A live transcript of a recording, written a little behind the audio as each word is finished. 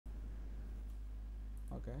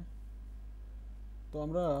ওকে, তো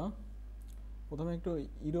আমরা প্রথমে একটু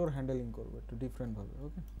ইরর হ্যান্ডেলিং করব একটু ডিফারেন্ট ভাবে।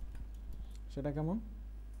 ওকে, সেটা কেমন?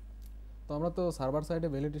 তো আমরা তো সার্ভার সাইডে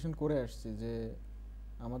ভ্যালিডেশন করে আসছি যে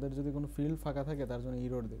আমাদের যদি কোনো ফিল্ড ফাঁকা থাকে তার জন্য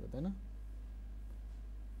ইরর দেবে, তাই না?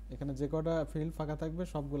 এখানে যে কটা ফিল্ড ফাঁকা থাকবে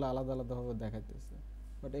সবগুলো আলাদা আলাদাভাবে দেখাইতেছে,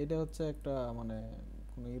 বাট এটা হচ্ছে একটা মানে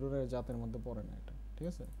কোনো ইররের জাতের মধ্যে পড়ে না এটা, ঠিক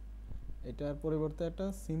আছে? এটার পরিবর্তে একটা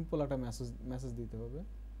সিম্পল একটা মেসেজ দিতে হবে।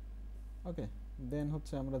 ওকে, দেন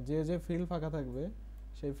হচ্ছে আমরা যে যে ফিল্ড ফাঁকা থাকবে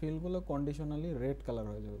সেই ফিল্ডগুলো কন্ডিশনালি রেড কালার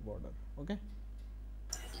হয়ে যাবে বর্ডার। ওকে,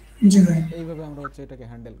 জি ভাই। এইভাবে আমরা হচ্ছে এটাকে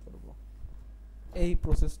হ্যান্ডেল করব। এই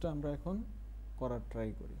প্রসেসটা আমরা এখন করার ট্রাই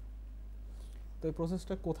করি। তো এই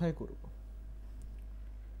প্রসেসটা কোথায় করব?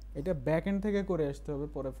 এটা ব্যাক এন্ড থেকে করে আসতে হবে,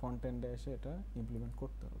 পরে ফ্রন্ট এন্ডে এসে এটা ইমপ্লিমেন্ট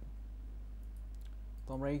করতে হবে। তো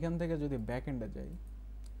আমরা এইখান থেকে যদি ব্যাক এন্ডে যাই,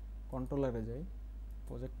 কন্ট্রোলারে যাই,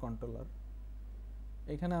 প্রজেক্ট কন্ট্রোলার,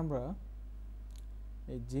 এখানে আমরা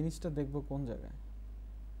এই জিনিসটা দেখব কোন জায়গায়।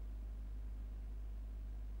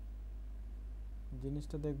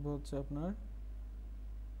 জিনিসটা দেখব হচ্ছে আপনার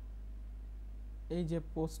এই যে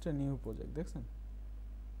পোস্টে নিউ প্রজেক্ট দেখছেন।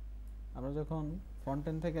 আমরা যখন ফ্রন্ট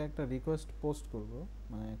এন্ড থেকে একটা রিকোয়েস্ট পোস্ট করব,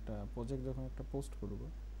 মানে একটা প্রজেক্ট যখন একটা পোস্ট করব,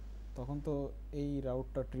 তখন তো এই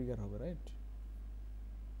রাউটটা ট্রিগার হবে, রাইট?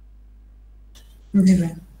 জি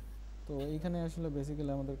ভাই। তো এইখানে আসলে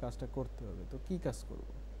বেসিক্যালি আমাদের কাজটা করতে হবে। তো কি কাজ করব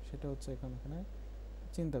সেটা হচ্ছে এখানে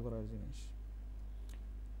চিন্তা করার জিনিস।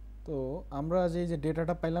 তো আমরা যে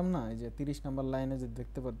ডেটাটা পাইলাম না, এই যে 30 নাম্বার লাইনে যে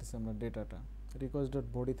দেখতে পারতেছি আমরা ডেটাটা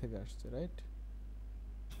request.body থেকে আসছে, রাইট?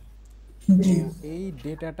 তো জি এই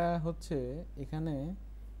ডেটাটা হচ্ছে এখানে,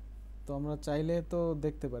 তো আমরা চাইলে তো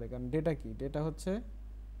দেখতে পারি, কারণ ডেটা কি, ডেটা হচ্ছে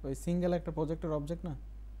ওই সিঙ্গেল একটা প্রজেক্টের অবজেক্ট না।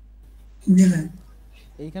 জি ভাই।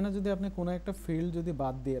 এইখানে যদি আপনি কোনো একটা ফিল্ড যদি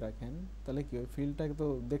বাদ দিয়ে রাখেন, তাহলে কি ওই ফিল্ডটাকে তো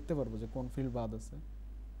দেখতে পারবো যে কোন ফিল্ড বাদ আছে,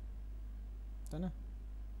 তাই না?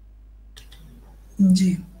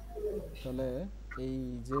 জি তাহলে এই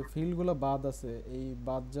যে ফিল্ডগুলো বাদ আছে, এই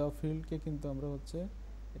বাদ যাওয়া ফিল্ডকে কিন্তু আমরা হচ্ছে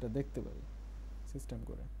এটা দেখতে পারি সিস্টেম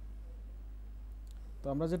করে। তো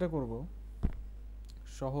আমরা যেটা করব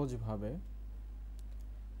সহজভাবে,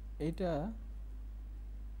 এইটা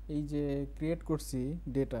এই যে ক্রিয়েট করছি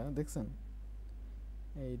ডেটা দেখছেন,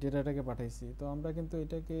 এই ডেটাটাকে পাঠাইছি, তো আমরা কিন্তু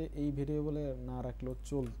এটাকে এই ভেরিয়েবলে না রাখলেও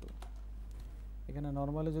চলতো। এখানে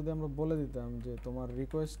নর্মালি যদি আমরা বলে দিতাম যে তোমার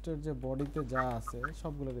রিকোয়েস্টের যে বডিতে যা আছে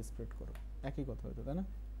সবগুলো স্প্রেড করো, একই কথা হতো, তাই না?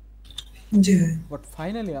 জি ভাই। বাট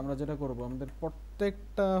ফাইনালি আমরা যেটা করব, আমাদের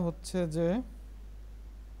প্রত্যেকটা হচ্ছে যে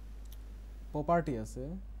প্রপার্টি আছে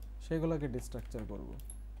সেগুলোকে ডিস্ট্রাকচার করব।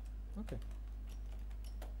 ওকে,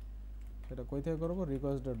 এটা কই থেকে করব?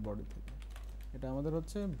 request.body থেকে। এটা আমাদের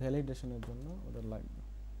হচ্ছে ভ্যালিডেশনের জন্য ওটা লাগবে।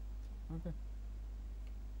 ওকে,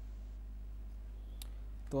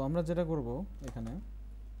 তো আমরা যেটা করব এখানে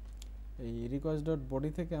এই request.body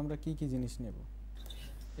থেকে আমরা কি কি জিনিস নেব,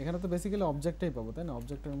 এখানে তো বেসিক্যালি অবজেক্টটাই পাবো, তাই না?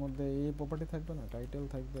 অবজেক্টের মধ্যে এই প্রপার্টি থাকবে না, টাইটেল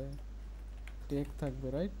থাকবে, টেক থাকবে,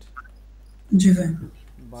 রাইট? জি ভাই।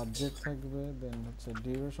 বাজেট থাকবে, দেন হচ্ছে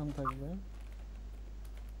ডিউরেশন থাকবে,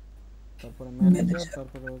 তারপরে ম্যানেজার, ম্যানেজার।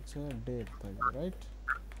 তারপরে হচ্ছে ডেট থাকবে, রাইট?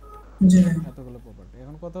 জি ভাই। এতগুলো প্রপার্টি।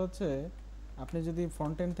 এখন কথা হচ্ছে আপনি যদি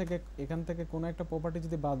ফ্রন্ট এন্ড থেকে এখান থেকে কোনো একটা প্রপার্টি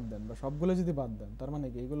যদি বাদ দেন বা সবগুলো যদি বাদ দেন, তার মানে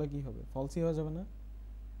কি এগুলো কি হবে? ফলসই হয়ে যাবে না?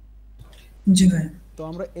 জি ভাই। তো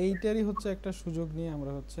আমরা এইটারই হচ্ছে একটা সুযোগ নিয়ে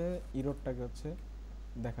আমরা হচ্ছে ইররটাকে হচ্ছে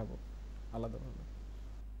দেখাবো আলাদাভাবে।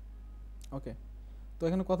 ওকে, তো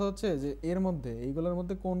এখানে কথা হচ্ছে যে এর মধ্যে এইগুলোর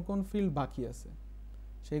মধ্যে কোন কোন ফিল্ড বাকি আছে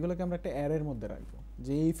সেইগুলোকে আমরা একটা অ্যারের মধ্যে রাখবো,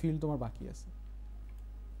 যে এই ফিল্ড তোমার বাকি আছে।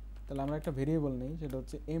 তাহলে আমরা একটা ভেরিয়েবল নেই, সেটা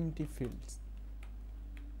হচ্ছে এমটি ফিল্ডস।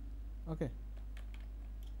 ওকে,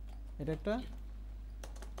 এটা একটা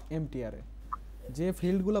এমটি অ্যারে। যে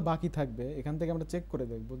ফিল্ডগুলো বাকি থাকবে এখান থেকে আমরা চেক করে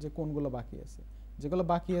দেখব যে কোনগুলো বাকি আছে, যেগুলো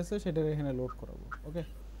বাকি আছে সেটা এখানে লোড করাবো। ওকে,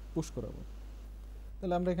 পুশ করাবো।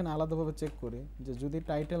 তাহলে আমরা এখানে আলাদাভাবে চেক করি যে যদি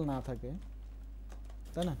টাইটেল না থাকে,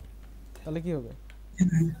 তাই না, তাহলে কি হবে? জি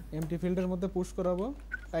ভাই। এমটি ফিল্ডের মধ্যে পুশ করাবো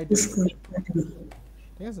টাইটেল পুশ লিখে, করে।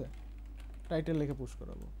 ঠিক আছে? টাইটেল লিখে পুশ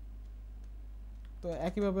করাবো। তো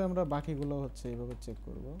একইভাবে আমরা বাকিগুলো হচ্ছে এইভাবে চেক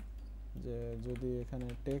করব যে যদি এখানে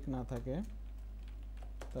টেক না থাকে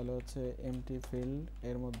তাহলে হচ্ছে এমটি ফিল্ড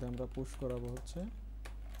এর মধ্যে আমরা পুশ করাবো হচ্ছে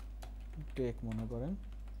টেক মনে করেন।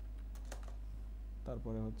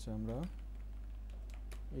 তারপরে হচ্ছে আমরা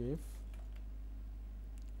ইফ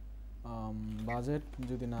বাজেট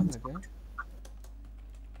যদি না থাকে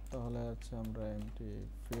তাহলে হচ্ছে আমরা এমটি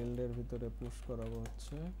ফিল্ডের ভিতরে পুশ করাবো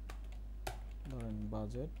হচ্ছে ধরেন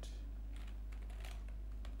বাজেট।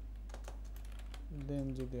 দেন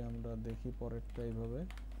যদি আমরা দেখি পরেরটা এইভাবে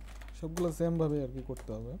সবগুলো সেম ভাবে আর কি করতে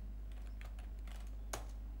হবে,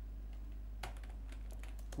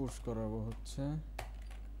 পুশ করাবো হচ্ছে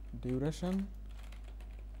ডিউরেশন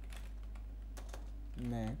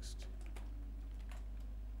নেক্সট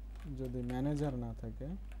যদি ম্যানেজার না থাকে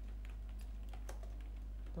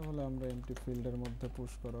তাহলে আমরা এমটি ফিল্ডের মধ্যে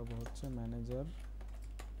পুশ করাবো হচ্ছে ম্যানেজার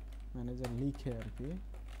লিখে আর কি,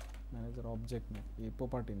 ম্যানেজার অবজেক্ট না, এই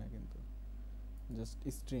প্রপার্টি না কিন্তু জাস্ট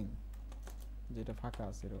স্ট্রিং যেটা ফাঁকা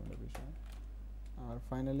আছে এরকম একটা বিষয়। আর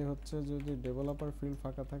ফাইনালি হচ্ছে যদি ডেভেলপার ফিল্ড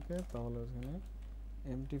ফাঁকা থাকে তাহলে ওখানে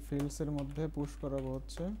এমটি ফিল্ডসের মধ্যে পুশ করাবো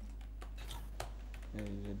হচ্ছে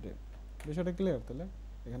এই যে বিষয়টা ক্লিয়ার? তাহলে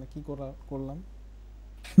এখানে কি করলাম?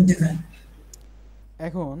 জি ভাই।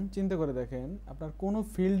 এখন চিন্তা করে দেখেন আপনার কোনো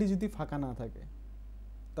ফিল্ডই যদি ফাঁকা না থাকে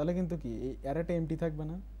তাহলে কিন্তু কি এই অ্যারেটা এমটি থাকবে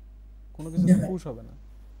না, কোনো কিছুতে পুশ হবে না।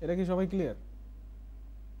 এটা কি সবাই ক্লিয়ার?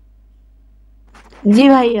 জি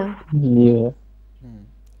ভাইয়া।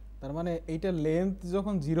 তার মানে এইটা লেন্থ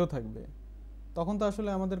যখন 0 থাকবে তখন তো আসলে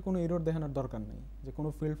আমাদের কোনো এরর দেখানোর দরকার নেই যে কোনো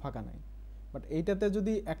ফিল্ড ফাঁকা নাই। বাট এইটাতে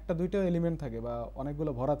যদি একটা দুইটা এলিমেন্ট থাকে বা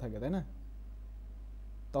অনেকগুলো ভরা থাকে, তাই না,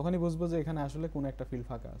 তখনই বুঝবো যে এখানে আসলে কোনো একটা ফিল্ড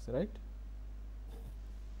ফাঁকা আছে, রাইট?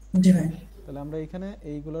 জি ভাই। তাহলে আমরা এখানে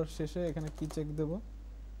এইগুলোর শেষে এখানে কি চেক দেব?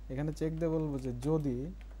 এখানে চেক দিয়ে বলবো যে যদি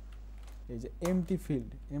এই যে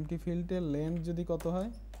এমটি ফিল্ডের লেন্থ যদি কত হয়,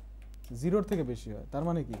 0 থেকে বেশি হয়, তার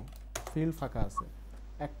মানে কি ফিল্ড ফাঁকা আছে,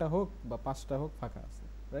 একটা হোক বা 5টা হোক ফাঁকা আছে,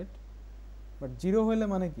 রাইট? বাট 0 হইলে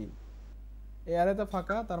মানে কি এই অ্যারেটা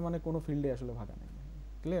ফাঁকা, তার মানে কোনো ফিল্ডে আসলে ফাঁকা নেই।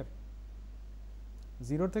 ক্লিয়ার?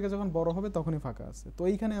 0 থেকে যখন বড় হবে তখনই ফাঁকা আছে। তো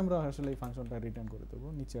এইখানে আমরা আসলে এই ফাংশনটা রিটার্ন করে দেবো,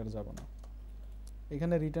 নিচে আর যাব না।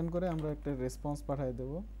 এখানে রিটার্ন করে আমরা একটা রেসপন্স পাঠিয়ে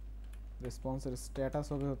দেব। রেসপন্সের স্ট্যাটাস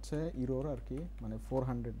হবে হচ্ছে ইরোর আর কি, মানে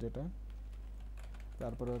 400 যেটা।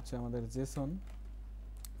 তারপরে হচ্ছে আমাদের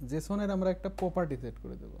জেসনের আমরা একটা প্রপার্টি সেট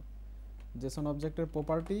করে দেব। জেসন অবজেক্টের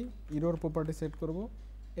প্রপার্টি ইরোর প্রপার্টি সেট করব।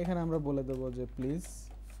 এখানে আমরা বলে দেব যে please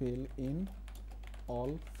fill in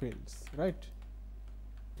all fields, right?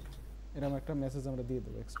 এরকম একটা মেসেজ আমরা দিয়ে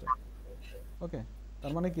দেবো এক্সট্রা। ওকে,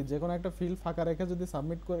 তার মানে কি যে কোনো একটা ফিল্ড ফাঁকা রেখে যদি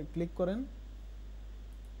সাবমিট করে ক্লিক করেন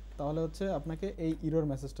তাহলে হচ্ছে আপনাকে এই ইরর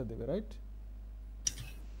মেসেজটা দেবে, রাইট?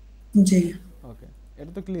 জি। ওকে,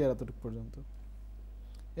 এটা তো ক্লিয়ার এতটুকু পর্যন্ত।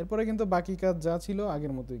 এরপরে কিন্তু বাকি কাজ যা ছিল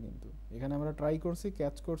আগের মতোই, কিন্তু এখানে আমরা ট্রাই করছি,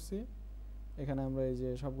 ক্যাচ করছি, এখানে আমরা এই যে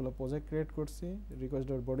সবগুলো প্রজেক্ট ক্রিয়েট করছি, রিকোয়েস্ট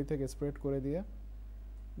ডট বডি থেকে স্প্রেড করে দিয়ে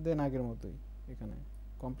দেন আগের মতোই এখানে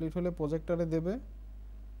কমপ্লিট হলে প্রজেক্টরে দেবে।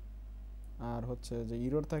 আর হচ্ছে যে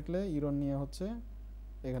ইরর থাকলে ইরর নিয়ে হচ্ছে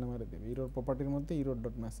এখানে মেরে দেবে ইরর প্রপার্টির মধ্যে ইরর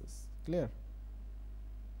ডট মেসেজ। ক্লিয়ার?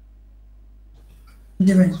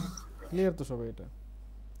 জি ভাই। ক্লিয়ার তো সবাই এটা?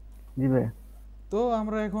 জি ভাই। তো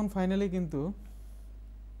আমরা এখন ফাইনালি কিন্তু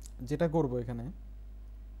যেটা করব এখানে,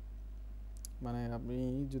 মানে আপনি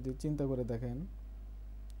যদি চিন্তা করে দেখেন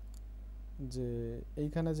যে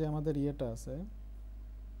এইখানে যে আমাদের ইয়েটা আছে,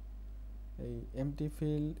 এই এমটি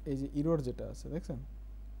ফিল্ড, এই যে ইরর যেটা আছে দেখছেন,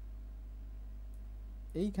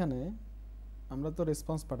 এইখানে আমরা তো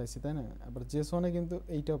রেসপন্স পাঠাইছি, তাই না? আবার জেসনে কিন্তু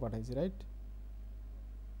এইটাও পাঠাইছি, রাইট?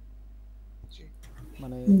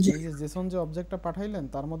 মানে এই যে জেসন যে অবজেক্টটা পাঠাইলেন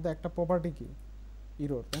তার মধ্যে একটা প্রপার্টি কি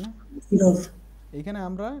ইরর, তাই না? ইরর। এইখানে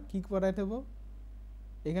আমরা কি পাঠাই দেব,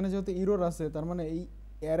 এখানে যেহেতু ইরর আছে তার মানে এই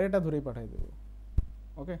অ্যারেটা ধরেই পাঠাই দেব।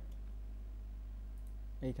 ওকে,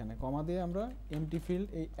 এইখানে কমা দিয়ে আমরা এমটি ফিল্ড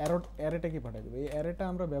এই অ্যারেটাকে পাঠিয়ে দেবো। এই অ্যারেটা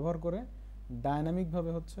আমরা ব্যবহার করে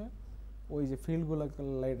ডাইনামিকভাবে হচ্ছে ওই যে ফিল্ডগুলো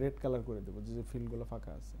রেড কালার করে দেবো, যে ফিল্ডগুলো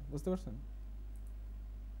ফাঁকা আছে। বুঝতে পারছেন?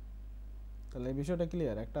 তাহলে এই বিষয়টা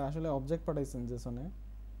ক্লিয়ার? একটা আসলে অবজেক্ট পাঠাইছেন জেসনে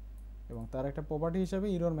এবং তার একটা প্রপার্টি হিসাবে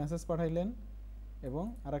ইরর মেসেজ পাঠাইলেন এবং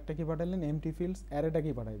আর একটা কি পাঠাইলেন, এমটি ফিল্ডস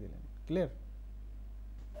অ্যারেটাকেই পাঠিয়ে দিলেন। ক্লিয়ার?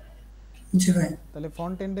 জি ভাই। তাহলে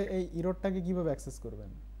ফ্রন্ট এন্ডে এই ইররটাকে কিভাবে অ্যাক্সেস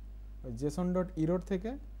করবেন? ওই জেসন ডট ইরর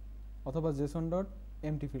থেকে অথবা জেসন ডট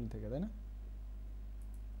এমটি ফিল্ড থেকে, তাই না?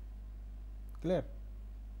 ক্লিয়ার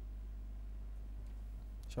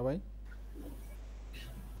সবাই?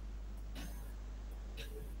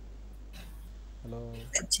 হ্যালো?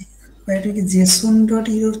 এটা কি জেসন ডট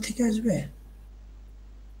ইরর থেকে আসবে?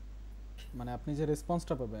 মানে আপনি যে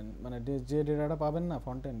রেসপন্সটা পাবেন, মানে যে ডেটাটা পাবেন না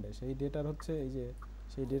ফ্রন্ট এন্ডে, সেই ডেটার হচ্ছে এই যে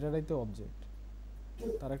সেই ডেটাটাই তো অবজেক্ট,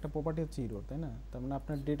 তার একটা প্রপার্টি হচ্ছে ইরর, তাই না? তার মানে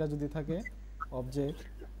আপনার ডেটা যদি থাকে অবজেক্ট,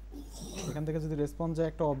 এখান থেকে যদি রেসপন্স যায়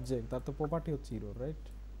একটা অবজেক্ট, তার তো প্রপার্টি হচ্ছে ইরর, রাইট?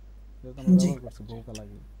 যেটা আমরা ব্যবহার করছি বহুকাল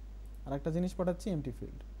আগে। আর একটা জিনিস পাঠাচ্ছি এমটি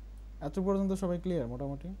ফিল্ড। এত পর্যন্ত সবাই ক্লিয়ার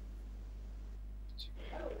মোটামুটি?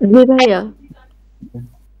 জি ভাইয়া।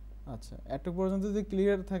 আচ্ছা, এতটুকু পর্যন্ত যদি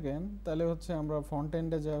ক্লিয়ার থাকেন তাহলে হচ্ছে আমরা ফ্রন্ট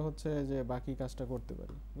এন্ডে যা হচ্ছে যে বাকি কাজটা করতে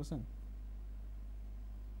পারি। বুঝছেন?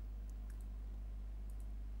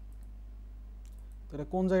 তো এটা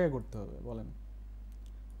কোন জায়গায় করতে হবে বলেন?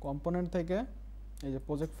 কম্পোনেন্ট থেকে এই যে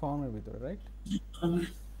প্রজেক্ট ফর্মের ভিতরে, রাইট?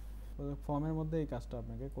 প্রজেক্ট ফর্মের মধ্যে এই কাজটা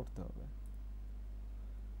আপনাকে করতে হবে।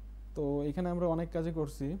 তো এখানে আমরা অনেক কাজই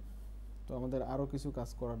করছি, তো আমাদের আরও কিছু কাজ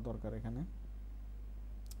করার দরকার এখানে।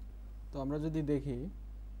 তো আমরা যদি দেখি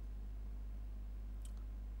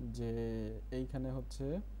যে এইখানে হচ্ছে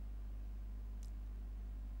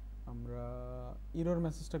আমরা ইরর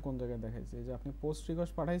মেসেজটা কোন জায়গায় দেখাইছি, এই যে আপনি পোস্ট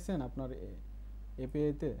রিকোয়েস্ট পাঠাইছেন আপনার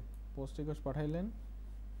এপিআইতে, পোস্ট রিকোয়েস্ট পাঠাইলেন,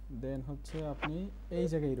 দেন হচ্ছে আপনি এই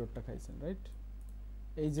জায়গায় ইররটা খাইছেন, রাইট?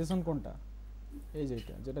 এই জেসন কোনটা, এই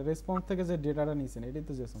যেটা রেসপন্স থেকে যে ডেটাটা নিছেন এটাই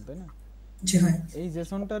তো জেসন, তাই না? জি ভাই। এই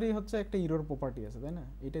জেসনটারই হচ্ছে একটা ইরর প্রপার্টি আছে, তাই না?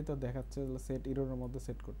 এটাই তো দেখাচ্ছে সেট ইররের মধ্যে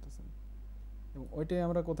সেট করতেছেন, এবং ওইটাই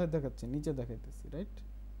আমরা কোথায় দেখাচ্ছি, নিচে দেখাইতেছি, রাইট?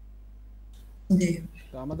 জি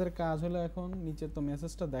তো আমাদের কাজ হলো এখন নিচে তো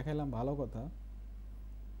মেসেজটা দেখাইলাম, ভালো কথা।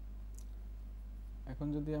 এখন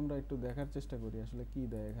যদি আমরা একটু দেখার চেষ্টা করি আসলে কি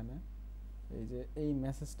দেয় এখানে, এই যে এই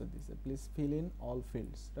মেসেজটা দিছে, please fill in all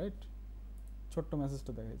fields, right? ছোট্ট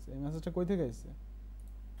মেসেজটা দেখাইছে। এই মেসেজটা কই থেকে আইছে?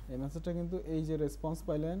 এই মেসেজটা কিন্তু এই যে রেসপন্স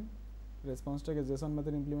পাইলেন, রেসপন্সটাকে জেসন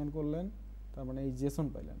মেথড ইমপ্লিমেন্ট করলেন, তার মানে এই জেসন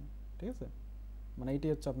পাইলেন, ঠিক আছে? মানে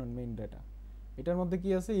এইটাই হচ্ছে আপনার মেইন ডেটা। এটার মধ্যে কি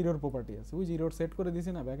আছে, ইরর প্রপার্টি আছে, ওই যে ইরর সেট করে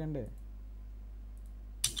দিছি না ব্যাকএন্ডে,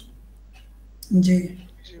 জি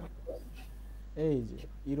এই যে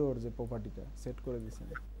ইরর যে প্রপার্টিটা সেট করে দিছি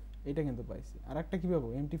না, এটা কিন্তু পাইছি। আর একটা কি পাবো,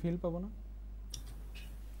 এমটি ফিল্ড পাবো না?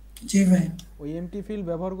 জি ভাই। ওই এমটি ফিল্ড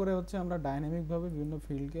ব্যবহার করে হচ্ছে আমরা ডাইনামিক ভাবে বিভিন্ন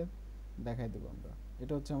ফিল্ডকে দেখাই দেবো আমরা,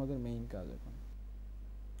 এটা হচ্ছে আমাদের মেইন কাজ এখন।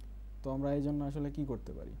 তো আমরা এই জন্য আসলে কি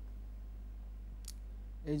করতে পারি,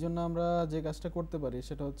 এই জন্য আমরা যে কাজটা করতে পারি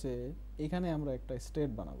সেটা হচ্ছে এখানে আমরা একটা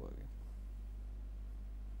স্টেট বানাবো আগে,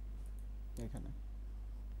 এখানে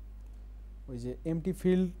ওই যে এমটি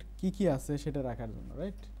ফিল্ড কি কি আছে সেটা রাখার জন্য,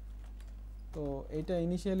 রাইট? তো এইটা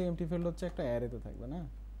ইনিশিয়ালি এমটি ফিল্ড হচ্ছে একটা অ্যারেতে থাকবে না,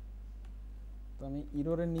 তো আমি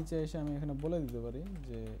ইররের নিচে এসে আমি এখানে বলে দিতে পারি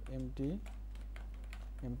যে এমটি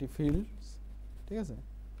এমটি ফিল্ডস, ঠিক আছে?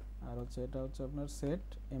 আর হচ্ছে এটা হচ্ছে আপনার সেট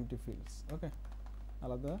এমটি ফিল্ডস, ওকে,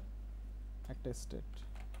 আলাদা একটা স্টেট।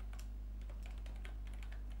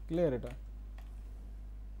 ক্লিয়ার এটা?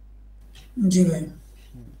 জি ভাই।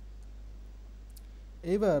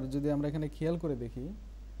 এইবার যদি আমরা এখানে খেয়াল করে দেখি,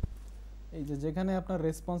 এই যে যেখানে আপনার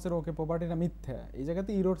রেসপন্সের ওকে প্রপার্টিটা মিথ্যা, এই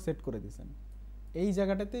জায়গাতে ইরর সেট করে দিয়েছেন, এই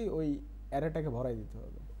জায়গাটাতেই ওই অ্যারেটাকে ভরাই দিতে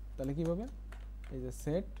হবে। তাহলে কিভাবে, এই যে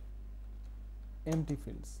সেট এমটি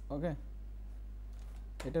ফিল্ডস, ওকে,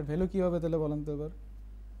 এটার ভ্যালু কি হবে তাহলে বলেন তো এবার?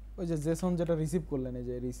 ওই যে জেসন যেটা রিসিভ করলেন, এই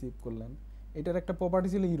যে রিসিভ করলেন, এটার একটা প্রপার্টি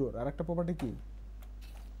ছিল ইরর, আর একটা প্রপার্টি কি,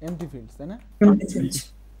 এমটি ফিল্ডস, তাই না?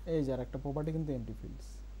 এই যে আর একটা প্রপার্টি কিন্তু এমটি ফিল্ডস,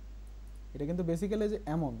 এটা কিন্তু বেসিক্যালি যে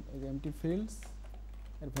এমন এই যে এমটি ফিল্ডস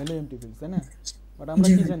এর ভ্যালু এমটি ফিল্ডস, তাই না? বাট আমরা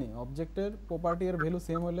জি কি ভাই। জানি, অবজেক্টের প্রপার্টি এর ভ্যালু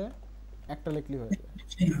সেম হলে একটা লিখলি হয়ে যায়।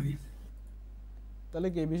 জি ভাই। তাহলে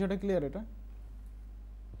কি এই বিষয়টা ক্লিয়ার এটা?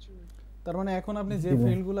 তার মানে এখন আপনি যে জি ভাই।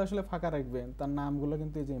 ফিল্ডগুলো আসলে ফাঁকা রাখবেন তার নামগুলো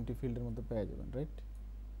কিন্তু এই যে এমটি ফিল্ডের মধ্যে পেয়ে যাবেন, রাইট?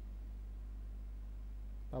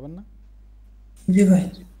 পাবেন না? জি ভাই।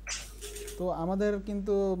 তো আমাদের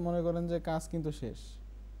কিন্তু মনে করেন যে কাজ কিন্তু শেষ।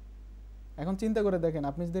 এখন চিন্তা করে দেখেন,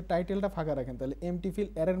 আপনি যদি টাইটেলটা ফাঁকা রাখেন তাহলে এমটি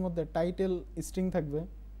ফিল্ড এর মধ্যে টাইটেল স্ট্রিং থাকবে,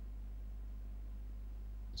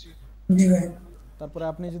 জি ভাই। তারপরে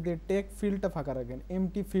আপনি যদি টেক ফিল্ডটা ফাঁকা রাখেন,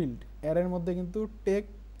 এমটি ফিল্ড এর মধ্যে কিন্তু টেক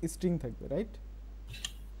স্ট্রিং থাকবে, রাইট?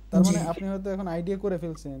 তার জি মানে আপনি হয়তো এখন আইডিয়া করে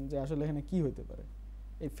ফেলছেন যে আসলে এখানে কি হতে পারে।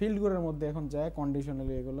 এই ফিল্ডগুলোর মধ্যে এখন যায়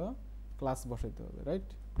কন্ডিশনালি এগুলো ক্লাস বসাইতে হবে, রাইট?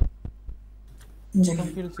 জি প্রথম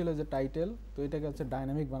ফিল্ড ছিল যে টাইটেল, তো এটাকে হচ্ছে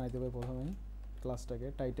ডাইনামিক বানাইতে হবে প্রথমেই, ক্লাসটাকে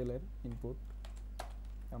টাইটেলের ইনপুট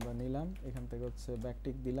আমরা নিলাম, এখান থেকে হচ্ছে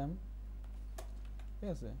ব্যাকটিক দিলাম, ঠিক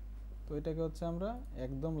আছে? তো এটাকে হচ্ছে আমরা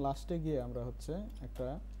একদম লাস্টে গিয়ে আমরা হচ্ছে একটা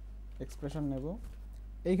এক্সপ্রেশন নেব।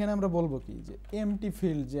 এইখানে আমরা বলবো কি, যে এমটি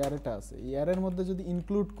ফিল্ড যে অ্যারেটা আছে এই অ্যারের মধ্যে যদি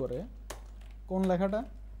ইনক্লুড করে কোন লেখাটা,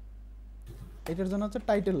 এটার জন্য হচ্ছে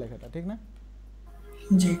টাইটেল লেখাটা, ঠিক না?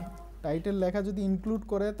 জি। টাইটেল লেখা যদি ইনক্লুড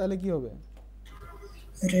করে তাহলে কি হবে,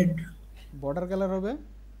 রেড। বর্ডার কালার হবে,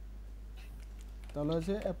 তাহলে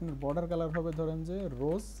হচ্ছে আপনার বর্ডার কালার হবে ধরেন যে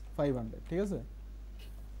রোজ 500, ঠিক আছে?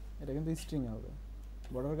 এটা কিন্তু স্ট্রিং হবে,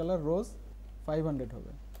 বর্ডার কালার রোজ 500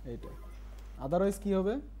 হবে এইটা। আদারওয়াইজ কি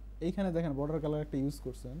হবে, এইখানে দেখেন বর্ডার কালার একটা ইউজ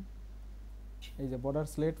করছেন, এই যে বর্ডার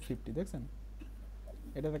স্লেট 50, দেখছেন?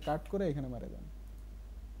 এটাকে কাট করে এখানে মারে দেন।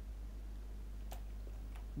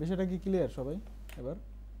 বিষয়টা কি ক্লিয়ার সবাই? এবার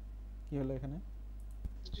কি হলো এখানে?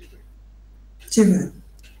 জি ভাই।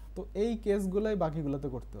 তো এই কেসগুলাই বাকিগুলোতে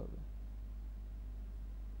করতে হবে।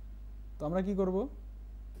 তো আমরা কি করব,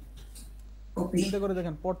 কপি। চিন্তা করে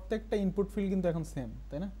দেখেন প্রত্যেকটা ইনপুট ফিল্ড কিন্তু এখন সেম,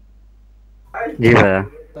 তাই না? জি ভাইয়া।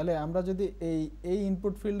 তাহলে আমরা যদি এই এই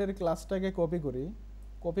ইনপুট ফিল্ডের ক্লাসটাকে কপি করি,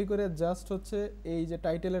 কপি করে জাস্ট হচ্ছে এই যে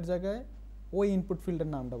টাইটেলের জায়গায় ওই ইনপুট ফিল্ডের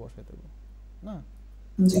নামটা বসাই দেব না?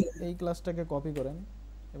 জি। এই ক্লাসটাকে কপি করেন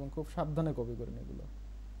এবং খুব সাবধানে কপি করেন এগুলো,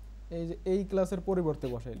 এই যে এই ক্লাসের পরিবর্তে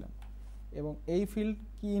বসাইলাম, এবং এই ফিল্ড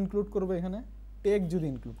কি ইনক্লুড করবে এখানে, টেক যদি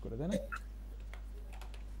ইনক্লুড করে, তাই না?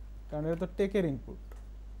 কারণ এটা তো টেকের ইনপুট,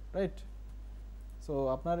 রাইট? সো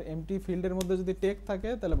আপনার এমটি ফিল্ডের মধ্যে যদি টেক থাকে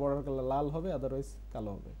তাহলে বর্ডার কালার লাল হবে, আদারওয়াইজ কালো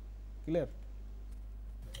হবে। ক্লিয়ার?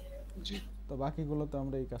 জি তো বাকিগুলো তো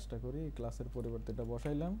আমরা এই কাজটা করি, ক্লাসের পরিবর্তে এটা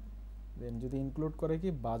বসাইলাম, দেন যদি ইনক্লুড করে কি,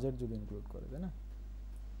 বাজেট যদি ইনক্লুড করে, তাই না?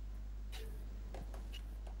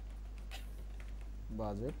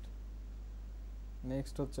 বাজেট।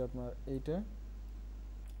 নেক্সট হচ্ছে আপনার এইটা,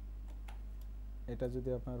 এটা যদি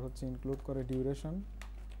আপনার হচ্ছে ইনক্লুড করে ডিউরেশন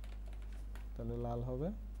তাহলে লাল হবে।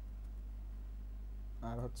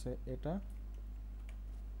 আর হচ্ছে এটা,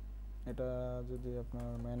 এটা যদি আপনার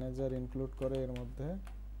ম্যানেজার ইনক্লুড করে এর মধ্যে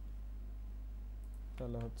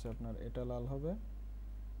তাহলে হচ্ছে আপনার এটা লাল হবে।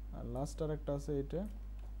 আর লাস্ট আর একটা আছে এটা,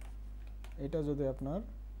 এটা যদি আপনার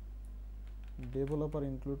ডেভেলপার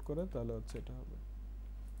ইনক্লুড করে তাহলে হচ্ছে এটা হবে।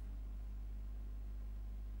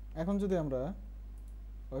 এখন যদি আমরা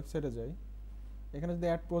ওয়েবসাইটে যাই, এখানে যদি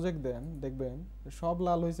অ্যাড প্রজেক্ট দেন দেখবেন সব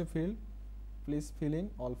লাল হয়েছে, field please fill in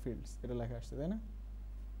all fields এটা লেখা আসছে, তাই না?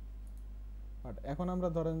 বাট এখন আমরা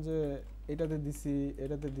ধরেন যে এটাতে দিছি,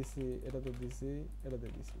 এটাতে দিছি, এটাতে দিছি, এটাতে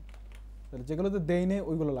দিছি, তাহলে যেগুলোতে দেই নেই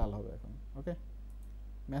ওইগুলো লাল হবে এখন। ওকে,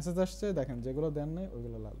 মেসেজ আসছে দেখেন, যেগুলো দেন নাই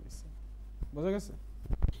ওইগুলো লাল দিচ্ছে। বোঝা গেছে?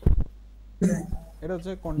 এটা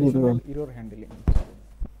হচ্ছে কন্ডিশনাল এরর হ্যান্ডলিং।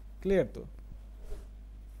 ক্লিয়ার তো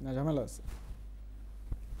না ঝামেলা আছে?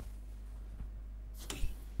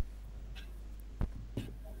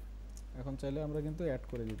 এখন চাইলে আমরা কিন্তু অ্যাড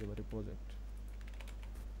করে দিতে পারি প্রজেক্ট।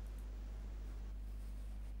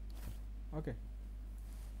 ওকে,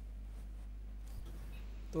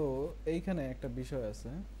 তো এইখানে একটা বিষয়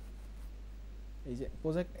আছে, এই যে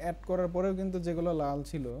প্রজেক্ট অ্যাড করার পরেও কিন্তু যেগুলো লাল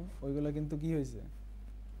ছিল ওইগুলো কিন্তু কি হয়েছে,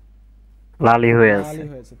 লালই হয়ে আছে। লালই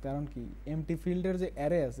হয়েছে। কারণ কি, এমটি ফিল্ডের যে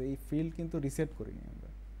অ্যারে আছে এই ফিল্ড কিন্তু রিসেট করিনি আমরা।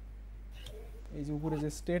 এই যে উপরে যে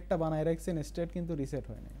স্টেটটা বানায় রাখছেন, স্টেট কিন্তু রিসেট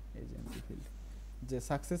হয় না। এই যে এমটি ফিল্ড যে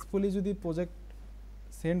সাকসেসফুলি যদি প্রজেক্ট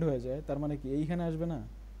সেন্ড হয়ে যায় তার মানে কি এইখানে আসবে না,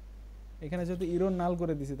 এখানে যেহেতু ইরর নাল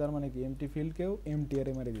করে দিছি তার মানে কি এমটি ফিল্ডকেও এমটি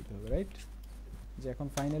আরে মেরে দিতে হবে, রাইট? যে এখন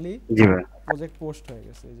ফাইনালি জি ভাই। প্রজেক্ট পোস্ট হয়ে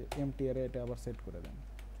গেছে, এই যে এমটি আরে এটা আবার সেট করে দেন।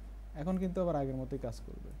 এখন কিন্তু আবার আগের মতোই কাজ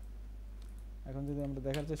করবে। এখন যদি আমরা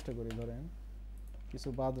দেখার চেষ্টা করি, ধরেন কিছু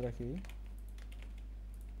বাদ রাখি,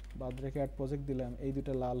 বাদ রেখে অ্যাড প্রজেক্ট দিলাম, এই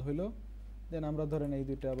দুটো লাল হইলো, দেন আমরা ধরেন এই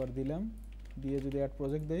দুটো আবার দিলাম, দিয়ে যদি অ্যাড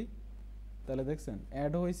প্রজেক্ট দেই তাহলে দেখছেন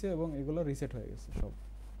অ্যাড হয়েছে এবং এগুলো রিসেট হয়ে গেছে সব।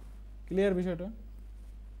 ক্লিয়ার বিষয়টা?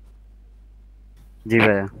 জি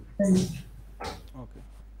ভাইয়া। ওকে,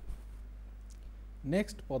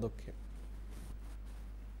 নেক্সট পদক্ষেপ,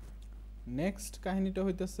 নেক্সট কাহিনীটা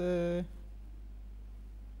হইতেছে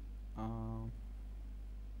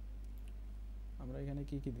আমরা এখানে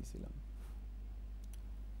কি কি দিছিলাম।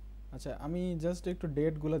 আচ্ছা, আমি জাস্ট একটু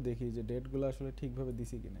ডেটগুলো দেখি যে ডেটগুলো আসলে ঠিকভাবে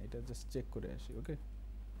দিছি কিনা, এটা জাস্ট চেক করে আসি। ওকে,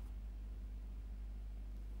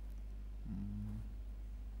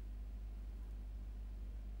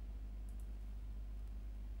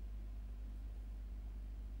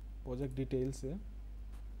 প্রজেক্ট ডিটেইলসে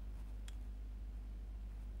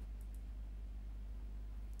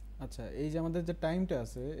আচ্ছা, এই যে আমাদের যে টাইমটা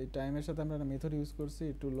আছে এই টাইমের সাথে আমরা একটা মেথড ইউজ করছি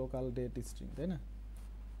টু লোকাল ডেট স্ট্রিং, তাই না?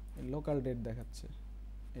 এই লোকাল ডেট দেখাচ্ছে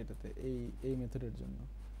এটাতে, এই মেথডের জন্য।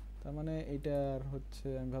 তার মানে এইটার হচ্ছে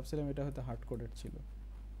আমি ভাবছিলাম এটা হয়তো হার্ড কোডেড ছিল।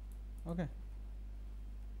 ওকে,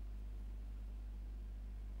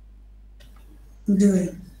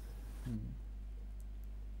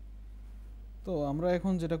 তো আমরা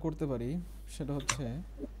এখন যেটা করতে পারি সেটা হচ্ছে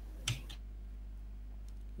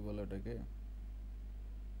কি বলে ওটাকে,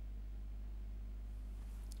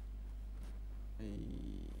 এই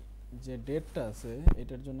যে ডেটটা আছে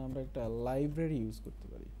এটার জন্য আমরা একটা লাইব্রেরি ইউজ করতে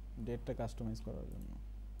পারি ডেটটা কাস্টমাইজ করার জন্য।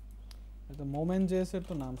 এটা মোমেন্ট জেএস এর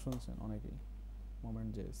তো নাম শুনছেন অনেকেই,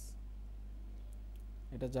 মোমেন্ট জেএস।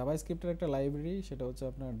 এটা জাভাস্ক্রিপ্টের একটা লাইব্রেরি, সেটা হচ্ছে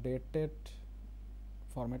আপনার ডেট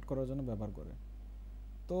ফরম্যাট করার জন্য ব্যবহার করে।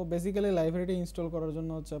 তো বেসিক্যালি লাইব্রেরিটি ইনস্টল করার জন্য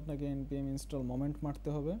হচ্ছে আপনাকে npm install মোমেন্ট মারতে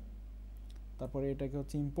হবে, তারপরে এটাকে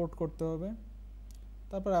হচ্ছে ইম্পোর্ট করতে হবে।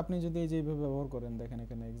 তারপর আপনি যদি এই যে এইভাবে ব্যবহার করেন, দেখেন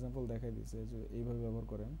এখানে এক্সাম্পল দেখাই দিয়েছে যে এইভাবে ব্যবহার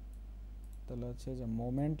করেন, তাহলে হচ্ছে যে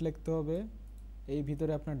মোমেন্ট লিখতে হবে, এই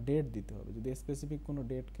ভিতরে আপনার ডেট দিতে হবে যদি স্পেসিফিক কোনো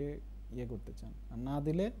ডেটকে ইয়ে করতে চান, আর না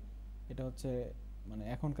দিলে এটা হচ্ছে মানে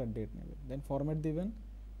এখনকার ডেট নেবে। দেন ফরম্যাট দিবেন,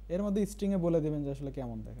 এর মধ্যে স্ট্রিংয়ে বলে দিবেন যে আসলে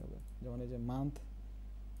কেমন দেখাবে। যেমন এই যে মান্থ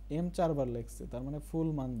এম 4 বার লিখছে, তার মানে ফুল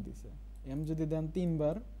মান্থ দিছে। এম যদি দেন 3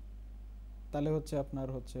 বার তাহলে হচ্ছে আপনার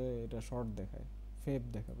হচ্ছে এটা শর্ট দেখায়, ফেব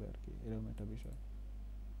দেখাবে আর কি, এরকম একটা বিষয়।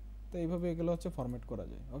 তো এইভাবে এগুলো হচ্ছে ফরম্যাট করা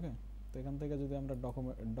যায়। ওকে, তো এখান থেকে যদি আমরা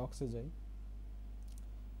ডক্সে যাই,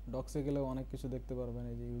 ডক্সে গেলেও অনেক কিছু দেখতে পারবেন,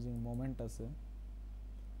 এই যে ইউজিং মোমেন্ট আছে,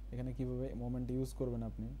 এখানে কিভাবে মোমেন্ট ইউজ করবেন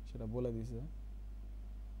আপনি সেটা বলে দিছে।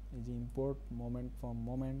 এই যে ইম্পোর্ট মোমেন্ট ফ্রম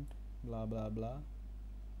মোমেন্ট ব্লা ব্লা ব্লা,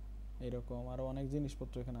 এরকম আরও অনেক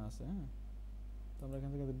জিনিসপত্র এখানে আছে। হ্যাঁ, তো আমরা এখান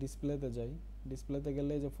থেকে ডিসপ্লেতে যাই। ডিসপ্লেতে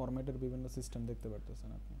গেলে যে ফরম্যাটের বিভিন্ন সিস্টেম দেখতে পারতেছেন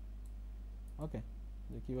আপনি। ওকে,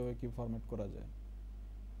 যে কীভাবে কী ফরম্যাট করা যায়।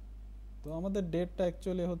 তো আমাদের ডেটটা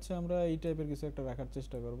অ্যাকচুয়ালি হচ্ছে আমরা এই টাইপের কিছু একটা রাখার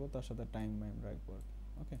চেষ্টা করব, তার সাথে টাইম রাখবো আর কি।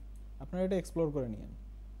 ওকে, আপনারা এটা এক্সপ্লোর করে নিন।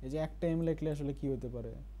 এই যে একটা এম লিখলে আসলে কি হতে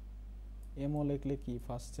পারে, এমও লিখলে কি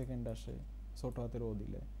ফার্স্ট সেকেন্ড আসে ছোট হাতের ও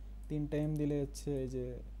দিলে, 3টা এম দিলে হচ্ছে এই যে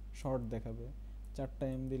শর্ট দেখাবে, 4টা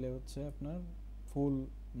এম দিলে হচ্ছে আপনার ফুল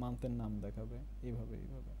মান্থের নাম দেখাবে, এইভাবে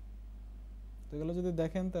এইভাবে। তো এগুলো যদি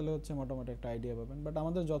দেখেন তাহলে হচ্ছে মোটামুটি একটা আইডিয়া পাবেন, বাট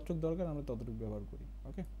আমাদের যতটুকু দরকার আমরা ততটুকু ব্যবহার করি।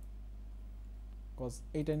 ওকে, কজ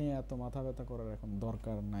এইটা নিয়ে এত মাথা ব্যথা করার এখন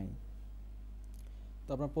দরকার নাই। তো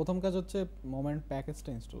আপনার প্রথম কাজ হচ্ছে মোমেন্ট প্যাকেজটা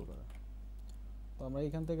ইনস্টল করা। তো আমরা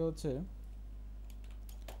এখান থেকে হচ্ছে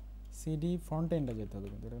সিডি ফ্রন্ট এন্ডে যেতে হবে,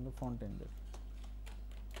 কিন্তু এটা কিন্তু ফ্রন্ট এন্ডের।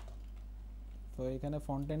 তো এখানে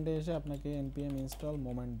ফ্রন্ট এন্ডে এসে আপনাকে npm ইনস্টল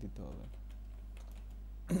মোমেন্ট দিতে হবে,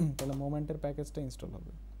 তাহলে মোমেন্টের প্যাকেজটা ইনস্টল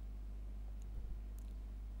হবে।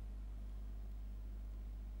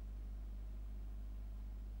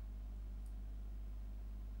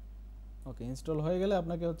 ওকে, ইনস্টল হয়ে গেলে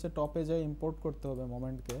আপনাকে হচ্ছে টপে যাই ইম্পোর্ট করতে হবে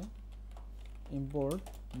মোমেন্টকে। Import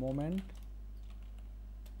moment,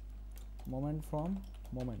 moment from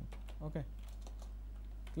moment. Okay,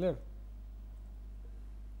 clear?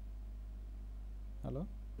 Hello,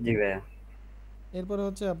 জি ভাইয়া। এরপরে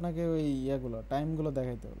হচ্ছে আপনাকে ওই ইয়াগুলো টাইমগুলো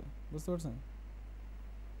দেখাইতে হবে, বুঝতে পারছেন?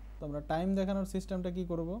 তো আমরা টাইম দেখানোর সিস্টেমটা কি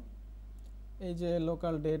করব, এই যে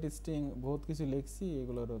লোকাল ডেট স্ট্রিং বহুত কিছু লিখছি,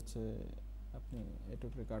 এগুলোর হচ্ছে আপনি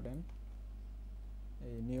এটুকু কাটেন,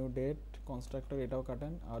 এই নিউ ডেট কনস্ট্রাক্টর এটাও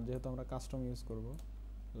কাটেন, আর যেহেতু আমরা কাস্টম ইউজ করব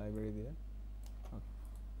লাইব্রেরি দিয়ে।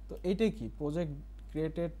 তো এইটাই কি প্রজেক্ট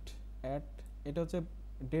ক্রিয়েটেড অ্যাট, এটা হচ্ছে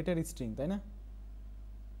ডেটের স্ট্রিং, তাই না?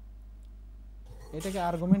 এটাকে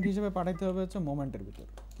আর্গুমেন্ট হিসেবে পাঠাইতে হবে হচ্ছে মোমেন্টের ভিতর।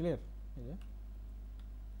 ক্লিয়ার? এই যে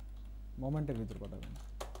মোমেন্টের ভিতর পাঠাবেন।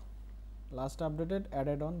 লাস্ট আপডেটেড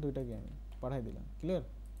অ্যাডেড অন দুইটাকে আমি পাঠাই দিলাম। ক্লিয়ার?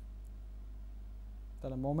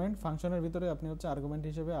 তাহলে মোমেন্ট ফাংশনের ভিতরে আপনি হচ্ছে আর্গুমেন্ট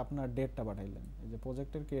হিসেবে আপনার ডেটটা পাঠাইলেন, এই যে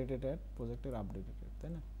প্রজেক্টের ক্রিয়েটেড অ্যাট, প্রজেক্টের আপডেটেড অ্যাট,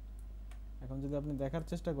 তাই না? এখন যদি আপনি দেখার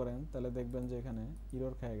চেষ্টা করেন তাহলে দেখবেন যে এখানে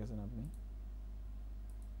ইরর খেয়ে গেছেন আপনি।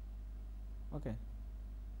 ওকে,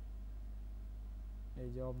 এই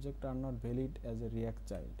যে object are not valid as a react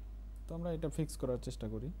child, তো আমরা এটা ফিক্স করার চেষ্টা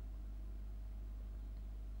করি।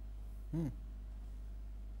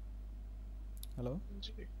 হ্যালো,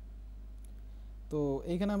 জি তো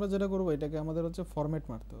এইখানে আমরা যেটা করব, এটাকে আমাদের হচ্ছে ফরম্যাট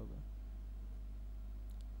মারতে হবে,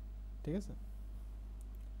 ঠিক আছে?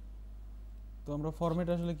 তো আমরা ফরম্যাট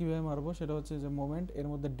আসলে কিভাবে মারবো সেটা হচ্ছে যে মোমেন্ট এর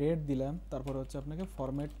মধ্যে ডেট দিলাম, তারপরে হচ্ছে আপনাকে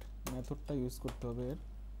ফরম্যাট মেথডটা ইউজ করতে হবে এর।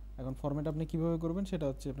 এখন ফরম্যাট আপনি কিভাবে করবেন সেটা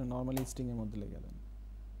হচ্ছে আপনি নর্মালি স্ট্রিং এর মধ্যে লিখে দেন।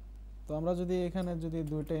 তো আমরা যদি এখানে যদি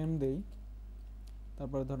দুইটা এম দেই,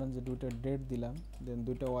 তারপরে ধরেন যে দুইটা ডেট দিলাম, দেন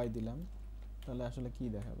দুইটা ওয়াই দিলাম, তাহলে আসলে কি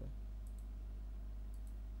দেখাবে?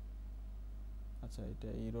 আচ্ছা, এটা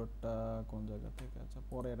ইরোডটা কোন জায়গা থেকে? আচ্ছা,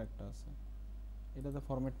 পরের একটা আছে, এটাতে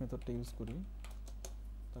ফরম্যাট মেথডটা ইউজ করি,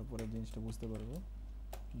 তারপরে জিনিসটা বুঝতে পারবো।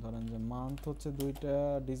 ধরেন যে মান্থ হচ্ছে দুইটা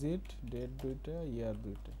ডিজিট, ডেট দুইটা, ইয়ার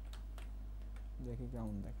দুইটা, দেখি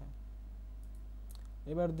কেমন দেখায়।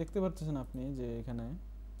 এবার দেখতে পাচ্ছেন আপনি যে এখানে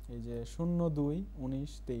এই যে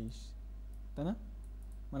 02-19-23, তাই না?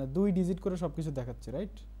 মানে 2 ডিজিট করে সব কিছু দেখাচ্ছে,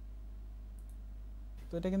 রাইট?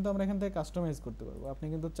 তো এটা কিন্তু আমরা এখান থেকে কাস্টমাইজ করতে পারবো। আপনি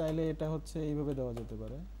কিন্তু চাইলে এটা হচ্ছে এইভাবে দেওয়া যেতে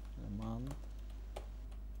পারে, মান্থ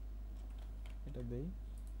এটা দেই,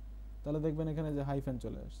 তাহলে দেখবেন এখানে যে হাইফেন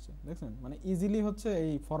চলে আসছে, দেখছেন? মানে ইজিলি হচ্ছে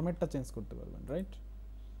এই ফরম্যাটটা চেঞ্জ করতে পারবেন, রাইট?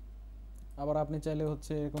 আবার আপনি চাইলে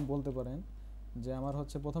হচ্ছে এরকম বলতে পারেন যে আমার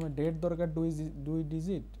হচ্ছে প্রথমে ডেট দরকার 2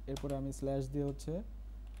 ডিজিট, এরপরে আমি স্ল্যাশ দিয়ে হচ্ছে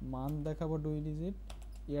মান্থ দেখাবো 2 ডিজিট,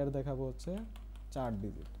 ইয়ার দেখাবো হচ্ছে 4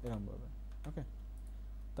 ডিজিট, এরকমভাবে। ওকে,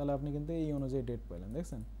 তাহলে আপনি কিন্তু এই অনুযায়ী ডেট পাইলেন,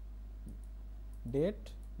 দেখছেন? ডেট,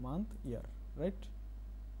 মান্থ, ইয়ার, রাইট?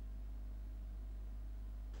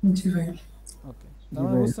 জি ভাই। ওকে, তার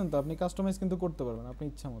মানে বুঝছেন তো, আপনি কাস্টমাইজ কিন্তু করতে পারবেন আপনি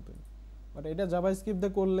ইচ্ছা মতোই। বাট এটা জাভাস্ক্রিপ্ট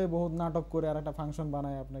দিয়ে করলে বহুত নাটক করে আর একটা ফাংশন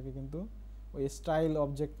বানায় আপনাকে কিন্তু ওই স্টাইল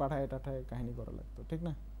অবজেক্ট পাঠায় টাঠায় কাহিনী করা লাগতো, ঠিক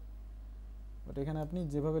না? বাট এখানে আপনি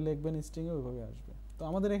যেভাবে লিখবেন স্ট্রিংয়ে ওইভাবে আসবে। তো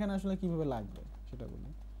আমাদের এখানে আসলে কিভাবে লাগবে সেটা বলি।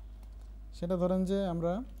 সেটা ধরেন যে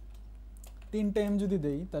আমরা 3টা এম যদি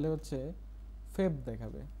দেই তাহলে হচ্ছে ফেব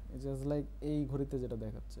দেখাবে, জাস্ট লাইক এই ঘড়িতে যেটা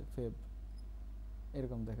দেখাচ্ছে ফেব,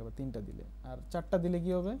 এরকম দেখাবে 3টা দিলে। আর 4টা দিলে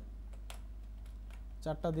কি হবে?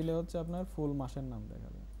 4টা দিলে হচ্ছে আপনার ফুল মাসের নাম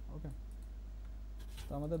দেখাবে। ওকে,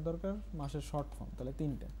 তো আমাদের দরকার মাসের শর্ট ফর্ম, তাহলে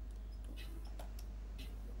 3টে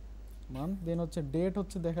মান্থ, দেন হচ্ছে ডেট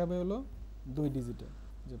হচ্ছে দেখাবে হলো 2 ডিজিটে,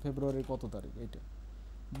 যে ফেব্রুয়ারির কত তারিখ এইটা।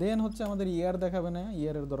 দেন হচ্ছে আমাদের ইয়ার দেখাবে না,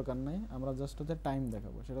 ইয়ারের দরকার নাই, আমরা জাস্ট হচ্ছে টাইম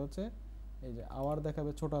দেখাবো, সেটা হচ্ছে এই যে আওয়ার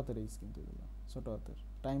দেখাবে ছোট হাতের এইচ, কিন্তু এগুলো ছোট হাতের,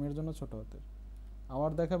 টাইমের জন্য ছোট হাতের।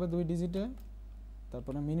 আওয়ার দেখাবে 2 ডিজিটে,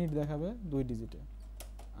 তারপরে মিনিট দেখাবে 2 ডিজিটে,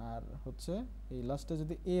 আর হচ্ছে এই লাস্টে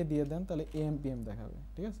যদি এ দিয়ে দেন তাহলে এএম পিএম দেখাবে,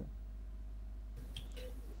 ঠিক আছে।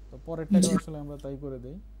 তো পরেরটাকে আসলে আমরা তাই করে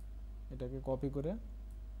দেই, এটাকে কপি করে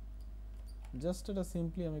জাস্ট এটা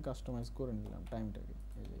সিম্পলি আমি কাস্টমাইজ করে নিলাম টাইমটাকে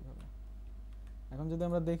এই যে এইভাবে। এখন যদি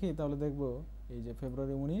আমরা দেখি তাহলে দেখব এই যে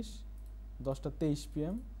ফেব্রুয়ারি 19 10:23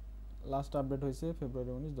 PM লাস্ট আপডেট হয়েছে,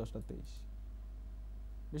 ফেব্রুয়ারি 19 10:23।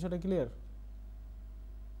 বিষয়টা ক্লিয়ার?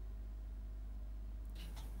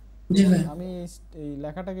 জি ভাই। আমি এই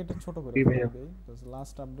লেখাটাকে একটু ছোট করে জি ভাইয়া। দেই,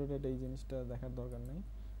 লাস্ট আপডেটেড এই জিনিসটা দেখার দরকার নেই।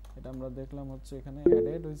 এটা আমরা দেখলাম হচ্ছে এখানে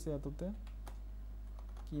অ্যাডেড হয়েছে এততে,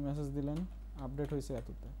 কি মেসেজ দিলেন, আপডেট হয়েছে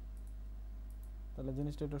এততে, তাহলে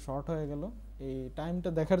জিনিসটা একটু শর্ট হয়ে গেল। এই টাইমটা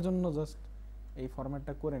দেখার জন্য জাস্ট এই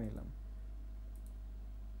ফরম্যাটটা করে নিলাম।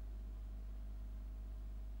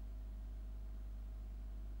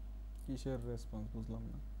 কিসের রেসপন্স বুঝলাম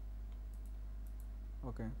না।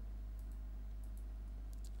 ওকে,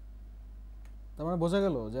 তার মানে বোঝা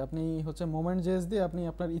গেল যে আপনি হচ্ছে মোমেন্ট জেএস দিয়ে আপনি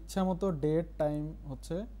আপনার ইচ্ছা মতো ডেট টাইম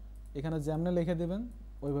হচ্ছে এখানে যেমনে লিখে দিবেন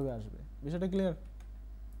ওইভাবে আসবে। বিষয়টা ক্লিয়ার?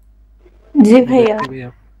 জি ভাইয়া। জি ভাইয়া।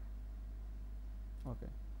 ওকে,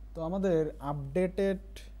 তো আমাদের আপডেটেড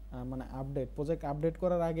মানে আপডেট প্রজেক্ট আপডেট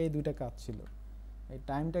করার আগে এই দুইটা কাজ ছিল, এই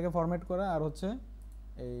টাইমটাকে ফরম্যাট করা আর হচ্ছে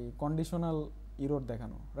এই কন্ডিশনাল ইরর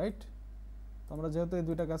দেখানো, রাইট? তো আমরা যেহেতু এই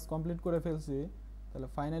দুইটা কাজ কমপ্লিট করে ফেলছি, তাহলে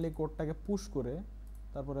ফাইনালি কোডটাকে পুশ করে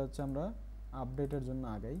তারপরে হচ্ছে আমরা আপডেটের জন্য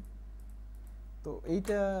আগাই। তো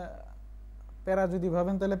এইটা প্যারা যদি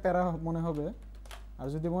ভাবেন তাহলে প্যারা মনে হবে, আর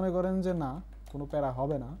যদি মনে করেন যে না কোনো প্যারা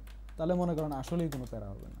হবে না তাহলে মনে করেন আসলেই কোনো প্যারা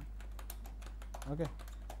হবে না। ওকে,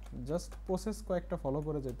 জাস্ট প্রসেস কয়েকটা ফলো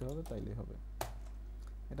করে যেতে হবে, তাইলেই হবে।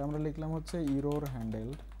 এটা আমরা লিখলাম হচ্ছে ইরর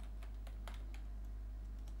হ্যান্ডেলড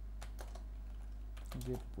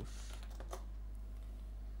গেট পুশ।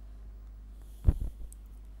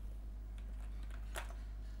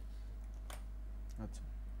 আচ্ছা,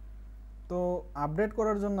 তো আপডেট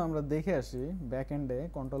করার জন্য আমরা দেখে আসি ব্যাক এন্ডে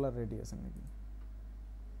কন্ট্রোলার রেডি আছে নাকি।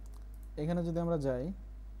 এখানে যদি আমরা যাই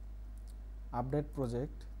আপডেট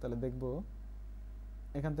প্রজেক্ট, তাহলে দেখব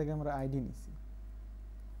এখান থেকে আমরা আইডি নিছি,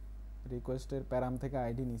 রিকোয়েস্টের প্যারাম থেকে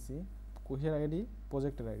আইডি নিছি, কোষের আইডি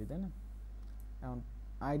প্রজেক্টের আইডি, তাই না? এখন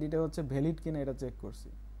আইডিটা হচ্ছে ভ্যালিড কিনা এটা চেক করছি,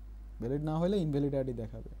 ভ্যালিড না হলে ইনভ্যালিড আইডি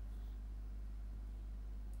দেখাবে।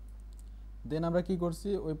 দেন আমরা কি করছি,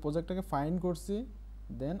 ওই প্রজেক্টটাকে ফাইন্ড করছি,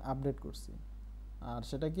 দেন আপডেট করছি। আর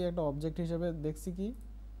সেটা কি একটা অবজেক্ট হিসেবে দেখছি কি,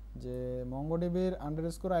 যে মঙ্গোডিবির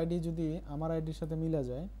আন্ডারস্কোর আইডি যদি আমার আইডির সাথে মিলা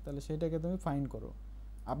যায় তাহলে সেটাকে তুমি ফাইন্ড করো।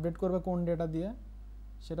 আপডেট করবে কোন ডেটা দিয়ে,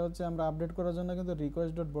 সেটা হচ্ছে আমরা আপডেট করার জন্য কিন্তু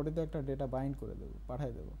রিকোয়েস্ট ডট বডিতে একটা ডেটা বাইন্ড করে দেবো,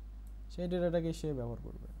 পাঠিয়ে দেবো, সেই ডেটাটাকে সে ব্যবহার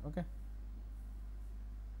করবে। ওকে,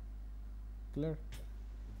 ক্লিয়ার?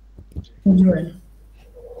 জি ভাই।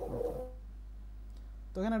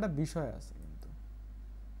 তো এখানে একটা বিষয় আছে কিন্তু,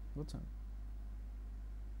 বুঝছেন?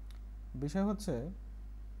 বিষয় হচ্ছে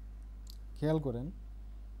খেয়াল করেন,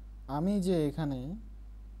 আমি যে এখানে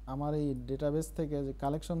আমার এই ডেটাবেস থেকে যে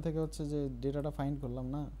কালেকশন থেকে হচ্ছে যে ডেটাটা ফাইন্ড করলাম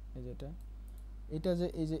না, এই যেটা, এটা যে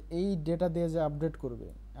এই যে এই ডেটা দিয়ে যে আপডেট করবে,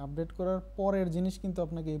 আপডেট করার পরের জিনিস কিন্তু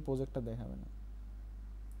আপনাকে এই প্রজেক্টটা দেখাবে না।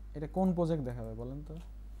 এটা কোন প্রজেক্ট দেখাবে বলেন তো?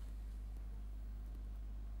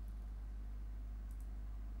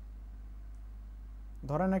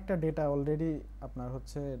 ধরেন একটা ডেটা অলরেডি আপনার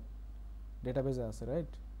হচ্ছে ডেটাবেজে আছে,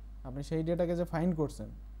 রাইট? আপনি সেই ডেটাকে যে ফাইন্ড করছেন,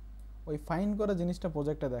 ওই ফাইন্ড করা জিনিসটা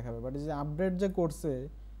প্রজেক্টে দেখাবে, বাট এই যে আপডেট যে করছে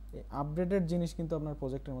এই আপডেটেড জিনিস কিন্তু আপনার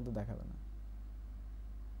প্রজেক্টের মধ্যে দেখাবে না।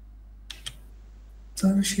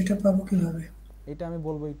 তাহলে সেটা পাবো কিভাবে? এটা আমি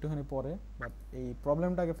বলবো একটুখানি পরে, বাট এই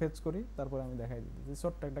প্রবলেমটাকে ফেস করি, তারপরে আমি দেখাই দিচ্ছি,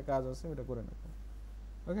 ছোট্ট একটা কাজ আছে ওটা করে নেব।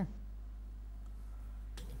 ওকে,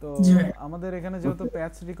 তো জি ভাই। আমাদের এখানে যেহেতু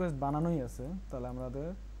প্যাচ রিকোয়েস্ট বানানোই আছে, তাহলে আমাদের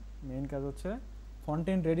মেইন কাজ হচ্ছে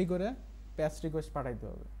ফন্টেন্ট রেডি করে প্যাচ রিকোয়েস্ট পাঠাইতে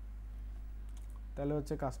হবে, তাহলে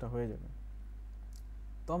হচ্ছে কাজটা হয়ে যাবে।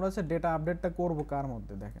 তো আমরা হচ্ছে ডেটা আপডেটটা করব কার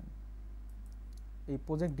মধ্যে দেখেন, এই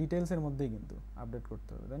প্রজেক্ট ডিটেইলসের মধ্যেই কিন্তু আপডেট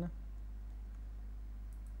করতে হবে, তাই না?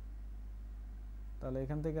 তাহলে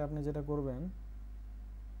এখান থেকে আপনি যেটা করবেন,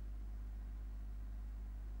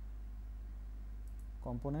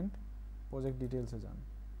 কম্পোনেন্ট প্রজেক্ট ডিটেইলসে যান,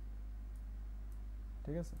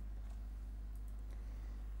 ঠিক আছে?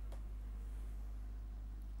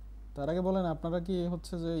 তার আগে বলেন আপনারা কি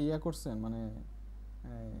হচ্ছে যে ইয়া করছেন,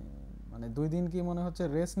 মানে মানে 2 দিন কি মনে হচ্ছে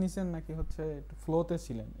রেস্ট নিছেন নাকি হচ্ছে একটু ফ্লোতে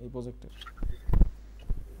ছিলেন এই প্রজেক্টের?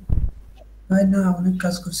 ভাই না, অনেক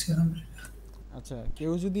কাজ করছি আলহামদুলিল্লাহ। আচ্ছা,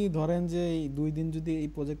 কেউ যদি ধরেন যে এই 2 দিন যদি এই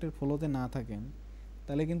প্রজেক্টের ফ্লোতে না থাকেন,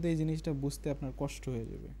 তাহলে কিন্তু এই জিনিসটা বুঝতে আপনার কষ্ট হয়ে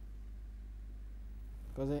যাবে।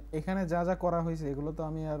 কাজে এখানে যা যা করা হয়েছে এগুলো তো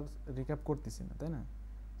আমি আর রিক্যাপ করতেছি না, তাই না?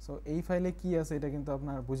 সো এই ফাইলে কি আছে এটা কিন্তু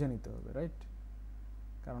আপনার বুঝে নিতে হবে, রাইট?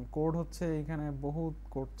 কারণ কোড হচ্ছে এখানে বহুত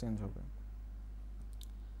কোড চেঞ্জ হবে।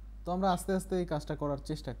 তো আমরা আস্তে আস্তে এই কাজটা করার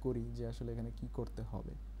চেষ্টা করি যে আসলে এখানে কি করতে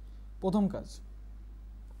হবে। প্রথম কাজ,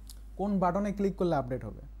 কোন বাটনে ক্লিক করলে আপডেট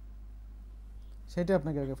হবে সেটা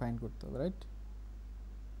আপনাকে আগে ফাইন্ড করতে হবে, রাইট?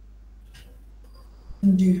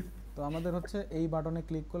 জি তো আমাদের হচ্ছে এই বাটনে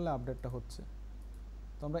ক্লিক করলে আপডেটটা হচ্ছে।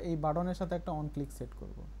 তো আমরা এই বাটনের সাথে একটা অন ক্লিক সেট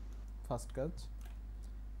করব, ফার্স্ট কাজ।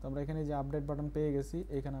 তো আমরা এখানে যে আপডেট বাটন পেয়ে গেছি,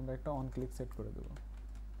 এখানে আমরা একটা অন ক্লিক সেট করে দেব।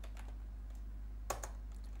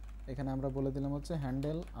 এখানে আমরা বলে দিলাম হচ্ছে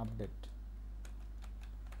হ্যান্ডেল আপডেট,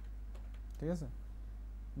 ঠিক আছে?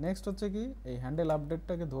 নেক্সট হচ্ছে কি, এই হ্যান্ডেল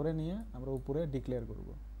আপডেটটাকে ধরে নিয়ে আমরা উপরে ডিক্লেয়ার করব,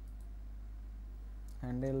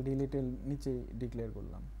 হ্যান্ডেল ডিলিটের নিচে ডিক্লেয়ার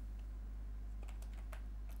করলাম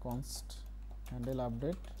কনস্ট হ্যান্ডেল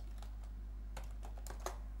আপডেট,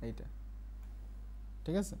 এইটা,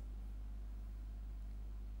 ঠিক আছে?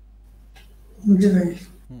 জি ভাই।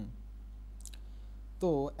 তো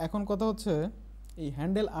এখন কথা হচ্ছে এই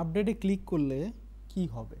হ্যান্ডেল আপডেটে ক্লিক করলে কি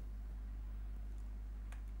হবে।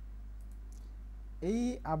 এই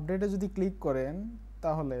আপডেটে যদি ক্লিক করেন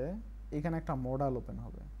তাহলে এখানে একটা মডেল ওপেন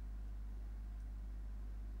হবে,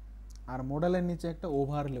 আর মডেলের নিচে একটা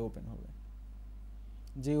ওভারলে ওপেন হবে।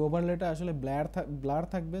 যে ওভারলেটা আসলে ব্লার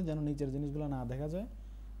থাকবে, যেন নিচের জিনিসগুলো না দেখা যায়,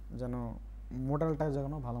 যেন মডেলটা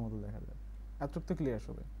যেন ভালো মতো দেখা যায়। এতটুকু তো ক্লিয়ার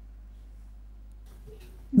হবে?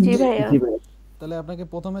 জি ভাইয়া। তাহলে আপনাকে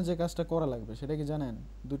প্রথমে যে কাজটা করা লাগবে সেটা কি জানেন?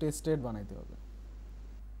 দুটো স্টেট বানাইতে হবে।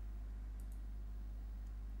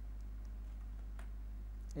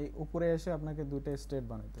 এই উপরে এসে আপনাকে দুটো স্টেট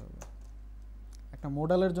বানাইতে হবে, একটা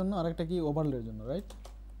মডেলের জন্য আর একটা কি ওভারলের জন্য, রাইট?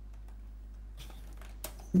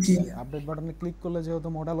 জি আপডেট বাটনে ক্লিক করলে যেহেতু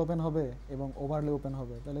মডেল ওপেন হবে এবং ওভারলে ওপেন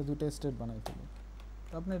হবে, তাহলে দুটো স্টেট বানাইতে হবে।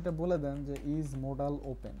 তো আপনি এটা বলে দেন যে ইজ মডেল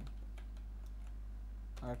ওপেন,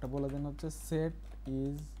 আর একটা বলে দেন হচ্ছে সেট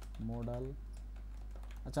ইজ মডেল।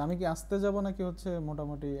 আচ্ছা, আমি কি আসতে যাব নাকি হচ্ছে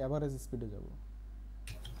মোটামুটি এভারেজ স্পিডে যাব?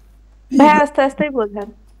 ভাইয়া আস্তে আস্তেই বোঝান।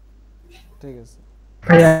 ঠিক আছে,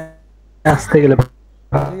 আসতে গেলে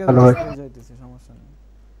ঠিক আছে, ভালো হয়। আস্তেই যাইতেছি, সমস্যা নেই।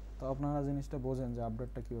 তো আপনারা জিনিসটা বোঝেন যে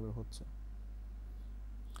আপডেটটা কিভাবে হচ্ছে।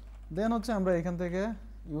 দেন হচ্ছে আমরা এখান থেকে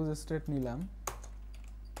ইউজ স্টেট নিলাম।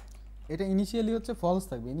 এটা ইনিশিয়ালি হচ্ছে ফলস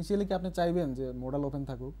থাকবে। ইনিশিয়ালি কি আপনি চাইবেন যে মডেল ওপেন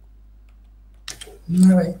থাকুক?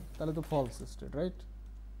 না ভাই। তাহলে তো ফলস স্টেট, রাইট?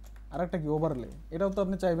 আরেকটা কি ওভারলে, এটাও তো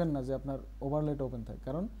আপনি চাইবেন না যে আপনার ওভারলেটা ওপেন থাকে,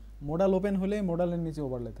 কারণ মডেল ওপেন হলে মডেলের নিচে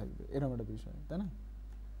ওভারলে থাকবে, এরকম একটা বিষয়, তাই না?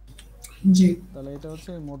 জি তাহলে এটা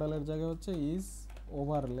হচ্ছে মডেলের জায়গায় হচ্ছে is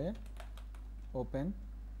overlay open,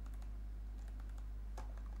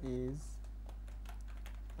 is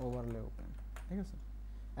overlay open, ঠিক আছে?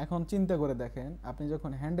 এখন চিন্তা করে দেখেন, আপনি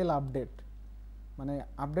যখন হ্যান্ডেল আপডেট মানে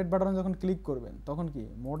আপডেট বাটনে যখন ক্লিক করবেন তখন কি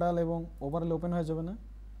মডেল এবং ওভারলে ওপেন হয়ে যাবে না?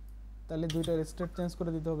 তাহলে দুইটার স্টেট চেঞ্জ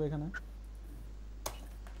করে দিতে হবে এখানে।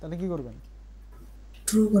 তাহলে কি করবেন?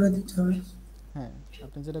 ট্রু করে দিতে হবে। হ্যাঁ,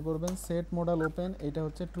 আপনি যেটা করবেন সেট মডেল ওপেন, এটা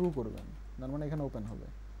হচ্ছে ট্রু করবেন, তার মানে এখানে ওপেন হবে।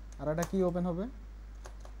 আর এটা কি ওপেন হবে?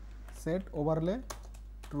 সেট ওভারলে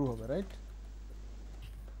ট্রু হবে, রাইট?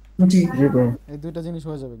 জি জি ভাই। এই দুইটা জিনিস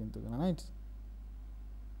হয়ে যাবে কিন্তু, রাইট?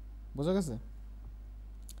 বোঝা গেছে?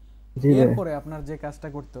 জি ভাই। এরপরে আপনার যে কাজটা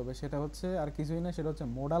করতে হবে সেটা হচ্ছে আর কিছুই না, সেটা হচ্ছে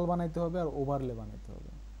মডেল বানাইতে হবে আর ওভারলে বানাইতে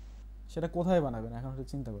হবে। সেটা কোথায় বানাবেন এখন একটু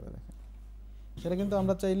চিন্তা করে দেখেন। সেটা কিন্তু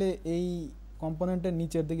আমরা চাইলে এই কম্পোনেন্টের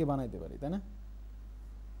নিচের দিকে বানাইতে পারি, তাই না?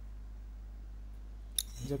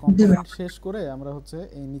 যে কম্পোনেন্ট শেষ করে আমরা হচ্ছে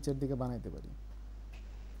এই নিচের দিকে বানাইতে পারি।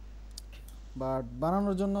 বাট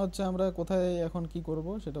বানানোর জন্য হচ্ছে আমরা কোথায় এখন কি করব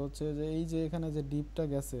সেটা হচ্ছে যে এই যে এখানে যে ডিপটা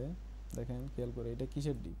গেছে, দেখেন খেয়াল করে, এটা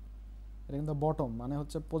কিসের ডিপ? এটা কিন্তু বটম, মানে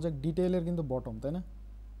হচ্ছে প্রজেক্ট ডিটেইলের কিন্তু বটম, তাই না?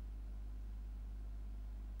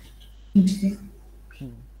 জি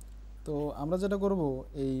তো আমরা যেটা করব,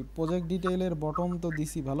 এই প্রজেক্ট ডিটেইলের বটম তো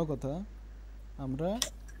দিছি, ভালো কথা। আমরা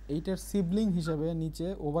এইটার সিবলিং হিসাবে নিচে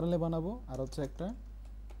ওভারলে বানাবো আর হচ্ছে একটা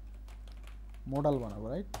মডেল বানাবো,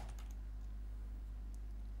 রাইট?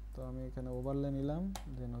 তো আমি এখানে ওভারলে নিলাম,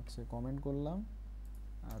 দেন হচ্ছে কমেন্ট করলাম,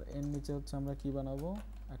 আর এর নিচে হচ্ছে আমরা কি বানাবো?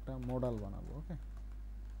 একটা মডেল বানাবো। ওকে,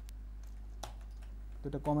 তো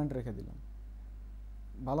এটা কমেন্ট রেখে দিলাম।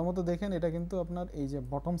 ভালো মতো দেখেন, এটা কিন্তু আপনার এই যে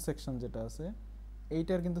বটম সেকশন যেটা আছে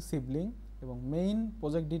এইটার কিন্তু সিবলিং এবং মেইন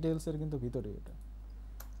প্রজেক্ট ডিটেইলসের কিন্তু ভিতরে এটা।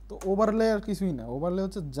 তো ওভারলে আর কিছুই না, ওভারলে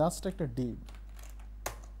হচ্ছে জাস্ট একটা ডিপ।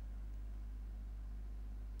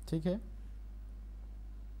 ঠিক है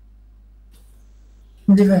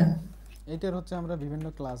জি ভাই এইটার হচ্ছে আমরা বিভিন্ন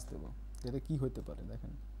ক্লাস দেব যেটা কি হতে পারে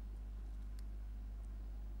দেখেন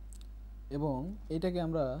এবং এটাকে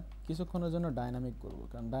আমরা কিছুক্ষণের জন্য ডাইনামিক করব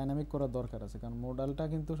কারণ ডাইনামিক করার দরকার আছে কারণ মডেলটা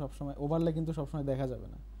কিন্তু সবসময় ওভারলে কিন্তু সবসময় দেখা যাবে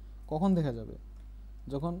না কখন দেখা যাবে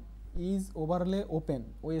যখন ইজ ওভারলে ওপেন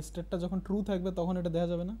ওই স্টেটটা যখন ট্রু থাকবে তখন এটা দেখা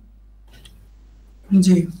যাবে না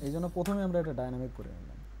জি এই জন্য প্রথমে আমরা এটা ডাইনামিক করে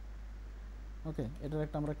নিলাম ওকে এটার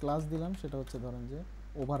একটা আমরা ক্লাস দিলাম সেটা হচ্ছে ধরেন যে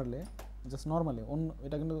ওভারলে জাস্ট নর্মালি অন্য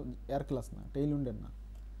এটা কিন্তু এয়ার ক্লাস না টেইল উইন্ডের না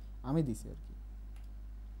আমি দিছি আর কি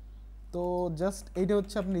তো জাস্ট এইটা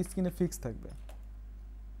হচ্ছে আপনার স্ক্রিনে ফিক্স থাকবে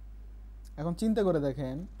এখন চিন্তা করে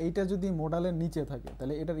দেখেন এইটা যদি মডেলের নিচে থাকে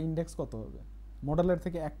তাহলে এটার ইনডেক্স কত হবে মডেলের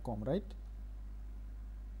থেকে এক কম রাইট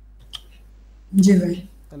জি ভাই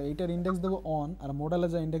তাহলে এইটার ইনডেক্স দেবো অন আর মডেলে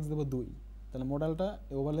যা ইনডেক্স দেবো 2 তাহলে মডেলটা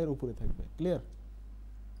ওভারলের উপরে থাকবে ক্লিয়ার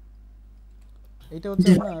এইটা হচ্ছে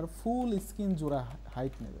জি। আপনার ফুল স্ক্রিন জোড়া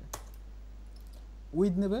হাইট নেবে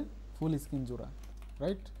উইথ নেবে ফুল স্ক্রিন জোড়া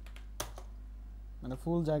রাইট মানে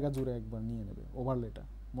ফুল জায়গা জুড়ে একবার নিয়ে নেবে ওভারলেটা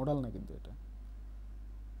মডেল না কিন্তু এটা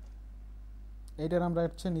এইটার আমরা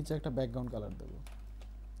হচ্ছে নিচে একটা ব্যাকগ্রাউন্ড কালার দেবো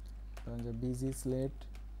ধরেন যে বিজি স্লেট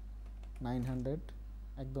 900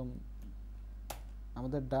 একদম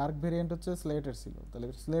আমাদের ডার্ক ভেরিয়েন্ট হচ্ছে স্লেটের ছিল তাহলে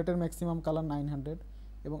স্লেটের ম্যাক্সিমাম কালার 900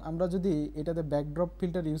 এবং আমরা যদি এটাতে ব্যাকড্রপ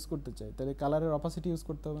ফিল্টার ইউজ করতে চাই তাহলে কালারের অপাসিটি ইউজ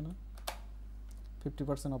করতে হবে না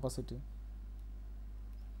 50% অপাসিটি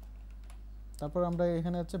তারপর আমরা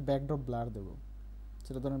এখানে হচ্ছে ব্যাকড্রপ ব্লার দেব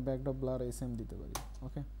সেটা ধরেন ব্যাকড্রপ ব্লার এসএম দিতে পারি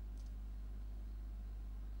ওকে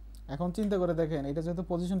এখন চিন্তা করে দেখেন এটা যেহেতু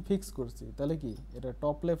পজিশন ফিক্স করছি তাহলে কি এটা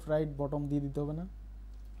টপ লেফট রাইট বটম দিয়ে দিতে হবে না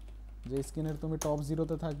যে স্ক্রিনের তুমি টপ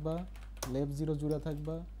জিরোতে থাকবা লেফট জিরো জুড়ে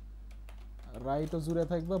থাকবা রাইটও জুড়ে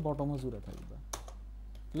থাকবা বটমও জুড়ে থাকবা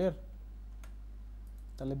ক্লিয়ার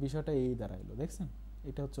তাহলে বিষয়টা এই দাঁড়াইলো দেখছেন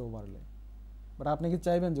এটা হচ্ছে ওভারলে বাট আপনি কি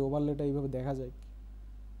চাইবেন যে ওভারলেটা এইভাবে দেখা যায়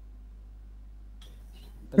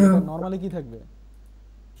তাহলে এটা নরমালি কি থাকবে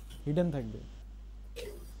হিডেন থাকবে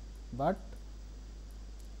বাট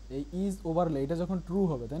এই ইজ ওভারলে এটা যখন ট্রু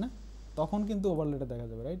হবে তাই না তখন কিন্তু ওভারলেটা দেখা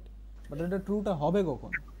যাবে রাইট বাট এটা ট্রুটা হবে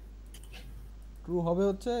কখন ট্রু হবে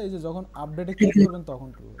হচ্ছে এই যে যখন আপডেটে ক্লিক করবেন তখন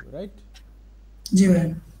ট্রু হবে রাইট জি ভাই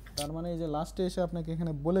তার মানে এই যে লাস্টে এসে আপনাকে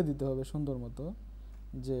এখানে বলে দিতে হবে সুন্দর মতো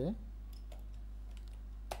যে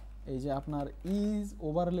এই যে আপনার ইজ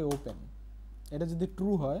ওভারলে ওপেন এটা যদি ট্রু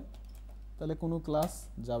হয় তাহলে কোনো ক্লাস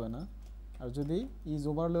যাবে না আর যদি ইজ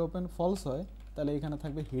ওভারলে ওপেন ফলস হয় তাহলে এখানে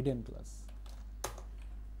থাকবে হিডেন ক্লাস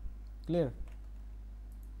ক্লিয়ার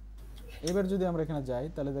এবার যদি আমরা এখানে যাই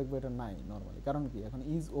তাহলে দেখবো এটা নাই নরমালি কারণ কি এখন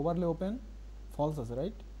ইজ ওভারলে ওপেন ফলস আছে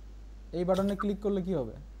রাইট এই বাটনে ক্লিক করলে কি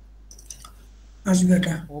হবে আসবে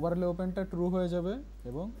এটা ওভারলে ওপেনটা ট্রু হয়ে যাবে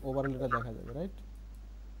এবং ওভারলেটা দেখা যাবে রাইট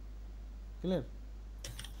ক্লিয়ার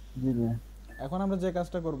জি ভাই এখন আমরা যে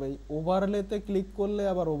কাজটা করব এই ওভারলেতে ক্লিক করলে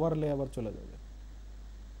আবার ওভারলে আবার চলে যাবে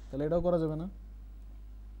তাহলে এটাও করা যাবে না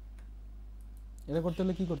এটা করতে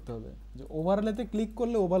হলে কি করতে হবে যে ওভারলেতে ক্লিক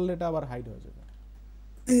করলে ওভারলেটা আবার হাইড হয়ে যাবে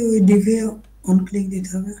ওই ডিভে অন ক্লিক দিতে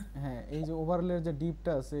হবে হ্যাঁ এই যে ওভারলের যে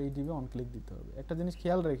ডিপটা আছে এই ডিপে অন ক্লিক দিতে হবে একটা জিনিস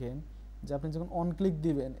খেয়াল রাখেন যে আপনি যখন অন ক্লিক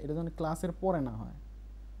দিবেন এটা যেন ক্লাসের পরে না হয়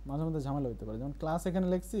মাঝে মধ্যে ঝামেলা হতে পারে যেমন ক্লাস এখানে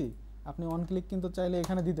লিখছি আপনি অন ক্লিক কিন্তু চাইলে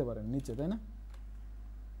এখানে দিতে পারেন নিচে তাই না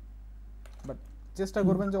বাট চেষ্টা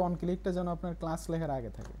করবেন যে অন ক্লিকটা যেন আপনার ক্লাস লেখার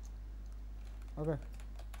আগে থাকে ওকে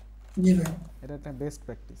জি ভাই এটা একটা বেস্ট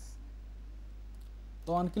প্র্যাকটিস তো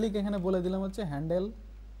অন ক্লিক এখানে বলে দিলাম হচ্ছে হ্যান্ডেল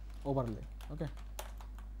ওভারলে ওকে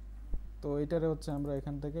তো এটারে হচ্ছে আমরা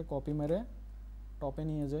এখান থেকে কপি মেরে টপে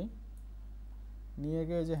নিয়ে যাই নিয়ে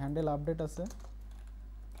গিয়ে যে হ্যান্ডেল আপডেট আছে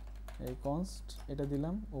এই কনস্ট এটা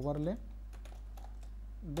দিলাম ওভারলে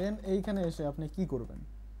দেন এইখানে এসে আপনি কি করবেন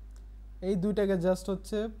এই দুইটাকে জাস্ট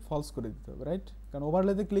হচ্ছে ফলস করে দিতে হবে রাইট কারণ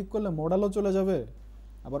ওভারলেতে ক্লিক করলে মডেলও চলে যাবে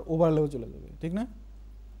আবার ওভারলেও চলে যাবে ঠিক না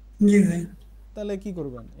জি ভাই তাহলে কি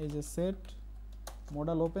করবেন এই যে সেট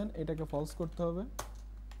মডেল ওপেন এটাকে ফলস করতে হবে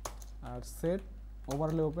আর সেট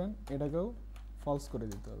ওভারলে ওপেন এটাকেও ফলস করে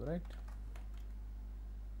দিতে হবে রাইট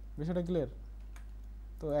বিষয়টা ক্লিয়ার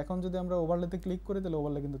তো এখন যদি আমরা ওভারলেতে ক্লিক করি তাহলে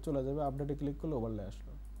ওভারলে কিন্তু চলে যাবে আপডেটে ক্লিক করলে ওভারলে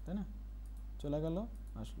আসলো তাই না চলে গেল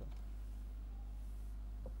আসলো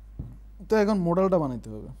তো এখন মডেলটা বানাইতে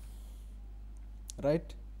হবে রাইট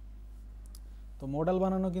তো মডেল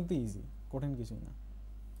বানানো কিন্তু ইজি কঠিন কিছুই না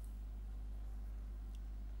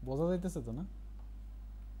বোঝা যাইতেছে তো না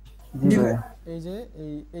জি ভাই এই যে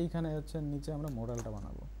এইখানে হচ্ছে নিচে আমরা মডেলটা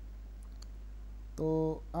বানাবো তো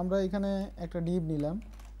আমরা এখানে একটা ডিভ নিলাম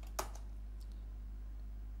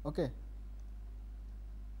ওকে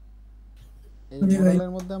এই জি ভাই।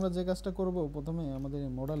 মডেলের মধ্যে আমরা যে কাজটা করব প্রথমে আমাদের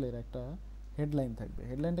এই মডেলের একটা হেডলাইন থাকবে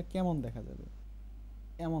হেডলাইনটা কেমন দেখা যাবে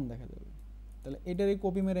এমন দেখা যাবে। তাহলে এটারই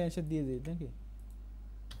কপি মেরে এসে দিয়ে দিই নাকি?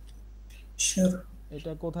 শিওর।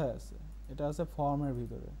 এটা কোথায় আছে? এটা আছে ফর্মের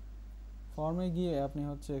ভিতরে। ফর্মে গিয়ে আপনি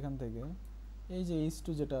হচ্ছে এখান থেকে এই যে ইস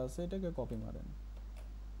টু যেটা আছে এটাকে কপি মারেন,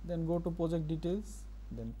 দেন go to project details,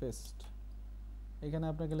 then paste. এখানে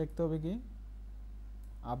আপনাকে লিখতে হবে কি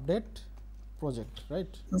আপডেট প্রজেক্ট,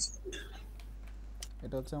 রাইট?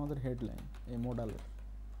 এটা হচ্ছে আমাদের হেডলাইন এই মডেলের।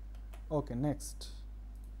 ওকে, নেক্সট।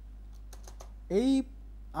 এই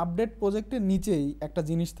আপডেট প্রজেক্টের নিচেই একটা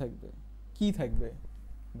জিনিস থাকবে। কি থাকবে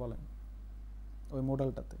বলেন ওই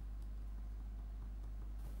মডেলটাতে?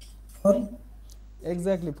 ফর্ম।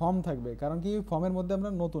 এক্স্যাক্টলি, ফর্ম থাকবে। কারণ কি ফর্মের মধ্যে আমরা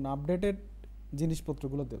নতুন আপডেটেড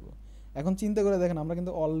জিনিসপত্রগুলো দেব। এখন চিন্তা করে দেখেন, আমরা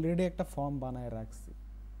কিন্তু অলরেডি একটা ফর্ম বানায় রাখছি,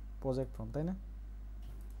 প্রজেক্ট ফর্ম, তাই না?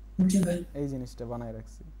 জি ভাই। এই জিনিসটা বানায়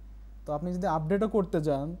রাখছি। তো আপনি যদি আপডেটও করতে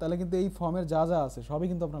যান তাহলে কিন্তু এই ফর্মের যা যা আছে সবই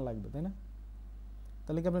কিন্তু আপনার লাগবে, তাই না?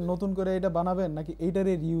 তাহলে কি আপনি নতুন করে এটা বানাবেন নাকি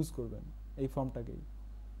এইটারে রিইউজ করবেন, এই ফর্মটাকেই?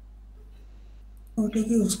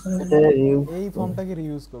 ওটাকে ইউজ করা এটা যাবে। রিউজ এই ফর্মটাকে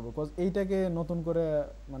রিইউজ করব, কজ এইটাকে নতুন করে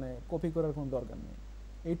মানে কপি করার কোনো দরকার নেই।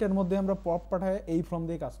 এইটার মধ্যে আমরা পপ পাঠায় এই ফর্ম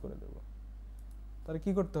দিয়ে কাজ করে দেব। তাহলে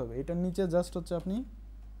কি করতে হবে? এটার নিচে জাস্ট হচ্ছে আপনি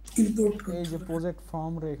ইম্পোর্ট এই করতে যে হবে। প্রজেক্ট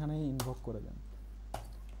ফর্ম রে এখানে ইনভোক করে দেন,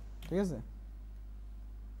 ঠিক আছে?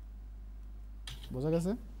 বোঝা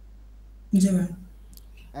গেছে? জি ভাই।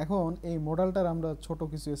 এখন এই মডেলটার আমরা ছোট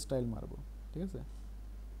কিছু স্টাইল মারবো, ঠিক আছে?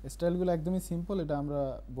 স্টাইলগুলো একদমই সিম্পল, এটা আমরা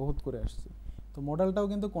বহুত করে আসছি। তো মডেলটাও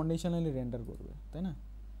কিন্তু কন্ডিশনালি রেন্ডার করবে, তাই না?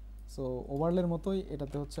 সো ওভারলের মতোই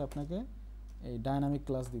এটাতে হচ্ছে আপনাকে এই ডায়নামিক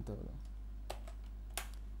ক্লাস দিতে হবে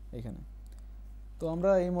এখানে। তো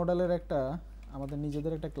আমরা এই মডেলের একটা আমাদের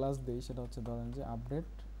নিজেদের একটা ক্লাস দিই, সেটা হচ্ছে ধরেন যে আপডেট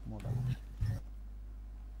মডেল।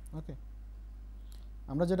 ওকে,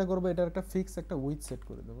 আমরা যেটা করবো এটার একটা ফিক্স একটা উইথ সেট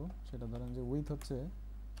করে দেবো। সেটা ধরেন যে উইথ হচ্ছে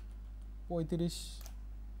 35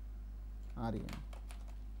 REM।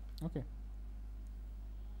 ওকে,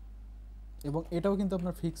 এবং এটাও কিন্তু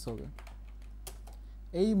আপনার ফিক্স হবে।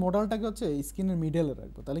 এই মডেলটাকে হচ্ছে স্ক্রিনের মিডলে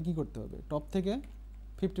রাখবো। তাহলে কি করতে হবে? টপ থেকে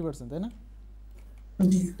 50%, তাই না?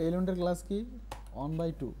 জি। টেইলউন্ডের ক্লাস কি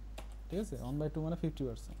 1/2, ঠিক আছে? 1/2 মানে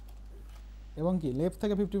 50%। এবং কি লেফট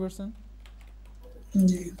থেকে 50%,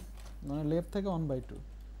 জি। মানে লেফট থেকে 1/2।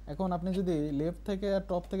 এখন আপনি যদি লেফট থেকে আর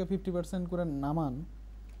টপ থেকে 50% করে নামান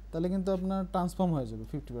তাহলে কিন্তু আপনার ট্রান্সফর্ম হয়ে যাবে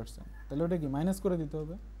 50%। তাহলে ওটা কি মাইনাস করে দিতে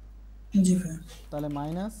হবে। জি ভাই। তাহলে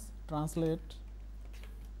মাইনাস ট্রান্সলেট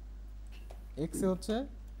এক্সে হচ্ছে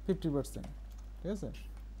 50%, ঠিক আছে?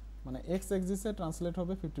 মানে এক্স এক্সিসে ট্রান্সলেট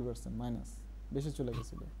হবে 50%, মাইনাস বেশি চলে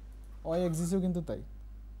গেছিলো। ওয়াই এক্সিসেও কিন্তু তাই।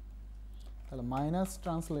 তাহলে মাইনাস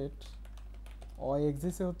ট্রান্সলেট ওয়াই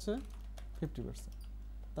এক্সিসে হচ্ছে 50%।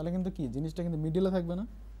 তাহলে কিন্তু কি জিনিসটা কিন্তু মিডিলে থাকবে না?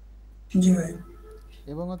 জি ভাই।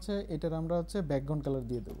 এবং হচ্ছে এটার আমরা হচ্ছে ব্যাকগ্রাউন্ড কালার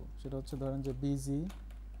দিয়ে দেবো। সেটা হচ্ছে ধরেন যে বিজি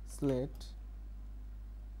স্লেট।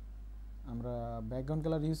 আমরা ব্যাকগ্রাউন্ড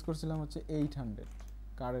কালার ইউজ করছিলাম হচ্ছে 800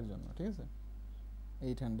 কারের জন্য, ঠিক আছে?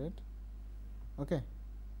 800। ওকে,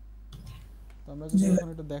 তো আমরা যদি এখন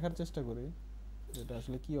এটা দেখার চেষ্টা করি এটা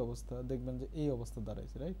আসলে কি অবস্থা, দেখবেন যে এই অবস্থা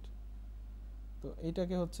দাঁড়াইছে, রাইট? তো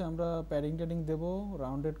এইটাকে হচ্ছে আমরা প্যাডিং ট্যাডিং দেবো,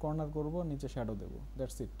 রাউন্ডেড কর্নার করব, নিচে শ্যাডো দেবো,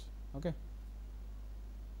 দ্যাটস ইট। ওকে,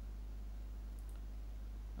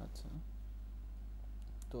 আচ্ছা।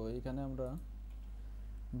 তো এইখানে আমরা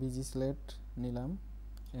বিজি স্লেট নিলাম,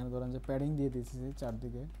 এখানে ধরেন যে প্যাডিং দিয়ে দিয়েছি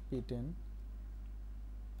চারদিকে P10।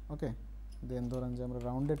 ওকে, দেন ধরেন যে আমরা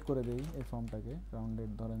রাউন্ডেড করে দিই এই ফর্মটাকে,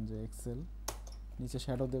 রাউন্ডেড ধরেন যে এক্সেল, নিচে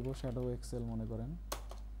শ্যাডো দেবো, শ্যাডো এক্সেল মনে করেন।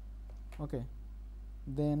 ওকে,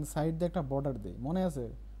 দেন সাইড দিয়ে একটা বর্ডার দিই। মনে আছে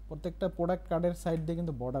প্রত্যেকটা প্রোডাক্ট কার্ডের সাইড দিয়ে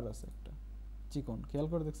কিন্তু বর্ডার আছে একটা চিকন, খেয়াল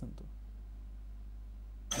করে দেখছেন তো?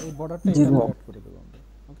 এই বর্ডারটা জি এখানে ভাই। অ্যাড করে দেবো আমরা।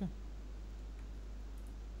 ওকে,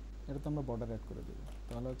 এটা তো আমরা বর্ডার অ্যাড করে দেবো।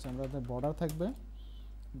 তাহলে হচ্ছে আমাদের বর্ডার থাকবে,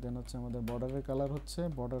 দেন হচ্ছে আমাদের বর্ডারের কালার হচ্ছে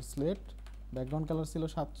বর্ডার স্লেট, ব্যাকগ্রাউন্ড কালার ছিল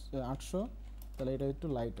 800, তাহলে এটা একটু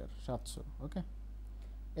লাইটার 700। ওকে,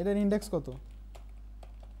 এটার ইন্ডেক্স কত?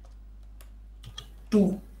 2।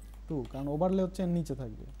 2, কারণ ওভারলে হচ্ছে নিচে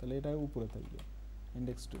থাকবে, তাহলে এটা উপরে থাকবে,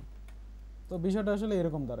 ইন্ডেক্স 2। তো বিষয়টা আসলে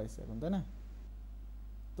এরকম দাঁড়াইছে এখন, তাই না?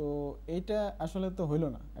 তো এইটা আসলে তো হইলো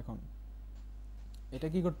না। এখন এটা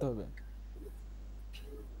কি করতে হবে?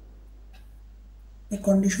 এই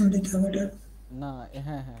কন্ডিশন দিতে হবে এটা। না,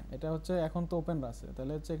 হ্যাঁ হ্যাঁ, এটা হচ্ছে এখন তো ওপেন আছে,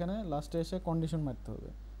 তাহলে হচ্ছে এখানে লাস্টে এসে কন্ডিশন মারতে হবে,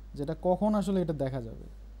 যেটা কখন আসলে এটা দেখা যাবে।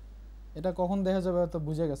 এটা কখন দেখা যাবে তো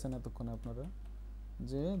বুঝে গেছেন এতক্ষণে আপনারা,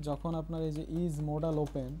 যে যখন আপনার এই যে ইজ মডাল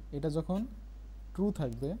ওপেন এটা যখন ট্রু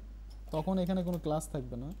থাকবে তখন এখানে কোনো ক্লাস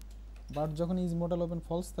থাকবে না, বাট যখন ইজ মডাল ওপেন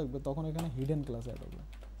ফলস থাকবে তখন এখানে হিডেন ক্লাস অ্যাড হবে।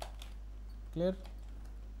 ক্লিয়ার?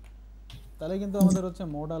 তাহলে কিন্তু আমাদের হচ্ছে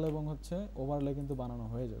মডাল এবং হচ্ছে ওভারলে কিন্তু বানানো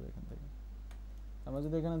হয়ে যাবে এখান থেকে। আমরা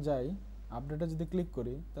যদি এখানে যাই আপডেটে যদি ক্লিক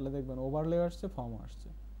করি তাহলে দেখবেন ওভারলে আসছে, ফর্মও আসছে।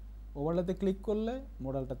 ওভারলেতে ক্লিক করলে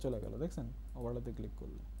মডেলটা চলে গেল, দেখছেন? ওভারলেতে ক্লিক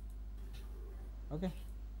করলে। ওকে,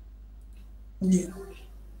 জি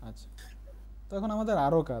আচ্ছা। তো এখন আমাদের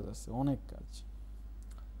আরও কাজ আছে, অনেক কাজ।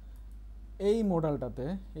 এই মডেলটাতে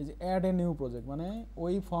এই যে অ্যাড এ নিউ প্রজেক্ট, মানে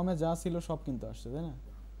ওই ফর্মে যা ছিল সব কিন্তু আসছে, তাই না?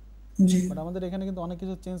 জি বাট আমাদের এখানে কিন্তু অনেক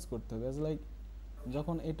কিছু চেঞ্জ করতে হবে। লাইক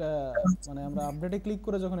যখন এটা মানে আমরা আপডেটে ক্লিক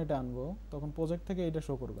করে যখন এটা আনবো, তখন প্রজেক্ট থেকে এটা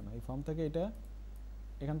শো করবে না, এই ফর্ম থেকে এটা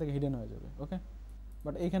এখান থেকে হিডেন হয়ে যাবে। ওকে,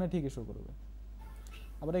 বাট এইখানে ঠিকই শো করবে।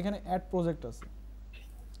 আবার এখানে অ্যাড প্রজেক্ট আছে,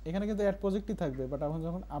 এখানে কিন্তু অ্যাড প্রজেক্টই থাকবে, বাট এখন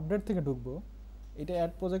যখন আপডেট থেকে ঢুকবো, এটা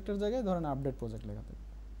অ্যাড প্রজেক্টের জায়গায় ধরেন আপডেট প্রজেক্ট লেখা থাকবে।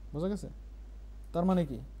 বোঝা গেছে? তার মানে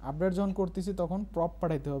কি, আপডেট যখন করতেছি তখন প্রপ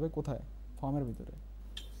পাঠাইতে হবে কোথায়? ফর্মের ভিতরে।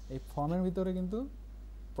 এই ফর্মের ভিতরে কিন্তু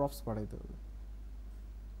প্রপস পাঠাইতে হবে।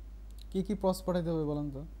 কি কি প্রপস পাঠাইতে হবে বলেন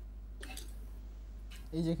তো?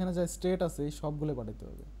 এই যেখানে যা স্টেট আছে এই সবগুলো পাঠাইতে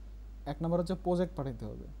হবে। এক নম্বর হচ্ছে প্রজেক্ট পাঠাইতে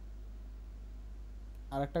হবে।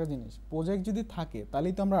 আর একটা জিনিস, প্রজেক্ট যদি থাকে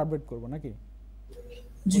তাহলেই তো আমরা আপডেট করব নাকি?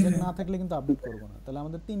 জি প্রজেক্ট ভাই না থাকলে কিন্তু আপডেট করব না। তাহলে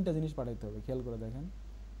আমাদের তিনটা জিনিস পাঠাইতে হবে, খেয়াল করে দেখেন।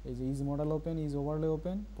 এই যে is model open, is overlay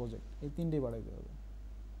open, project, এই তিনটেই পাঠাইতে হবে।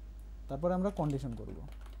 তারপরে আমরা কন্ডিশন করব।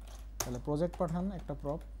 তাহলে প্রজেক্ট পাঠান একটা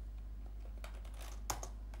প্রপ,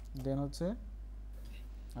 দেন হচ্ছে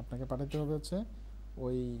আপনাকে পাঠাতে হবে হচ্ছে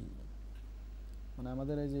ওই মানে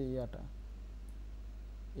আমাদের এই যে ইয়াটা,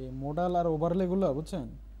 এই মোডাল আর ওভারলেগুলো, বুঝছেন?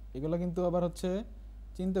 এগুলো কিন্তু আবার হচ্ছে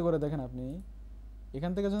চিন্তা করে দেখেন আপনি,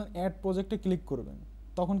 এখান থেকে যখন অ্যাড প্রজেক্টে ক্লিক করবেন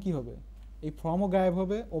তখন কি হবে? এই ফর্মও গায়েব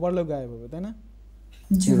হবে, ওভারলেও গায়েব হবে, তাই না?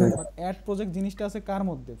 জি ভাই বাট অ্যাড প্রজেক্ট জিনিসটা আছে কার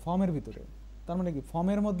মধ্যে? ফর্মের ভিতরে। তার মানে কি,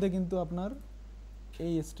 ফর্মের মধ্যে কিন্তু আপনার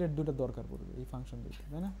এই স্টেট দুটো দরকার পড়বে, এই ফাংশন দুটো,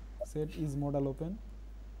 তাই না? সেট ইজ মডেল ওপেন,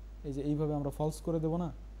 এই যে এইভাবে আমরা ফলস করে দেবো না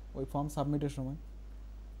ওই ফর্ম সাবমিটের সময়,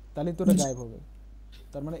 তাহলেই তো এটা গায়েব হবে।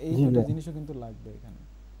 তার মানে এই জি দুটো ভাই জিনিসও কিন্তু লাগবে এখানে।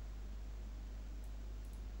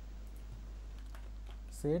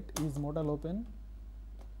 সেট ইজ মডেল ওপেন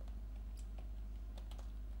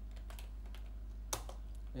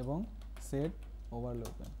এবং সেট ওভারলে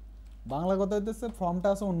ওপেন। বাংলা কথা হইতেছে ফর্মটা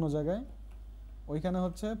আছে অন্য জায়গায়, ওইখানে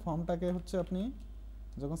হচ্ছে ফর্মটাকে হচ্ছে আপনি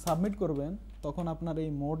যখন সাবমিট করবেন তখন আপনার এই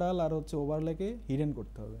মোডাল আর হচ্ছে ওভারলেকে হিডেন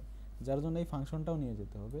করতে হবে, যার জন্য এই ফাংশনটাও নিয়ে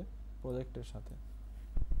যেতে হবে প্রজেক্টের সাথে।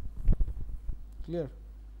 ক্লিয়ার?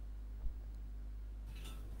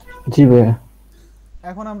 জি ভাই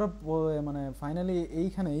এখন আমরা মানে ফাইনালি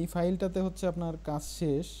এইখানে এই ফাইলটাতে হচ্ছে আপনার কাজ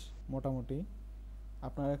শেষ মোটামুটি।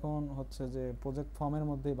 আপনার এখন হচ্ছে যে প্রজেক্ট ফর্মের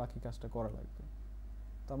মধ্যেই বাকি কাজটা করা লাগবে।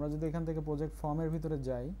 তো আমরা যদি এখান থেকে প্রজেক্ট ফর্মের ভিতরে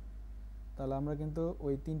যাই, তাহলে আমরা কিন্তু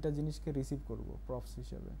ওই তিনটা জিনিসকে রিসিভ করব প্রপস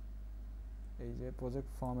হিসেবে। এই যে প্রজেক্ট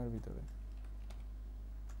ফর্মের ভিতরে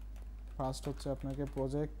ফার্স্ট হচ্ছে আপনাকে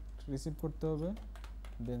প্রজেক্ট রিসিভ করতে হবে,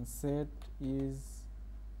 দেন সেট ইজ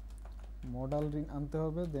মডেল আনতে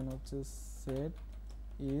হবে, দেন হচ্ছে সেট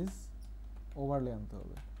ইজ ওভারলে আনতে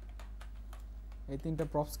হবে। এই তিনটা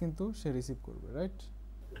প্রপস কিন্তু সে রিসিভ করবে, রাইট?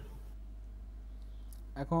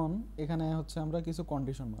 এখন এখানে হচ্ছে আমরা কিছু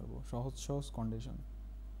কন্ডিশন মারবো, সহজ সহজ কন্ডিশন।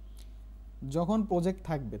 যখন প্রজেক্ট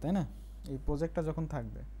থাকবে, তাই না? এই প্রজেক্টটা যখন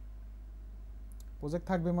থাকবে, প্রজেক্ট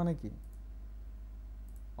থাকবে মানে কি,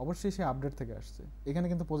 অবশ্যই সে আপডেট থেকে আসছে, এখানে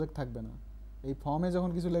কিন্তু প্রজেক্ট থাকবে না। এই ফর্মে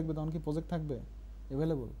যখন কিছু লিখবে তখন কি প্রজেক্ট থাকবে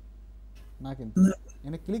অ্যাভেলেবল? না, কিন্তু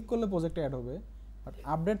এখানে ক্লিক করলে প্রজেক্ট অ্যাড হবে। বাট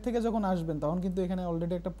আপডেট থেকে যখন আসবেন তখন কিন্তু এখানে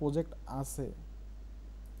অলরেডি একটা প্রজেক্ট আছে।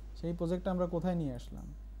 সেই প্রজেক্টটা আমরা কোথায় নিয়ে আসলাম?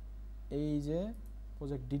 এই যে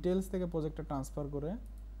প্রজেক্ট ডিটেলস থেকে প্রজেক্টটা ট্রান্সফার করে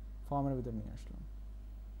ফর্মের ভিতরে নিয়ে আসলাম।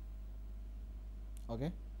 ওকে,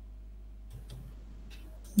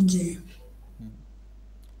 জি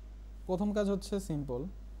প্রথম কাজ হচ্ছে সিম্পল,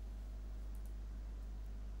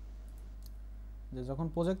 যে যখন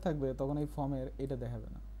প্রজেক্ট থাকবে তখন এই ফর্মের এটা দেখাবে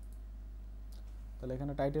না। তাহলে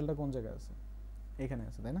এখানে টাইটেলটা কোন জায়গায় আছে? এখানে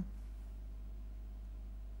আছে, তাই না?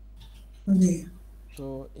 জি তো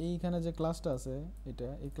এইখানে যে ক্লাসটা আছে, এটা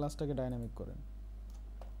এই ক্লাসটাকে ডাইনামিক করেন।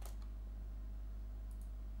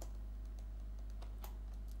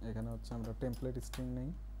 এখানে হচ্ছে আমরা টেমপ্লেট স্ট্রিং নেই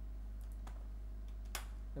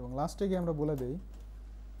এবং লাস্টে গিয়ে আমরা বলে দেই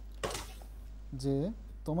যে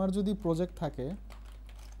তোমার যদি প্রজেক্ট থাকে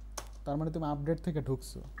তার মানে তুমি আপডেট থেকে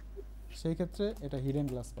ঢুকছো, সেই ক্ষেত্রে এটা হিডেন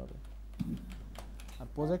ক্লাস পাবে। আর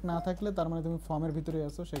প্রজেক্ট না থাকলে তার মানে তুমি ফর্মের ভিতরে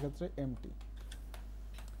আছো, সেক্ষেত্রে এমটি।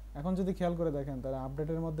 এখন যদি খেয়াল করে দেখেন তাহলে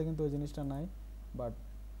আপডেটের মধ্যে কিন্তু ওই জিনিসটা নাই, বাট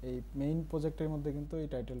এই মেইন প্রজেক্টের মধ্যে কিন্তু এই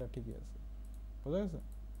টাইটেলটা ঠিকই আছে। বোঝা গেছে?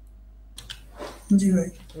 জি ভাই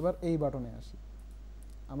এবার এই বাটনে আসি।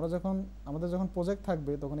 আমাদের যখন প্রজেক্ট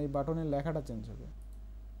থাকবে তখন এই বাটনের লেখাটা চেঞ্জ হবে,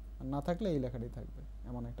 আর না থাকলে এই লেখাটাই থাকবে,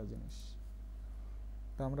 এমন একটা জিনিস।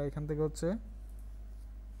 তো আমরা এখান থেকে হচ্ছে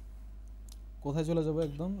কোথায় চলে যাব?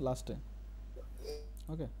 একদম লাস্টে।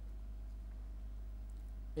 ওকে,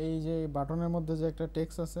 এই যে বাটনের মধ্যে যে একটা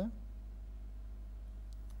টেক্সট আছে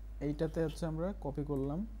এইটাতে হচ্ছে আমরা কপি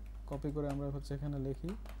করলাম, কপি করে আমরা হচ্ছে এখানে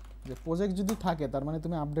লিখি যে প্রজেক্ট যদি থাকে তার মানে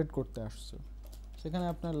তুমি আপডেট করতে আসছো, সেখানে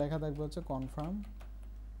আপনার লেখা থাকবে হচ্ছে কনফার্ম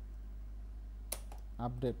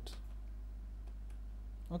আপডেট।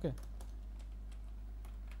 ওকে,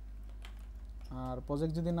 আর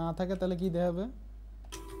প্রজেক্ট যদি না থাকে তাহলে কি দেখাবে,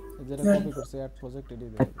 যেটা কপি করছে অ্যাড প্রজেক্ট এডি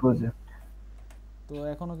এক দেখাবে। প্রজেক্ট। তো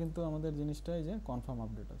এখনো কিন্তু আমাদের জিনিসটা এই যে কনফার্ম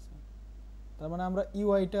আপডেট আছে, তার মানে আমরা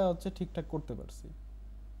ইউআইটা হচ্ছে ঠিকঠাক করতে পারছি,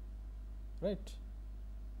 রাইট?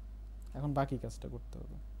 এখন বাকি কাজটা করতে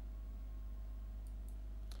হবে।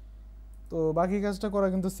 তো বাকি কাজটা করা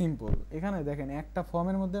কিন্তু সিম্পল। এখানে দেখেন একটা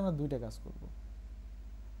ফর্মের মধ্যে আমরা দুইটা কাজ করব।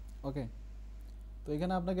 ওকে, তো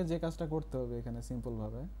এখানে আপনাকে যে কাজটা করতে হবে এখানে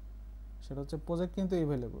সিম্পলভাবে সেটা হচ্ছে প্রজেক্ট কিন্তু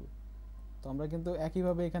এভেলেবল, তো আমরা কিন্তু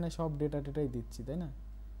একইভাবে এখানে সব ডেটা টেটাই দিচ্ছি, তাই না?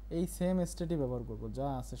 এই সেম স্টেটই ব্যবহার করব যা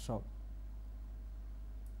আছে সব।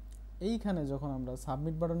 এইখানে যখন আমরা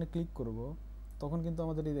সাবমিট বাটনে ক্লিক করব তখন কিন্তু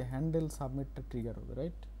আমাদের এই যে হ্যান্ডেল সাবমিটটা ট্রিগার হবে,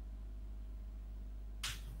 রাইট?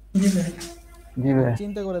 জি ভাই। জি ভাই।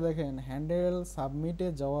 চিন্তা করে দেখেন হ্যান্ডেল সাবমিটে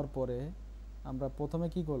যাওয়ার পরে আমরা প্রথমে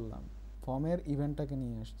কি করলাম, ফর্মের ইভেন্টটাকে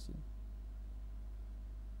নিয়ে আসছি,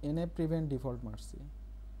 এনে প্রিভেন্ট ডিফল্ট মারছি,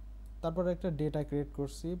 তারপরে একটা ডেটা ক্রিয়েট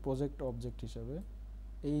করছি প্রজেক্ট অবজেক্ট হিসাবে,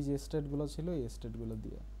 এই যে স্টেটগুলো ছিল এই স্টেটগুলো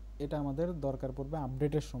দিয়ে। এটা আমাদের দরকার পড়বে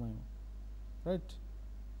আপডেটের সময়, রাইট?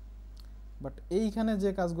 বাট এইখানে যে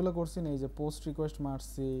কাজগুলো করছি না, এই যে পোস্ট রিকোয়েস্ট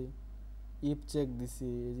মারছি, ইফ চেক দিছি,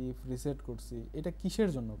 এই যে ইফ রিসেট করছি, এটা কিসের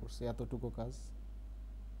জন্য করছি এতটুকু কাজ?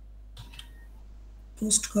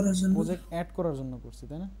 পোস্ট করার জন্য। প্রজেক্ট অ্যাড করার জন্য করছি,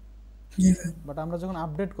 তাই না? জি ভাই। বাট আমরা যখন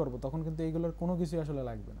আপডেট করব তখন কিন্তু এইগুলোর কোনো কিছু আসলে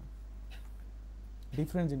লাগবে না,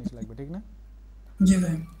 ডিফারেন্ট জিনিস লাগবে, ঠিক না? জি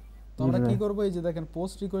ভাই। তো আমরা কি করব, এই যে দেখেন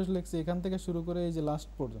পোস্ট রিকোয়েস্ট লিখছি, এখান থেকে শুরু করে এই যে লাস্ট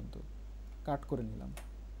পর্যন্ত কাট করে নিলাম।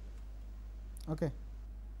 ওকে,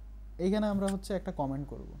 এইখানে আমরা হচ্ছে একটা কমেন্ট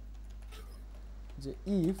করব যে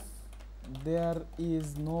if there is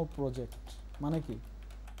no project, মানে কি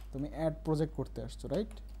তুমি অ্যাড প্রজেক্ট করতে আসছো,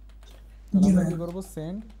 রাইট? তাহলে আমরা কি করব,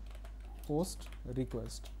 সেন্ড পোস্ট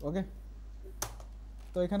রিকোয়েস্ট। ওকে,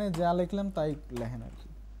 তো এখানে যা লিখলাম তাই লেখেন আর কি,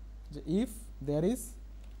 যে if there is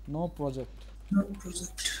no project not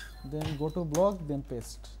project. Then go to block then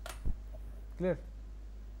paste. Clear?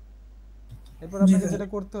 এরপর আপনাকে যেটা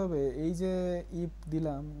করতে হবে, এই যে ইফ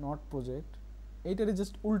দিলাম নট প্রজেক্ট, এইটারে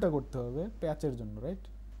জাস্ট উল্টা করতে হবে প্যাচের জন্য, রাইট?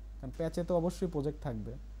 কারণ প্যাচে তো অবশ্যই প্রজেক্ট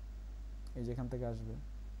থাকবে, এই যেখান থেকে আসবে।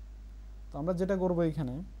 তো আমরা যেটা করব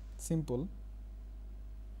এখানে সিম্পল,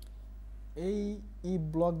 এই ইফ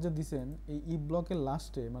ব্লক যে দিছেন এই ইফ ব্লকের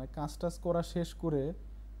লাস্টে মানে কাজ টাজ করা শেষ করে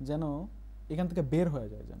যেন এখান থেকে বের হয়ে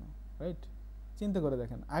যায় যেন, রাইট? চিন্তা করে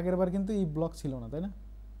দেখেন আগের বার কিন্তু ইফ ব্লক ছিল না, তাই না?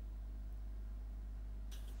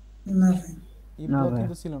 না ভাই। ইফ ব্লক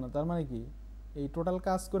কিন্তু ছিল না, তার মানে কি এই টোটাল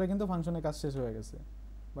কাজ করে কিন্তু ফাংশনের কাজ শেষ হয়ে গেছে।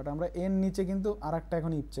 বাট আমরা এর নিচে কিন্তু আরেকটা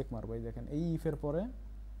এখন ইফ চেক মারবো, এই দেখেন এই ইফের পরে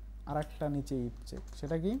আরেকটা নিচে ইফ চেক,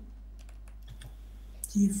 সেটা কি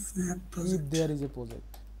if if there is a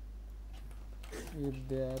project, if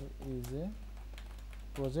there is a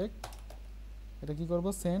project, এটা কি করব,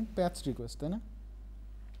 সেন্ড প্যাচ রিকোয়েস্ট, তাই না?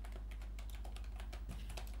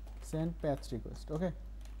 সেন্ড প্যাচ রিকোয়েস্ট। ওকে,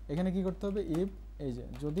 এখানে কি করতে হবে, ইফ এই যে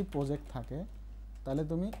যদি প্রজেক্ট থাকে তাহলে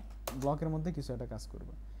তুমি ব্লকের মধ্যে কিছু একটা কাজ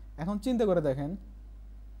করবে। এখন চিন্তা করে দেখেন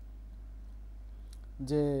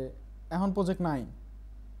যে এখন প্রজেক্ট নাই,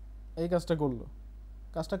 এই কাজটা করলো,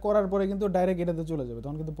 কাজটা করার পরে কিন্তু ডাইরেক্ট এটাতে চলে যাবে,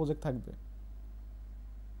 তখন কিন্তু প্রজেক্ট থাকবে।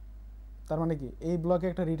 তার মানে কি এই ব্লকে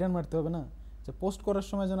একটা রিটার্ন মারতে হবে না, যে পোস্ট করার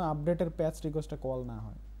সময় যেন আপডেটের প্যাচ রিকোয়েস্টটা কল না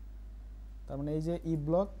হয়। তার মানে এই যে ই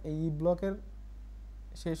ব্লক, এই ই ব্লকের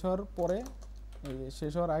শেষ হওয়ার পরে, এই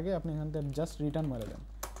শেষ হওয়ার আগে আপনি এখান থেকে জাস্ট রিটার্ন মারে দেন,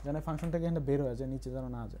 যেন ফাংশনটাকে এখানে বের হয়ে যায়, নিচে যেন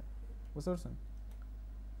না যায়। বুঝতে পারছেন?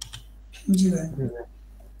 জি ভাই।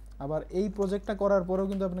 আবার এই প্রজেক্টটা করার পরেও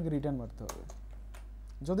কিন্তু আপনাকে রিটার্ন মারতে হবে।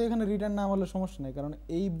 যদি এখানে রিটার্ন না মারলে সমস্যা নেই, কারণ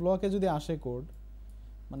এই ব্লকে যদি আসে কোড,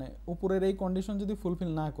 মানে উপরের এই কন্ডিশন যদি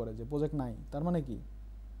ফুলফিল না করে যে প্রজেক্ট নাই, তার মানে কি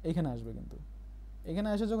এইখানে আসবে, কিন্তু এখানে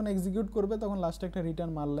এসে যখন এক্সিকিউট করবে তখন লাস্টে একটা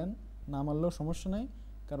রিটার্ন মারলেন, না মারলেও সমস্যা নেই,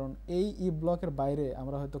 কারণ এই ই ব্লকের বাইরে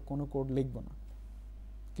আমরা হয়তো কোনো কোড লিখব না।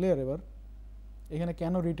 ক্লিয়ার? এবার এখানে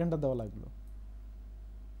কেন রিটার্নটা দেওয়া লাগলো?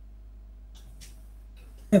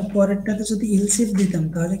 পরেরটাতে যদি এলস ইফ দিতাম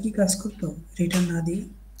তাহলে কি কাজ করতো রিটার্ন না দিয়ে?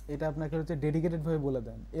 এটা আপনাকে হচ্ছে ডেডিকেটেড ভাবে বলে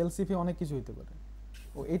দেন, এলসিফে অনেক কিছু হইতে পারে।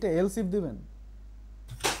 ও এটা এলসিফ দিবেন?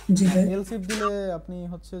 জি ভাই। এলসিফ দিলে আপনি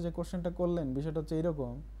হচ্ছে যে কোশ্চেনটা করলেন বিষয়টা হচ্ছে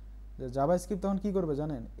এরকম যে জাভাস্ক্রিপ্ট তখন কি করবে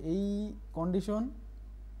জানেন, এই কন্ডিশন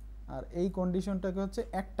আর এই কন্ডিশনটাকে হচ্ছে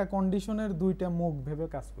একটা কন্ডিশনের দুইটা মুখ ভেবে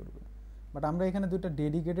কাজ করবে। বাট আমরা এখানে দুইটা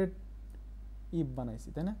ডেডিকেটেড ইফ বানাইছি,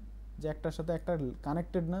 তাই না? যে একটার সাথে একটা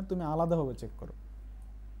কানেক্টেড না, তুমি আলাদাভাবে চেক করো।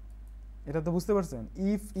 এটা তো বুঝতে পারছেন?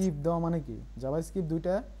 ইফ দেওয়া মানে কি, জাভাস্ক্রিপ্ট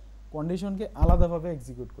দুইটা কন্ডিশনকে আলাদাভাবে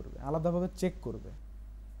এক্সিকিউট করবে, আলাদাভাবে চেক করবে।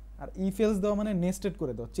 আর ইফ এলস দেওয়া মানে নেস্টেড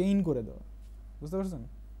করে দাও, চেইন করে দাও। বুঝতে পারছেন?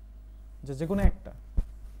 যে কোনো একটা।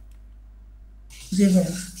 জি ভাই।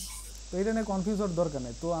 তো এটা নিয়ে কনফিউজ হওয়ার দরকার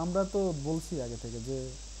নেই। তো আমরা তো বলছি আগে থেকে যে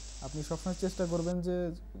আপনি সবসময় চেষ্টা করবেন যে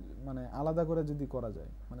মানে আলাদা করে যদি করা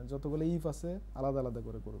যায়, মানে যতগুলো ইফ আছে আলাদা আলাদা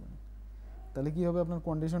করে করবেন, তাহলে কি হবে, আপনার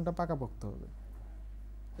কন্ডিশনটা পাকাপোক্ত হবে।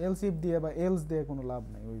 এলস ইফ দিয়ে বা এলস দিয়ে কোনো লাভ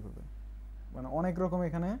নেই ওইভাবে, মানে অনেক রকম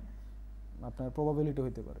এখানে আপনার প্রবাবিলিটি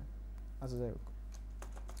হইতে পারে। আচ্ছা যাই হোক,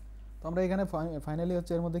 তো আমরা এখানে ফাইনালি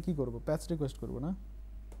হচ্ছে এর মধ্যে কি করব, প্যাচ রিকোয়েস্ট করব না?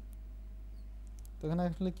 তো এখানে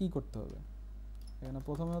আসলে কি করতে হবে, এখানে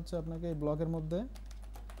প্রথমে হচ্ছে আপনাকে এই ব্লকের মধ্যে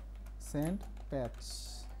সেন্ড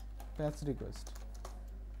প্যাচ রিকোয়েস্ট,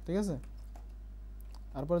 ঠিক আছে?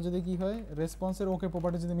 তারপর যদি কি হয়, রেসপন্সের ওকে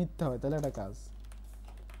প্রপার্টি যদি মিথ্যা হয় তাহলে একটা কাজ,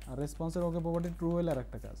 আর রেসপন্সের ওকে প্রপার্টি ট্রু হলে আর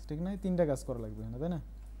একটা কাজ, ঠিক নাই? তিনটা কাজ করা লাগবে এখানে, তাই না?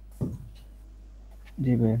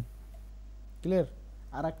 জি ভাই। ক্লিয়ার?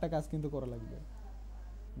 আর একটা কাজ কিন্তু করা লাগবে,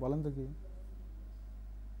 বলেন তো কি?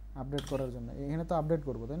 আপডেট করার জন্য এখানে তো আপডেট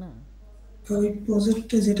করব, তাই না? ওই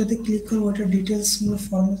প্রজেক্টে যেটাতে ক্লিক করবো ওটা ডিটেলস গুলো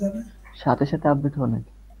ফর্মে যাবে। সাথে সাথে আপডেট হবে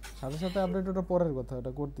নাকি? সাথে সাথে আপডেট ওটা পরের কথা,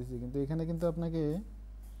 ওটা করতেছি, কিন্তু এখানে কিন্তু আপনাকে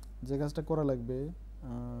যে কাজটা করা লাগবে,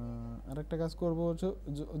 আর একটা কাজ করব,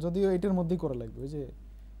 যদিও এটার মধ্যেই করা লাগবে, ওই যে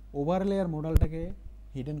ওভারলেয়ার মডেলটাকে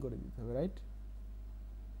হিডেন করে দিতে হবে, রাইট?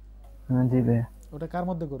 হ্যাঁ জি ভাই। ওটা কার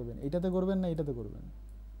মধ্যে করবেন, এটাতে করবেন না এটাতে করবেন?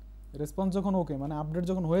 রেসপন্স যখন ওকে, মানে আপডেট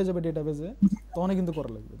যখন হয়ে যাবে ডেটাবেজে, তখনই কিন্তু করা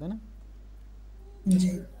লাগবে, তাই না?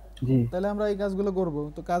 জি জি তাহলে আমরা এই কাজগুলো করব।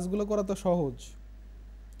 তো কাজগুলো করা তো সহজ,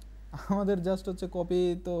 আমাদের জাস্ট হচ্ছে কপি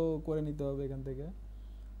তো করে নিতে হবে এখান থেকে।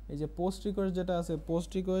 এই যে পোস্ট রিকোয়েস্ট যেটা আছে, পোস্ট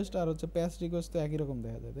রিকোয়েস্ট আর হচ্ছে প্যাচ রিকোয়েস্ট তো একই রকম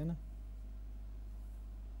দেখা যায়, তাই না?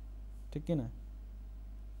 ঠিক কি না?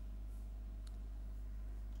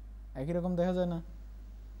 একই রকম দেখা যায় না?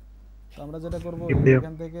 তো আমরা যেটা করব,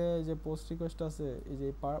 এখান থেকে এই যে পোস্ট রিকোয়েস্ট আছে, এই যে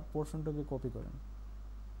পোর্শনটাকে কপি করেন,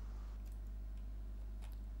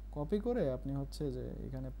 কপি করে আপনি হচ্ছে যে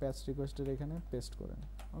এখানে প্যাচ রিকোয়েস্টের এখানে পেস্ট করেন।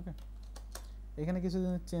 ওকে, এখানে কিছু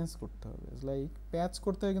জিনিস চেঞ্জ করতে হবে, লাইক প্যাচ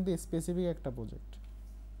করতে হয় কিন্তু স্পেসিফিক একটা প্রজেক্ট,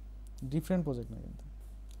 ডিফারেন্ট প্রজেক্ট না কিন্তু।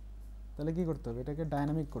 তাহলে কি করতে হবে, এটাকে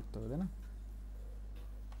ডাইনামিক করতে হবে, তাই না?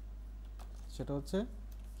 সেটা হচ্ছে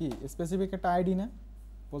কি, স্পেসিফিক একটা আইডি না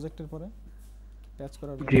প্রজেক্টের পরে প্যাচ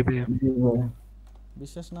করার জন্য? জি ভাই।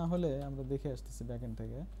 বিশ্বাস না হলে আমরা দেখে আসতেছি ব্যাকএন্ড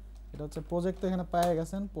থেকে। এটা হচ্ছে প্রজেক্ট, তো এখানে পেয়ে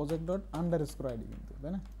গেছেন প্রজেক্ট ডট আন্ডারস্কোর আইডি কিন্তু,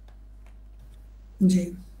 তাই না? জি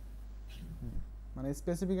মানে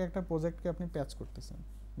স্পেসিফিক একটা প্রজেক্টকে আপনি প্যাচ করতেছেন।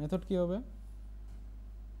 মেথড কি হবে?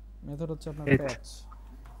 মেথড হচ্ছে আপনার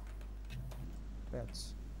প্যাচ।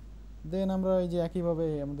 দেন আমরা এই যে একইভাবে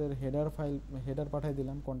আমাদের হেডার পাঠিয়ে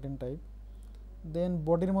দিলাম কন্টেন্ট টাইপ। দেন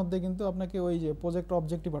বডির মধ্যে কিন্তু আপনাকে ওই যে প্রজেক্ট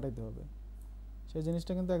অবজেক্টই পাঠাইতে হবে, সেই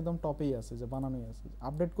জিনিসটা কিন্তু একদম টপেই আছে, যে বানানোই আছে।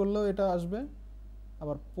 আপডেট করলেও এটা আসবে,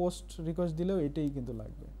 আবার পোস্ট রিকোয়েস্ট দিলেও এটাই কিন্তু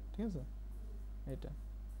লাগবে, ঠিক আছে? এটা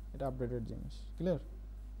আপডেটেড জিনিস, ক্লিয়ার?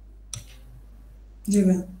 জি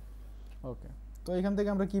ভাই। ওকে, তো এখান থেকে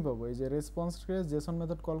আমরা কি পাবো, এই যে রেসপন্সকে জেসন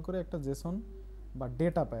মেথড কল করে একটা জেসন বা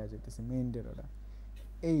ডেটা পাওয়া যেতেছে, মেইন ডেটাটা,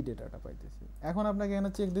 এই ডেটাটা পাইতেছি। এখন আপনাকে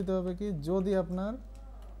এখানে চেক দিতে হবে কি, যদি আপনার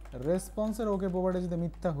রেসপন্সের ওকে প্রপার্টি যদি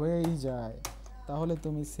মিথ্যা হয়েই যায়, তাহলে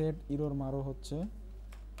তুমি সেট ইরর মারো, হচ্ছে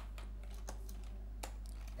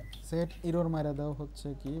সেট ইরর মারা দাও, হচ্ছে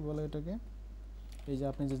কি বলে এটাকে, এই যে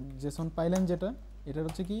আপনি যে জেসন পাইলেন যেটা, এটার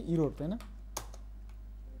হচ্ছে কি ইরর, তাই না?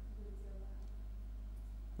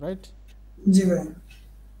 রাইট? জি ভাই।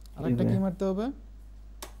 আরেকটা কি মারতে হবে,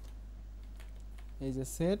 এই যে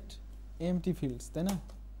সেট এমটি ফিল্ডস, তাই না?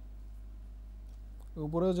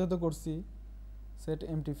 উপরেও যেহেতু করছি set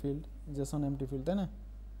MT field, Jason MT field, তাই না?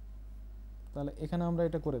 তাহলে এখানে আমরা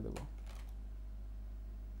এটা করে দেব,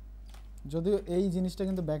 যদিও এই জিনিসটা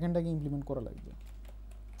কিন্তু ব্যাকএন্ডটাকে ইমপ্লিমেন্ট করা লাগবে,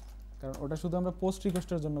 কারণ ওটা শুধু আমরা পোস্ট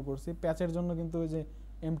রিকোয়েস্টের জন্য করছি, প্যাচের জন্য কিন্তু ওই যে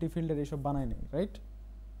এমটি ফিল্ডের এইসব বানাই নেই, রাইট?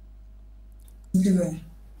 জি ভাই।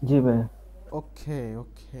 জি ভাই। ওকে,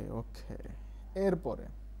 এরপরে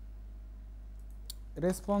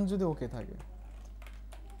রেসপন্স যদি ওকে থাকে,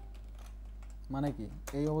 মানে কি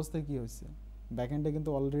এই অবস্থায় কি হয়েছে, ব্যাকএন্ডে কিন্তু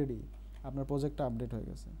অলরেডি আপনার প্রজেক্টটা আপডেট হয়ে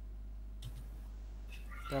গেছে।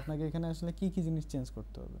 তো আপনাকে এখানে আসলে কি কি জিনিস চেঞ্জ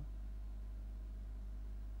করতে হবে,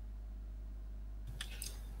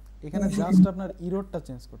 এখানে জাস্ট আপনার ইররটা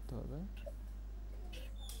চেঞ্জ করতে হবে।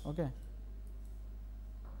 ওকে,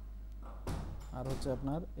 আর হচ্ছে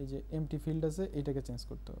আপনার এই যে এমটি ফিল্ড আছে এটাকে চেঞ্জ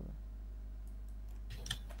করতে হবে।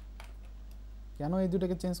 কেন এই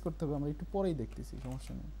দুটাকে চেঞ্জ করতে হবে আমরা একটু পরেই দেখতেছি,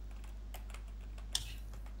 সমস্যা নেই।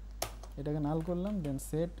 এটাকে নাল করলাম, দেন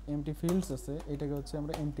সেট এমটি ফিল্ডস আছে, এটাকে হচ্ছে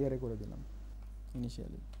আমরা এমটিআর এ করে দিলাম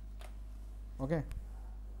ইনিশিয়ালি। ওকে,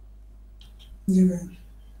 জি ভাই।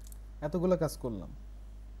 এতগুলো কাজ করলাম।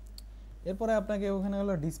 এরপরে আপনাকে ওখানে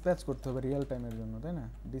হলো ডিসপ্যাচ করতে হবে রিয়েল টাইমের জন্য, তাই না?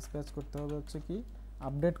 ডিসপ্যাচ করতে হবে হচ্ছে কি,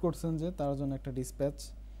 আপডেট করছেন যে তার জন্য একটা ডিসপ্যাচ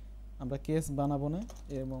আমরা কেস বানাবো না।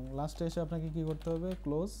 এবং লাস্টে এসে আপনাকে কি করতে হবে,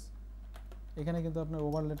 ক্লোজ, এখানে কিন্তু আপনার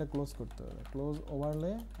ওভারলেটা ক্লোজ করতে হবে, ক্লোজ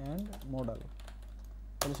ওভারলে অ্যান্ড মডেল।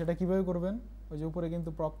 তাহলে সেটা কীভাবে করবেন, ওই যে উপরে কিন্তু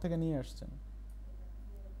প্রপ থেকে নিয়ে আসছেন,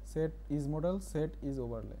 set is model, set is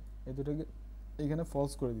overlay, এই দুটোকে এখানে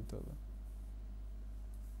ফলস করে দিতে হবে।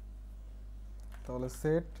 তাহলে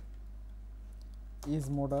সেট ইজ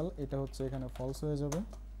মডেল এটা হচ্ছে এখানে ফলস হয়ে যাবে,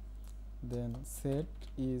 দেন সেট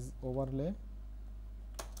ইজ ওভারলে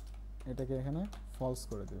এটাকে এখানে ফলস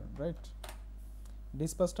করে দেবেন, রাইট?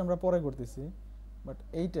 ডিসপ্যাচটা আমরা পরে করতেছি, বাট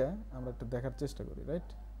এইটা আমরা একটু দেখার চেষ্টা করি, রাইট,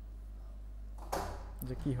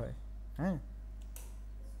 যে কি হয়। হ্যাঁ,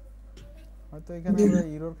 হয়তো এখানে আমরা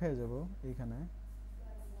এরর খেয়ে যাব এইখানে।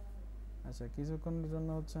 আচ্ছা, কিছুক্ষণের জন্য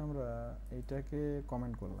হচ্ছে আমরা এইটাকে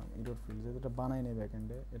কমেন্ট করলাম, এরর ফিল্ড যেহেতু এটা বানাই নেই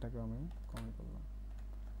ব্যাকএন্ডে, এটাকে আমি কমেন্ট করলাম,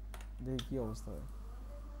 দেখি কি অবস্থা হয়।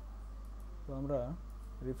 তো আমরা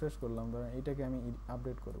রিফ্রেশ করলাম, ধরেন এইটাকে আমি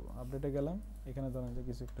আপডেট করব, আপডেটে গেলাম, এখানে ধরেন যে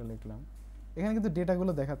কিছু একটা লিখলাম, এখানে কিন্তু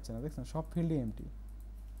ডেটাগুলো দেখাচ্ছে না, দেখছেন সব ফিল্ডই এমটি।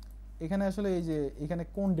 এখানে আসলে এই যে এখানে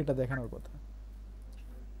কোন ডেটা দেখানোর কথা,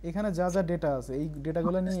 এখানে যা যা ডেটা আছে এই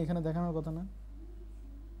ডেটাগুলো নিয়ে এখানে দেখানোর কথা না?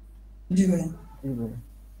 জি ভাই। জি ভাই।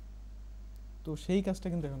 তো সেই কাজটা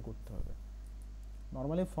কিন্তু এখন করতে হবে।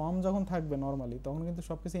 নর্মালি ফর্ম যখন থাকবে নর্মালি তখন কিন্তু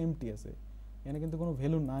সব কিছু এমটি আছে, এখানে কিন্তু কোনো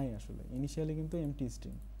ভ্যালু নাই আসলে, ইনিশিয়ালি কিন্তু এমটি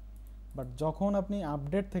স্ট্রিং। বাট যখন আপনি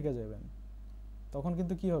আপডেট থেকে যাবেন তখন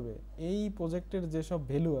কিন্তু কি হবে, এই প্রজেক্টের যেসব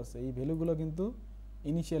ভ্যালু আছে এই ভ্যালুগুলো কিন্তু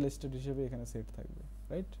ইনিশিয়াল স্টেট হিসেবে এখানে সেট থাকবে,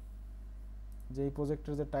 রাইট? যে এই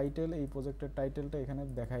প্রজেক্টের যে টাইটেল, এই প্রজেক্টের টাইটেলটা এখানে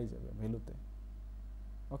দেখাই যাবে ভ্যালুতে।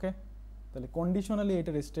 ওকে, তাহলে কন্ডিশনালি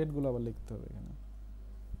এটার স্টেটগুলো আবার লিখতে হবে এখানে,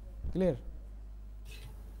 ক্লিয়ার?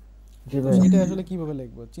 জি তো ভাই। সেটা আসলে কিভাবে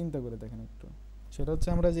লিখবো চিন্তা করে দেখেন একটু। সেটা হচ্ছে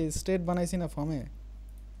আমরা যে স্টেট বানাইছি না ফর্মে,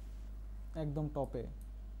 একদম টপে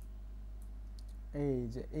এই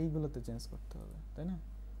যে এইগুলোতে চেঞ্জ করতে হবে, তাই না?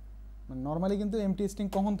 মানে নর্মালি কিন্তু এমটি স্ট্রিং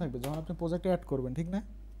কখন থাকবে, যখন আপনি প্রজেক্টে অ্যাড করবেন, ঠিক না?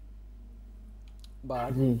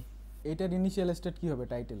 বাট জি এটার ইনিশিয়াল স্টেট কি হবে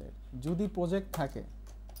টাইটেলের, যদি প্রজেক্ট থাকে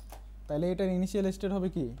তাহলে এটার ইনিশিয়াল স্টেট হবে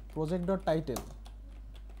কি, প্রজেক্ট ডট টাইটেল,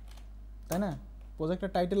 তাই না?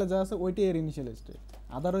 প্রজেক্টের টাইটেলে যা আছে ওইটাই এর ইনিশিয়াল স্টেট,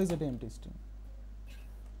 আদারওয়াইজ এটা এমটি স্ট্রিং।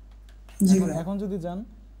 জি এখন ভাই। এখন যদি যান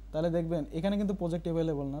তাহলে দেখবেন এখানে কিন্তু প্রজেক্ট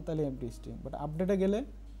অ্যাভেলেবল না, তাহলে এমটি স্ট্রিং। বাট আপডেটে গেলে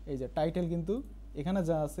এই যে টাইটেল কিন্তু এখানে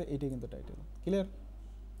যা আছে এটাই কিন্তু টাইটেল, ক্লিয়ার?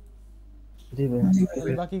 জি ভাই। জি ভাই।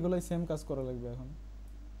 তাহলে বাকিগুলোই সেম কাজ করা লাগবে এখন।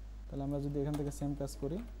 তাহলে আমরা যদি এখান থেকে সেম কাজ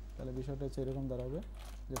করি তাহলে বিষয়টা হচ্ছে এরকম দাঁড়াবে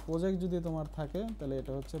যে প্রজেক্ট যদি তোমার থাকে তাহলে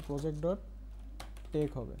এটা হচ্ছে প্রজেক্ট ডট টেক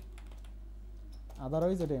হবে,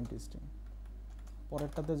 আদারওয়াইজ এটা এমটি স্ট্রিং।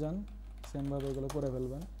 পরেরটাতে যান, সেমভাবে এগুলো করে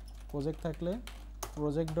ফেলবেন। প্রজেক্ট থাকলে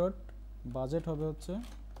প্রজেক্ট ডট বাজেট হবে হচ্ছে,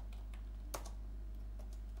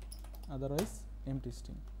 আদারওয়াইজ এমটি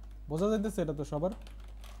স্ট্রিং। বোঝা যাইতেছে এটা তো সবার?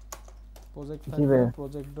 প্রজেক্ট জি থাকলে ভাই।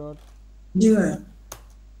 প্রজেক্ট ডট জি ভাই।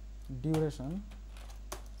 Duration,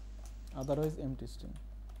 otherwise MT string.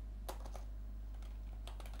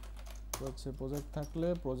 হচ্ছে প্রজেক্ট থাকলে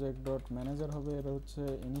প্রজেক্ট ডট ম্যানেজার হবে, এটা হচ্ছে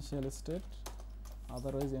initial state,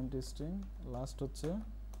 otherwise MT string. Last হচ্ছে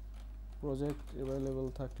প্রজেক্ট অ্যাভেলেবল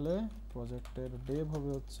থাকলে প্রজেক্টের ডেভ হবে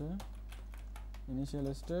হচ্ছে initial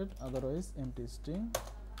state, otherwise MT string.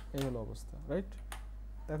 এই হলো অবস্থা, রাইট?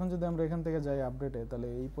 এখন যদি আমরা এখান থেকে যাই আপডেটে, তাহলে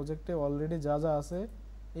এই প্রজেক্টে অলরেডি যা যা আছে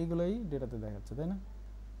এইগুলোই ডেটাতে দেখাচ্ছে, তাই না?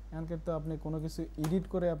 এখন কিন্তু আপনি কোনো কিছু এডিট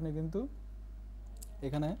করে আপনি কিন্তু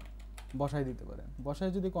এখানে বসাই দিতে পারেন।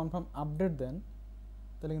 বসায় যদি কনফার্ম আপডেট দেন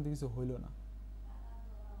তাহলে কিন্তু কিছু হইল না।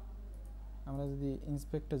 আমরা যদি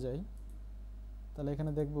ইন্সপেক্টে যাই তাহলে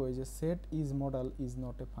এখানে দেখবো এই যে set is model is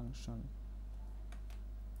not a function,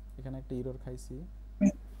 এখানে একটা এরর খাইছি।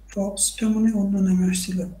 প্রক্সটা মনে হয় অন্য নামে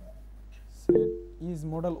আসছিল। সেট ইজ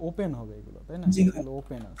মডেল ওপেন হবে এগুলো, তাই না? জি ভাই। এগুলো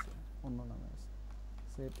ওপেন আছে, অন্য নামে আছে।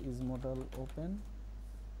 সেট ইজ মডেল ওপেন,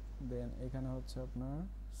 দেন এখানে হচ্ছে আপনার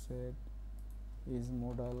set is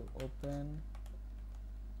model open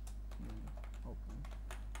open.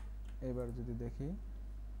 এবার যদি দেখি,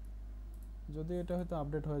 যদি এটা হয়তো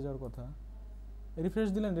আপডেট হয়ে যাওয়ার কথা, রিফ্রেশ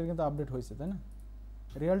দিলেন এটা কিন্তু আপডেট হয়েছে, তাই না?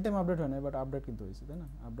 রিয়েল টাইম আপডেট হয় না, বাট আপডেট কিন্তু হয়েছে, তাই না?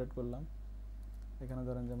 আপডেট করলাম, এখানে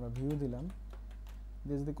ধরেন যে আমরা ভিউ দিলাম,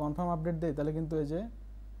 দিয়ে যদি কনফার্ম আপডেট দেই তাহলে কিন্তু এই যে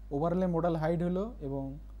ওভারলে মডেল হাইড হলো এবং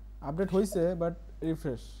আপডেট হয়েছে, বাট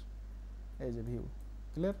রিফ্রেশ, এই যে ভিউ,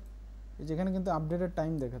 ক্লিয়ার? এই যেখানে কিন্তু আপডেটের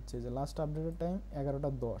টাইম দেখাচ্ছে, যে লাস্ট আপডেটের টাইম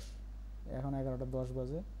 11:10, এখন 11:10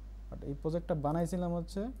 বাজে, বাট এই প্রজেক্টটা বানাইছিলাম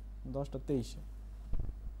হচ্ছে 10:23।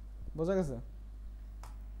 বোঝা গেছে?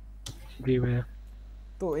 জি ভাইয়া।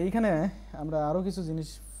 তো এইখানে আমরা আরো কিছু জিনিস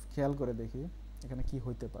খেয়াল করে দেখি এখানে কি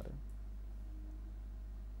হইতে পারে।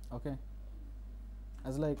 ওকে,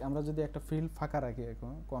 অ্যাজ লাইক আমরা যদি একটা ফিল্ড ফাঁকা রাখি,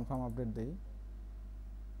 এখন কনফার্ম আপডেট দেই,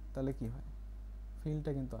 তাহলে কি হয়?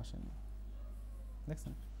 ফিল্ডটা কিন্তু আসেনি,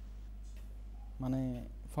 দেখছেন? মানে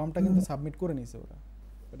ফর্মটা কিন্তু সাবমিট করে নিছে ওরা,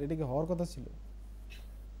 বাট এটা কি হওয়ার কথা ছিল?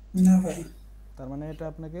 না ভাই। তার মানে এটা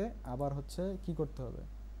আপনাকে আবার হচ্ছে কি করতে হবে,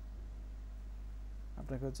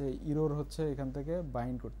 আপনাকে হচ্ছে ইরোর হচ্ছে এখান থেকে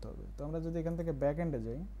বাইন্ড করতে হবে। তো আমরা যদি এখান থেকে ব্যাক এন্ডে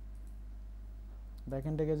যাই, ব্যাক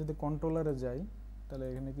এন্ডে গিয়ে যদি কন্ট্রোলারে যাই, তাহলে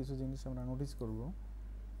এখানে কিছু জিনিস আমরা নোটিস করব।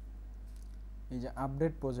 এই যে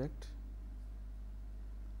আপডেট প্রজেক্ট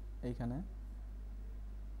এইখানে,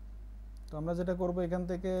 তো আমরা যেটা করব এখান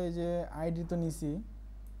থেকে এই যে আইডি তো নিছি,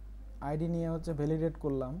 আইডি নিয়ে হচ্ছে ভ্যালিডেট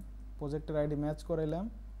করলাম, প্রজেক্টের আইডি ম্যাচ করাইলাম,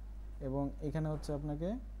 এবং এখানে হচ্ছে আপনাকে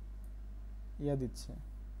ইয়া দিচ্ছে,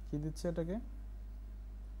 কি দিচ্ছে এটাকে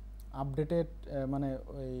আপডেটেড, মানে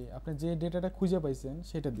ওই আপনি যে ডেটাটা খুঁজে পাইছেন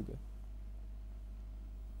সেটা দিবে।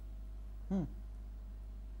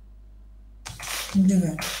 জি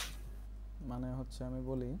ভাই। মানে হচ্ছে আমি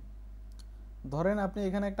বলি, ধরেন আপনি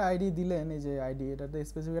এখানে একটা আইডি দিলেন, এই যে আইডি, এটাতে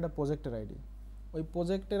স্পেসিফিক একটা প্রজেক্টের আইডি, ওই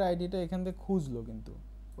প্রজেক্টের আইডিটা এখান থেকে খুঁজলো, কিন্তু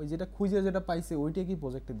ওই যেটা খুঁজে যেটা পাইছে ওইটা কি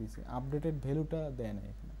প্রজেক্টে দিছে, আপডেটেড ভ্যালুটা দেয় না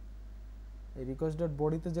এখানে। এই রিকোয়েস্ট ডট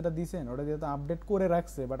বডিতে যেটা দিছেন ওটা দিয়ে তো আপডেট করে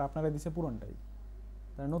রাখছে, বাট আপনারা দিছে পুরনটাই,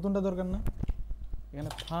 তাই নতুনটা দরকার না।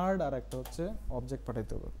 এখানে থার্ড আর একটা হচ্ছে অবজেক্ট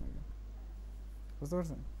পাঠাইতে হবে আপনাকে, বুঝতে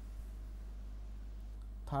পারছেন?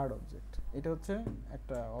 থার্ড অবজেক্ট, এটা হচ্ছে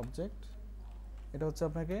একটা অবজেক্ট, এটা হচ্ছে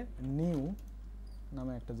আপনাকে নিউ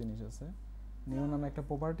নামে একটা জিনিস আছে, নিউ নামে একটা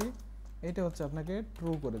প্রপার্টি, এটা হচ্ছে আপনাকে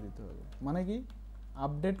ট্রু করে দিতে হবে। মানে কি,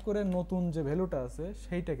 আপডেট করে নতুন যে ভ্যালুটা আছে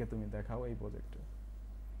সেইটাকে তুমি দেখাও এই প্রজেক্টে।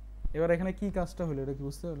 এবার এখানে কি কাজটা হলো এটা কি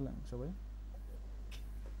বুঝতে পারলেন সবাই?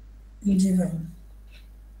 জি ভাই।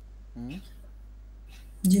 হুম,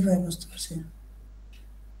 জি ভাই, বুঝতে পারছি।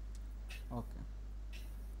 ওকে।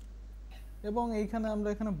 এবং এইখানে আমরা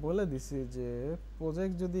এখানে বলে দিছি যে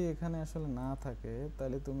প্রজেক্ট যদি এখানে আসলে না থাকে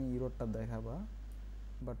তাহলে তুমি ইরোরটা দেখাবা,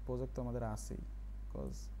 বাট প্রজেক্ট তো আমাদের আছেই,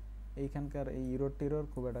 বিকজ এইখানকার এই ইরোর টিরোর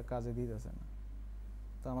খুব একটা কাজে দিতেছে না।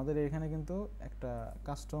 তো আমাদের এখানে কিন্তু একটা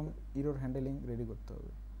কাস্টম ইরোর হ্যান্ডেলিং রেডি করতে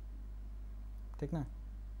হবে, ঠিক না?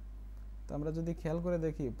 তো আমরা যদি খেয়াল করে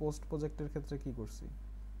দেখি পোস্ট প্রজেক্টের ক্ষেত্রে কি করছি,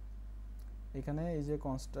 এখানে এই যে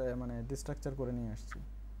মানে ডিস্ট্রাকচার করে নিয়ে আসছি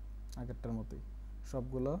আগেরটার মতোই,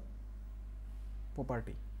 সবগুলো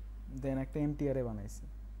প্রপার্টি, দেন একটা এমটি অ্যারে বানাইছি,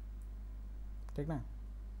 ঠিক না?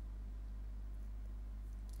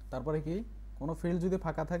 তারপরে কি, কোনো ফিল্ড যদি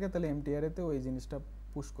ফাঁকা থাকে তাহলে এমটি অ্যারেতে ওই জিনিসটা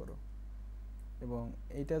পুশ করো, এবং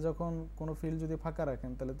এইটা যখন কোনো ফিল্ড যদি ফাঁকা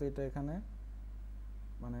রাখেন তাহলে তো এটা এখানে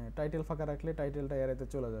মানে টাইটেল ফাঁকা রাখলে টাইটেলটা অ্যারেতে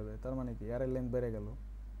চলে যাবে, তার মানে কি অ্যারের লেন্থ বেড়ে গেল।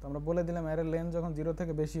 তো আমরা বলে দিলাম অ্যারের লেন্থ যখন 0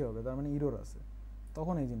 থেকে বেশি হবে তার মানে ইরোর আছে,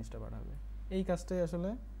 তখন এই জিনিসটা বাড়াবে। এই কাজটাই আসলে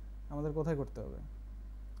আমাদের কোথায় করতে হবে,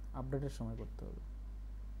 আপডেটের সময় করতে হবে,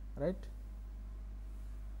 রাইট?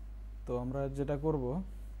 তো আমরা যেটা করব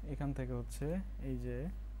এখান থেকে হচ্ছে এই যে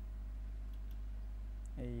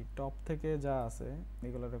এই টপ থেকে যা আছে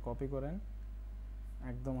এগুলোকে কপি করেন,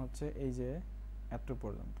 একদম হচ্ছে এই যে এত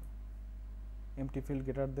পর্যন্ত, এমটি ফিল্ড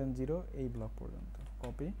গ্রেটার দেন 0 এই ব্লক পর্যন্ত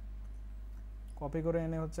কপি করে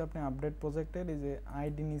এনে হচ্ছে আপনি আপডেট প্রজেক্টের এই যে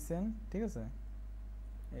আইডি নিছেন, ঠিক আছে,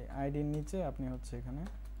 এই আইডির নিচে আপনি হচ্ছে এখানে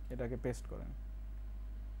এটাকে পেস্ট করেন,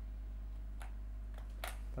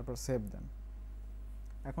 তারপর সেভ দেন।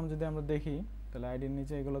 এখন যদি আমরা দেখি তাহলে আইডির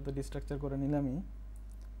নিচে এগুলো তো ডিস্ট্রাকচার করে নিলামই,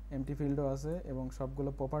 এমটি ফিল্ডও আছে এবং সবগুলো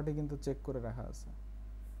প্রপার্টি কিন্তু চেক করে রাখা আছে।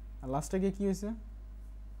 আর লাস্টে গিয়ে কি হয়েছে,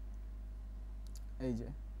 এই যে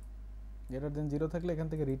গ্রেটার দেন 0 থাকলে এখান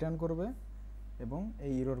থেকে রিটার্ন করবে এবং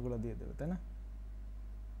এই ইররগুলো দিয়ে দেবে, তাই না?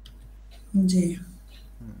 জি।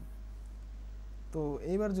 তো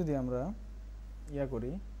এইবার যদি আমরা ইয়া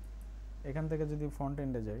করি, এখান থেকে যদি ফ্রন্ট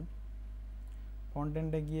এন্ডে যাই, ফ্রন্ট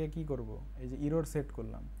এন্ডে গিয়ে কি করব, এই যে ইরর সেট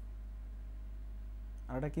করলাম,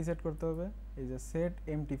 আর এটা কি সেট করতে হবে, এই যে সেট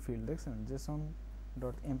এমটি ফিল্ড দেখছেন, জেসন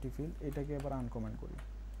ডট এমটি ফিল্ড, এটাকে এবার আনকমেন্ট করি,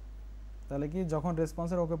 তাহলে কি যখন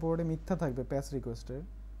রেসপন্সের ওকে পুরোটি মিথ্যা থাকবে প্যাচ রিকোয়েস্টের,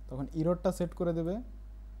 তখন ইররটা সেট করে দেবে,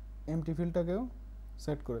 এমটি ফিল্ডটাকেও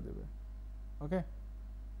সেট করে দেবে, ওকে?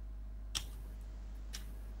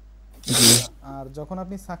 আর যখন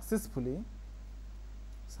আপনি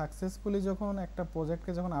সাকসেসফুলি যখন একটা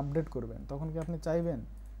প্রজেক্টকে যখন আপডেট করবেন, তখন কি আপনি চাইবেন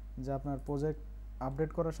যে আপনার প্রজেক্ট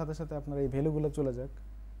আপডেট করার সাথে সাথে আপনার এই ভ্যালুগুলো চলে যাক,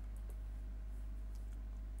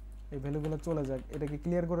 এটা কি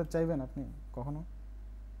ক্লিয়ার করে চাইবেন আপনি কখনো?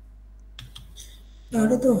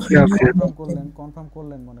 তাহলে তো কনফার্ম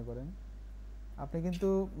করলেন মনে করেন, আপনি কিন্তু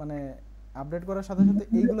মানে আপডেট করার সাথে সাথে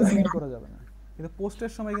এইগুলো ক্লিন করা যাবে না, কিন্তু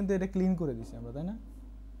পোস্টের সময় কিন্তু এটা ক্লিন করে দিছি আমরা, তাই না?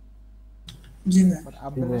 জি ভাই। বাট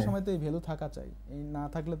আপডেটের ভাই। সময় তো এই ভ্যালু থাকা চাই, এই না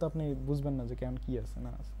থাকলে তো আপনি বুঝবেন না যে কেমন কি আছে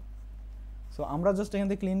না আছে। সো আমরা জাস্ট এখান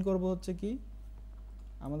থেকে ক্লিন করব হচ্ছে কি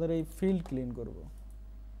আমাদের এই ফিল্ড ক্লিন করব,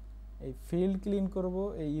 এই ফিল্ড ক্লিন করব,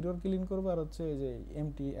 এই ইরর ক্লিন করব, আর হচ্ছে এই যে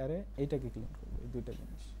এমটি অ্যারে এইটাকে ক্লিন করব, এই দুইটা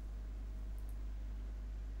জিনিস।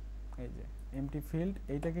 এই যে এমটি ফিল্ড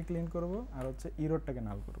এইটাকে ক্লিন করব আর হচ্ছে ইররটাকে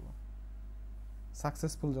নাল করব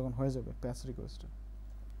সাকসেসফুল যখন হয়ে যাবে প্যাচ রিকোয়েস্টটা।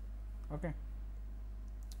 ওকে,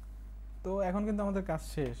 তো এখন কিন্তু আমাদের কাজ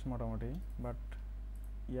শেষ মোটামুটি, বাট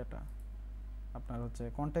ইয়াটা আপনার হচ্ছে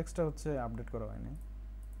কনটেক্সটটা হচ্ছে আপডেট করা হয়নি।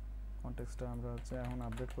 কনটেক্সটটা আমরা হচ্ছে এখন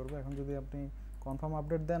আপডেট করব। এখন যদি আপনি কনফার্ম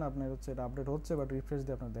আপডেট দেন আপনার হচ্ছে এটা আপডেট হচ্ছে, বাট রিফ্রেশ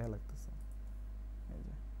দিয়ে আপনার দেখা লাগতেছে এই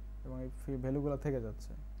যে, এবং এই ভ্যালুগুলো থেকে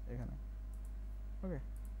যাচ্ছে এখানে। ওকে,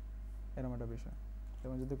 এরকম একটা বিষয়।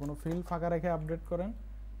 এবং যদি কোনো ফিল্ড ফাঁকা রেখে আপডেট করেন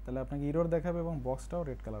তাহলে আপনাকে ইরর দেখাবে এবং বক্সটাও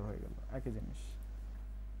রেড কালার হয়ে গেল, একই জিনিস।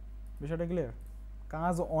 বিষয়টা ক্লিয়ার?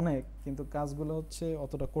 কাজ অনেক, কিন্তু কাজগুলো হচ্ছে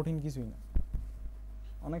অতটা কঠিন কিছুই না,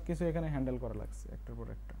 অনেক কিছু এখানে হ্যান্ডেল করা লাগছে একটার পর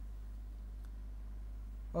একটা।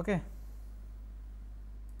 ওকে,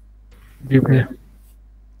 জি ভাই।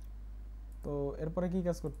 তো এরপরে কি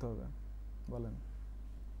কাজ করতে হবে বলেন?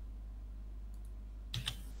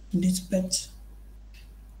 ডিসপ্যাচ।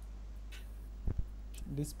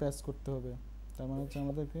 ডিসপ্যাচ করতে হবে, তার মানে হচ্ছে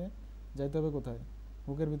আমাদেরকে যাইতে হবে কোথায়?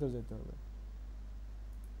 হুকের ভিতর যেতে হবে।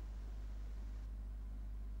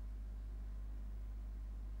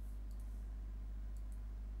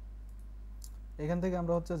 এখান থেকে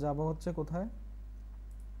আমরা হচ্ছে যাব হচ্ছে কোথায়,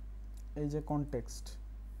 এই যে কনটেক্সট,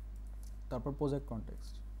 তারপর প্রজেক্ট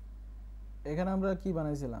কনটেক্সট। এখানে আমরা কি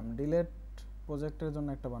বানাইছিলাম? ডিলেট প্রজেক্টের জন্য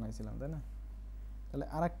একটা বানাইছিলাম, তাই না? তাহলে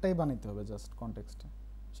আরেকটাই বানাইতে হবে জাস্ট কনটেক্সটে,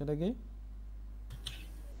 সেটা কি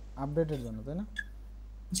আপডেটের জন্য, তাই না?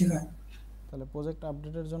 জি ভাই। তাহলে প্রজেক্ট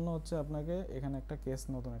আপডেটের জন্য হচ্ছে আপনাকে এখানে একটা কেস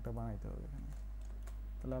নতুন একটা বানাইতে হবে এখানে।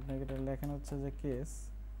 তাহলে আপনি এটা লেখেন হচ্ছে যে কেস,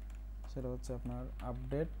 সেটা হচ্ছে আপনার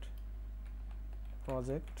আপডেট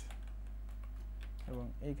প্রজেক্ট, এবং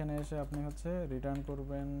এইখানে এসে আপনি হচ্ছে রিটার্ন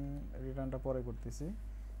করবেন। রিটার্নটা পরে করতেছি।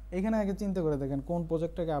 এইখানে আগে চিন্তা করে দেখেন কোন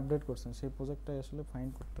প্রজেক্টটাকে আপডেট করছেন, সেই প্রজেক্টটা আসলে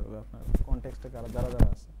ফাইন্ড করতে হবে আপনার কনটেক্সটে যারা যারা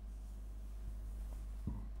আছে।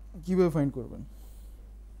 কীভাবে ফাইন্ড করবেন?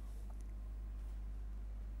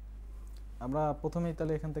 আমরা প্রথমেই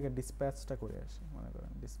তাহলে এখান থেকে ডিসপ্যাচটা করে আসি, মনে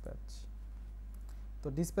করেন ডিসপ্যাচ। তো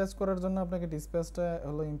ডিসপ্যাচ করার জন্য আপনাকে ডিসপ্যাচটা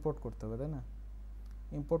হলো ইম্পোর্ট করতে হবে, তাই না?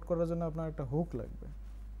 ইম্পোর্ট করার জন্য আপনার একটা হুক লাগবে,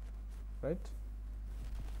 রাইট?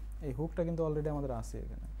 এই হুকটা কিন্তু অলরেডি আমাদের আছে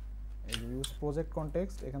এখানে, এই যে ইউজ প্রজেক্ট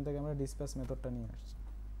কনটেক্সট, এখান থেকে আমরা ডিসপ্যাচ মেথডটা নিয়ে আসছি।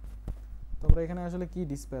 তো আমরা এখানে আসলে কি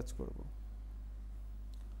ডিসপ্যাচ করব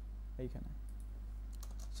এইখানে,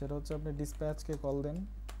 সেটা হচ্ছে আপনি ডিসপ্যাচকে কল দেন,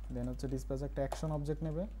 দেন হচ্ছে ডিসপ্যাচ একটা অ্যাকশন অবজেক্ট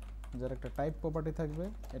নেবে যার একটা টাইপ প্রপার্টি থাকবে।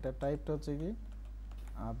 এটা টাইপটা হচ্ছে কি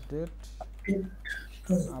আপডেট,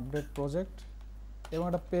 আপডেট প্রজেক্ট, এবং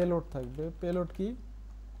একটা পেলোড থাকবে। পেলোড কি?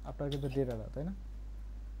 আপনার কিন্তু ডেটাটা, তাই না?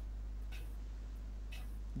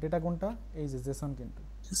 ডেটা কোনটা? এই যে জেসন, কিন্তু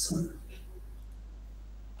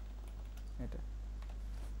এটা,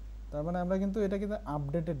 তার মানে আমরা কিন্তু এটা কিন্তু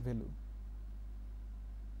আপডেটেড ভ্যালু,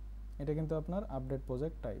 এটা কিন্তু আপনার আপডেট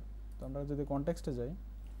প্রজেক্ট টাইপ। তো আমরা যদি কনটেক্সটে যাই,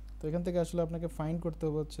 তো এখান থেকে আসলে আপনাকে ফাইন্ড করতে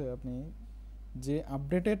হবে হচ্ছে আপনি যে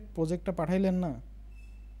আপডেটেড প্রজেক্টটা পাঠাইলেন না,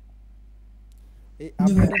 এই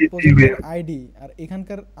আপডেটেড প্রজেক্টের আইডি আর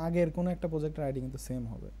এখানকার আগের কোনো একটা প্রজেক্টের আইডি কিন্তু সেম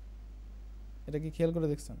হবে। এটা কি খেয়াল করে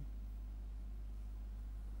দেখছেন?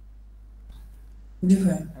 জি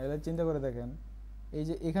ভাই। এটা চিন্তা করে দেখেন, এই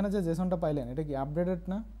যে এখানে যে জেসনটা পাইলেন এটা কি আপডেটেড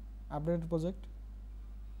না? Updated project.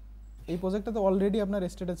 এই প্রজেক্টটা তো অলরেডি আপনার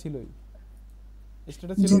স্টেটে ছিলই,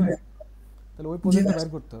 স্টেটে ছিল জি না? ভাই। তাহলে ওই প্রজেক্টটা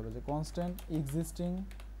বের করতে হবে, যে কনস্ট্যান্ট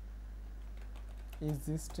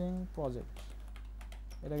এক্সিস্টিং প্রজেক্ট,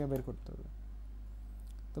 এটাকে বের করতে হবে।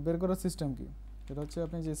 তো বের করার সিস্টেম কি? এটা হচ্ছে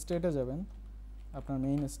আপনি যে স্টেটে যাবেন, আপনার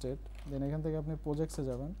মেইন স্টেট, দেন এখান থেকে আপনি প্রজেক্টসে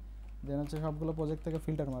যাবেন, দেন হচ্ছে সবগুলো প্রজেক্ট থেকে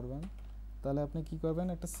ফিল্টার মারবেন। তাহলে আপনি কি করবেন?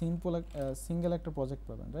 একটা সিঙ্গেল একটা প্রজেক্ট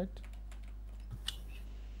পাবেন, রাইট?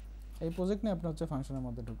 এই প্রজেক্ট নিয়ে আপনি হচ্ছে ফাংশনের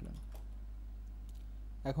মধ্যে ঢুকলেন।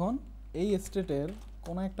 এখন এই স্টেটের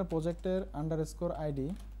কোনো একটা প্রজেক্টের আন্ডারস্কোর আইডি,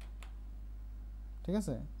 ঠিক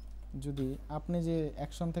আছে, যদি আপনি যে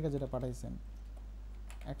অ্যাকশন থেকে যেটা পাঠাইছেন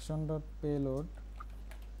অ্যাকশন ডট পেলোড,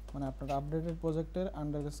 মানে আপনার আপডেটেড প্রজেক্টের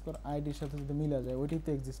আন্ডারস্কোর আইডির সাথে যদি মিলা যায়, ওইটাই তো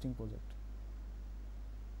এক্সিস্টিং প্রজেক্ট।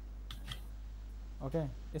 ওকে,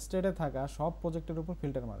 স্টেটে থাকা সব প্রজেক্টের উপর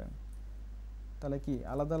ফিল্টার মারেন, তাহলে কি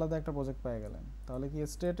আলাদা আলাদা একটা প্রজেক্ট পেয়ে গেলেন। তাহলে কি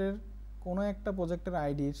স্টেটের কোনো একটা প্রজেক্টের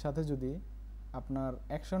আইডির সাথে যদি আপনার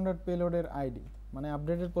অ্যাকশন ডট পেলোডের আইডি, মানে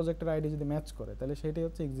আপডেটেড প্রজেক্টের আইডি যদি ম্যাচ করে, তাহলে সেটাই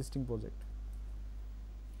হচ্ছে এক্সিস্টিং প্রজেক্ট।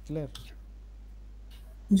 ক্লিয়ার?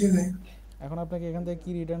 জি ভাই। এখন আপনাকে এখান থেকে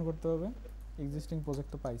কি রিটার্ন করতে হবে? এক্সিস্টিং প্রজেক্ট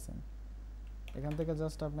তো পাইছেন, এখান থেকে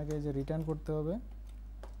জাস্ট আপনাকে এই যে রিটার্ন করতে হবে,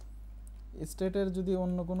 স্টেটের যদি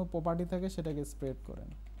অন্য কোনো প্রপার্টি থাকে সেটাকে স্প্রেড করেন।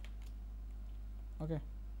 ওকে,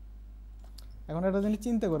 এখন একটা জিনিস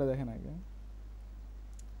চিন্তা করে দেখেন আগে,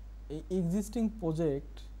 এই এক্সিস্টিং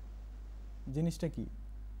প্রজেক্ট জিনিসটা কি,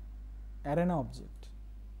 অ্যারে না অবজেক্ট?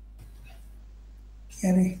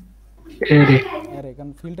 অ্যারে। অ্যারে,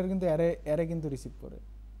 কারণ ফিল্টার কিন্তু অ্যারে কিন্তু রিসিভ করে,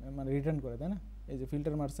 মানে রিটার্ন করে, তাই না? এই যে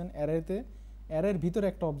ফিল্টার মারছেন অ্যারেতে, অ্যারের ভিতরে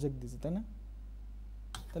একটা অবজেক্ট দিছে, তাই না?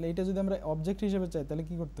 তাহলে এটা যদি আমরা অবজেক্ট হিসেবে চাই তাহলে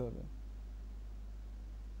কি করতে হবে?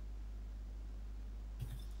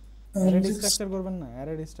 অ্যারে স্ট্রাকচার করবেন না,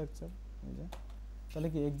 অ্যারে স্ট্রাকচার। এই যে তাহলে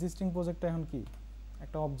কি এক্সিস্টিং প্রজেক্টটা এখন কি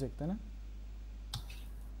একটা অবজেক্ট, তাই না?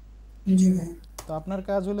 জি ভাই। তো আপনার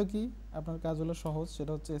কাজ হলো কি, আপনার কাজ হলো সহজ,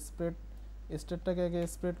 সেটা হচ্ছে স্প্রেড, স্টেটটাকে আগে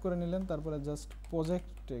স্প্রেড করে নিলেন, তারপরে জাস্ট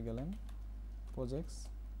প্রজেক্টে গেলেন,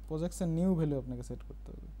 প্রজেক্টসের নিউ ভ্যালু আপনাকে সেট করতে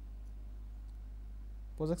হবে।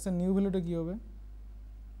 প্রজেক্টসের নিউ ভ্যালুটা কি হবে,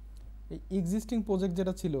 এই এক্সিস্টিং প্রজেক্ট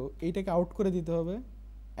যেটা ছিল এইটাকে আউট করে দিতে হবে,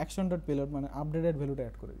 অ্যাকশন ডট পেলোড মানে আপডেটেড ভ্যালুটা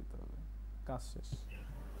অ্যাড করে দিতে হবে, কাজ শেষ।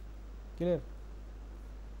 ক্লিয়ার?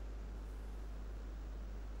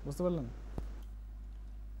 বুঝতে পারলেন?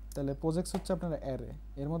 তাহলে প্রজেক্টস হচ্ছে আপনার অ্যারে,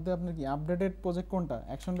 এর মধ্যে আপনার কি আপডেটেড প্রজেক্ট কোনটা,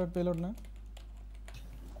 অ্যাকশন ডট পেলোড না?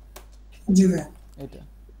 জি ভাই। এটা।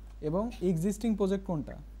 এবং এক্সিস্টিং প্রজেক্ট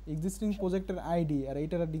কোনটা, এক্সিস্টিং প্রজেক্টের আইডি আর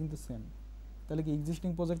এইটার আইডি কিন্তু সেম, তাহলে কি এক্সিস্টিং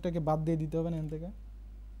প্রজেক্টটাকে বাদ দিয়ে দিতে হবে না এখান থেকে?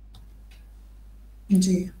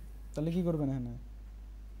 জি। তাহলে কি করবেন এখানে,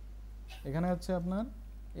 এখানে হচ্ছে আপনার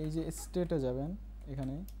এই যে স্টেটে যাবেন,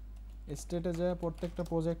 এখানে স্টেটে যায় প্রত্যেকটা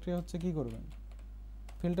প্রজেক্টে হচ্ছে কি করবেন,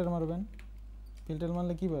 ফিল্টার মারবেন, ফিল্টার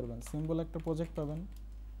মারলে কি পারবেন, সিম্বল একটা প্রজেক্ট পাবেন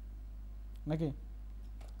নাকি?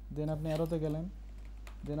 দেন আপনি অ্যারোতে গেলেন,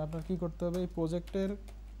 দেন আপনার কি করতে হবে, এই প্রজেক্টের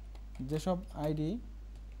যেসব আইডি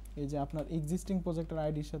এই যে আপনার এক্সিস্টিং প্রজেক্টের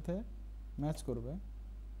আইডির সাথে ম্যাচ করবে,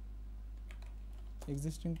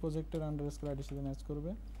 এক্সিস্টিং প্রজেক্টের আন্ডারস্কোর আইডির সাথে ম্যাচ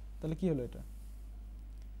করবে, তাহলে কি হলো, এটা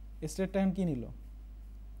স্টেটটা এখন কি নিল,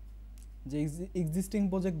 যে এক্সিস্টিং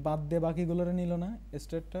প্রজেক্ট বাদ দিয়ে বাকিগুলোরে নিল না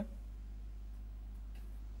স্টেটটা?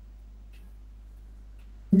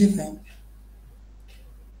 জি ভাই।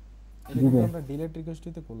 এটা কিন্তু আমরা ডিলেট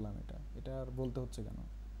রিকোয়েস্টতে করলাম, এটা আর বলতে হচ্ছে কেন,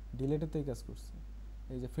 ডিলেটেতেই কাজ করছি।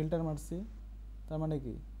 এই যে ফিল্টার মারছি, তার মানে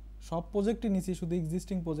কি সব প্রজেক্টই নিছি, শুধু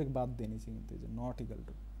এক্সিস্টিং প্রজেক্ট বাদ দিয়ে নিছি, কিন্তু এই যে নট ইকুয়াল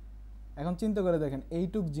টু। এখন চিন্তা করে দেখেন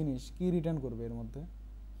এইটুক জিনিস কি রিটার্ন করবে এর মধ্যে,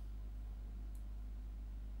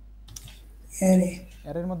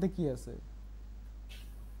 অ্যারের মধ্যে কি আছে,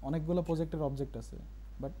 অনেকগুলো প্রজেক্টের অবজেক্ট আছে,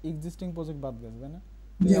 বাট এক্সিস্টিং প্রজেক্ট বাদ গেছে, তাই না?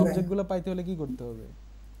 এই অবজেক্টগুলো পাইতে হলে কি করতে হবে,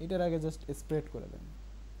 এটার আগে জাস্ট স্প্রেড করে দেন,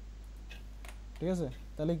 ঠিক আছে?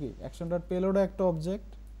 তাহলে কি অ্যাকশন ডট পেলোডও একটা অবজেক্ট,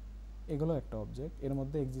 এগুলো একটা অবজেক্ট, এর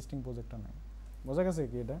মধ্যে এক্সিস্টিং প্রজেক্টটা নাই। বোঝা গেছে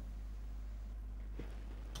কি এটা?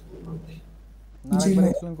 না আরেকবার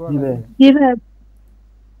এক্সপ্লেইন করা লাগবে? জি ভাই।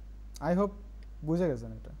 আই হোপ বুঝে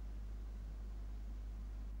গেছেন এটা।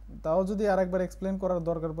 তাও যদি আরেকবার এক্সপ্লেইন করার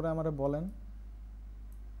দরকার পড়ে আমারে বলেন,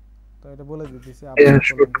 তো এটা বলে দিতেছি আপনি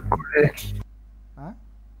বলেন। হ্যাঁ,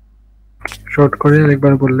 শর্ট করে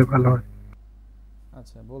আরেকবার বললে ভালো হয়।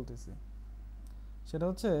 আচ্ছা বলতেছি, সেটা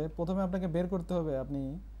হচ্ছে প্রথমে আপনাকে বের করতে হবে আপনি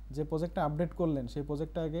যে প্রজেক্টটা আপডেট করলেন সেই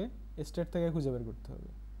প্রজেক্টটা আগে স্টেট থেকে খুঁজে বের করতে হবে।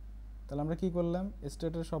 তাহলে আমরা কি করলাম,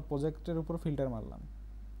 স্টেটের সব প্রজেক্টের উপর ফিল্টার মারলাম,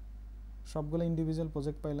 সবগুলো ইন্ডিভিজুয়াল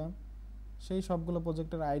প্রজেক্ট পাইলাম, সেই সবগুলো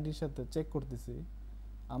প্রজেক্টের আইডির সাথে চেক করতেছি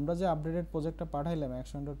আমরা যে আপডেটেড প্রজেক্টটা পাঠাইলাম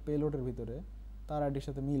অ্যাকশন ডট পেলোডের ভিতরে তার আইডির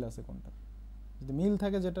সাথে মিল আছে কোনটা, যদি মিল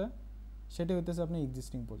থাকে যেটা, সেটা হইতেছে আপনি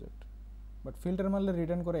এক্সিস্টিং প্রজেক্ট। বাট ফিল্টার মারলে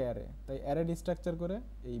রিটার্ন করে অ্যারে, তাই অ্যারে ডিস্ট্রাকচার করে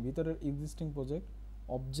এই ভিতরের এক্সিস্টিং প্রজেক্ট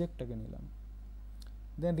অবজেক্টটাকে নিলাম,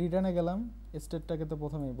 দেন রিটার্নে গেলাম, স্টেটটাকে তো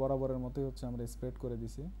প্রথমেই বরাবরের মতোই হচ্ছে আমরা স্প্রেড করে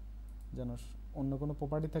দিছি, যেন অন্য কোনো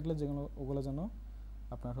প্রপার্টি থাকলে যেগুলো ওগুলো যেন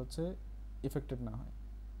আপনার হচ্ছে ইফেক্টেড না হয়।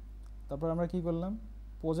 তারপর আমরা কি করলাম,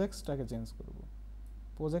 প্রজেক্টসটাকে চেঞ্জ করব।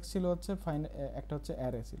 প্রজেক্ট ছিল হচ্ছে একটা হচ্ছে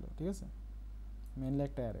অ্যারে ছিল, ঠিক আছে, মেনলি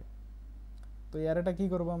একটা অ্যারে। তো এই অ্যারেটা কি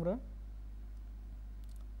করব আমরা,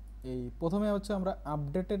 এই প্রথমে হচ্ছে আমরা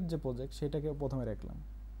আপডেটেড যে প্রজেক্ট সেটাকে প্রথমে রাখলাম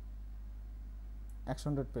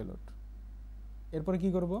অ্যাকশন ডট পেলোড। এরপরে কি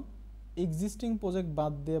করব, এক্সিস্টিং প্রজেক্ট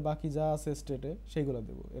বাদ দিয়ে বাকি যা আছে স্টেটে সেইগুলো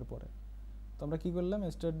দেব এরপরে। তো আমরা কি করলাম,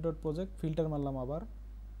 স্টেট ডট প্রজেক্ট ফিল্টার মারলাম, আবার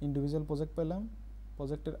ইন্ডিভিজুয়াল প্রজেক্ট পেলাম,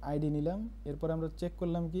 প্রজেক্টের আইডি নিলাম, এরপরে আমরা চেক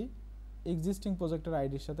করলাম কি এক্সিস্টিং প্রজেক্টের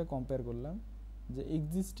আইডির সাথে কম্পেয়ার করলাম যে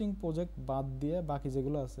এক্সিস্টিং প্রজেক্ট বাদ দিয়ে বাকি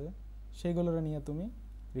যেগুলো আছে সেইগুলোর নিয়ে তুমি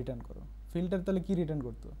রিটার্ন করো। ফিল্টার তাহলে কি রিটার্ন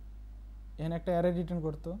করতো, এখানে একটা অ্যারে রিটার্ন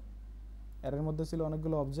করতো, অ্যারের মধ্যে ছিল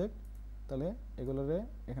অনেকগুলো অবজেক্ট, তাহলে এগুলোরে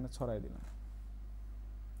এখানে ছড়াই দিলাম।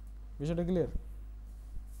 বিষয়টা ক্লিয়ার?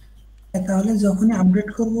 তাহলে যখনই আপডেট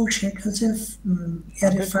করব সেটা হচ্ছে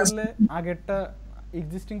আপডেট করলে আগেরটা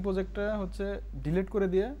এক্সিস্টিং প্রজেক্টটা হচ্ছে ডিলিট করে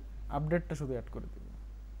দিয়ে আপডেটটা শুধু অ্যাড করে দিবে।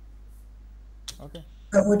 ওকে,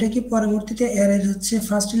 আর ওইটা কি পরবর্তীতে অ্যারের হচ্ছে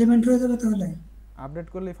ফার্স্ট এলিমেন্ট হয়ে যাবে তাহলে? আপডেট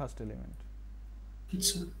করলেই ফার্স্ট এলিমেন্ট।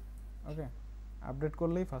 আচ্ছা, ওকে, আপডেট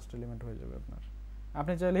করলেই ফার্স্ট এলিমেন্ট হয়ে যাবে আপনার।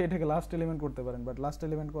 আপনি চাইলে এটাকে লাস্ট এলিমেন্ট করতে পারেন, বাট লাস্ট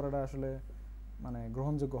এলিমেন্ট করাটা আসলে মানে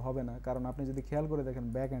গ্রহণযোগ্য হবে না, কারণ আপনি যদি খেয়াল করে দেখেন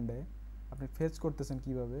ব্যাক এন্ডে আপনি ফেচ করতেছেন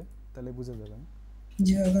কিভাবে, তাহলে বুঝে যাবেন।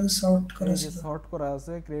 যেভাবে সর্ট করা এই যে ছিল। সর্ট করা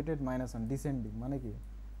আছে ক্রিয়েটেড -1 ডিসেন্ডিং, মানে কি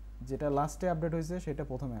যেটা লাস্টে আপডেট হয়েছে সেটা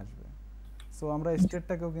প্রথমে আসবে। সো আমরা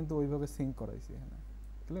স্টেটটাকেও কিন্তু ওইভাবে সিঙ্ক করাইছি এখানে।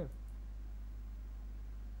 ক্লিয়ার?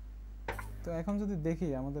 তো এখন যদি দেখি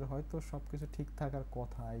আমাদের হয়তো সব কিছু ঠিক থাকার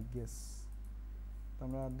কথা, আই গেস। তো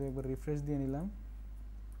আমরা দু একবার রিফ্রেশ দিয়ে নিলাম।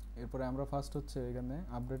 এরপরে আমরা ফার্স্ট হচ্ছে এখানে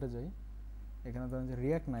আপডেটে যাই। এখানে ধরেন যে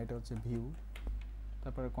রিয়াক্ট না, এটা হচ্ছে ভিউ।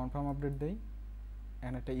 তারপরে কনফার্ম আপডেট দেই।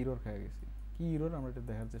 এখানে একটা ইরর খেয়ে গেছি। কি ইরর আমরা এটা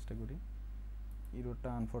দেখার চেষ্টা করি। ইররটা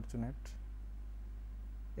আনফরচুনেট।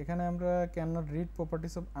 এখানে আমরা can not read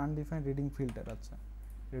properties of undefined reading filter. আচ্ছা,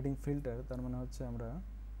 রিডিং ফিল্টার তার মানে হচ্ছে আমরা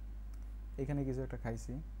এখানে কিছু একটা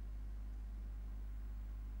খাইছি।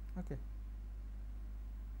 ওকে,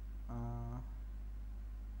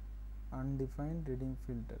 আনডিফাইন্ড রিডিং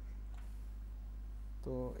ফিল্টার।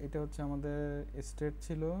 তো এটা হচ্ছে আমাদের স্টেট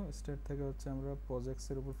ছিল, স্টেট থেকে হচ্ছে আমরা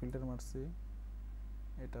প্রজেক্টসের উপর ফিল্টার মারছি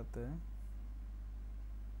এটাতে।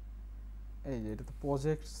 এই যে এটা তো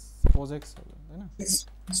প্রজেক্টস হবে, তাই না?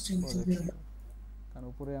 প্রজেক্টস, কারণ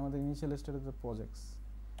উপরে আমাদের ইনিশিয়াল স্টেটে প্রজেক্টস।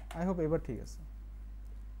 আই হোপ এবার ঠিক আছে।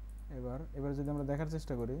 এবার যদি আমরা দেখার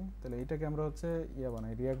চেষ্টা করি, তাহলে এটাকে আমরা হচ্ছে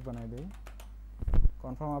বানাই, রিয়াক্ট বানাই দেই।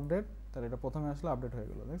 কনফার্ম আপডেট, তাহলে এটা প্রথমে আসলে আপডেট হয়ে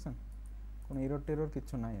গেল, দেখছেন? কোনো এরর টেরর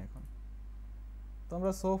কিচ্ছু নাই এখন। তো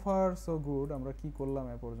আমরা সো ফার সো গুড। আমরা কি করলাম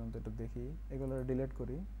এ পর্যন্ত একটু দেখি। এগুলো ডিলিট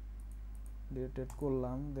করি, ডিলিটেড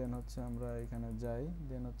করলাম। দেন হচ্ছে আমরা এখানে যাই,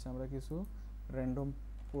 দেন হচ্ছে আমরা কিছু র্যান্ডম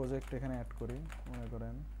প্রজেক্ট এখানে অ্যাড করি। মনে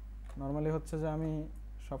করেন নর্মালি হচ্ছে যে আমি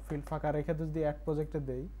সব ফিল্ড ফাঁকা রেখে যদি অ্যাড প্রজেক্টে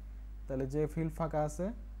দেই, তাহলে যে ফিল্ড ফাঁকা আছে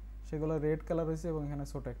সেগুলো রেড কালার হয়েছে এবং এখানে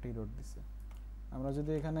ছোট একটা ইরর দিছে। আমরা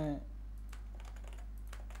যদি এখানে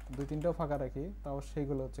 2-3টাও ফাঁকা রাখি, তাও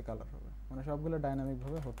সেইগুলো হচ্ছে কালার হবে, মানে সবগুলো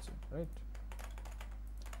ডাইনামিকভাবে হচ্ছে, রাইট?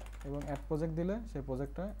 এবং অ্যাড প্রজেক্ট দিলে সেই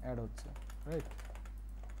প্রজেক্টটা অ্যাড হচ্ছে, রাইট?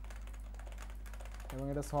 এবং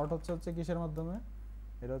এটা সর্ট হচ্ছে কিসের মাধ্যমে?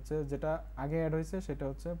 এটা হচ্ছে যেটা আগে অ্যাড হয়েছে সেটা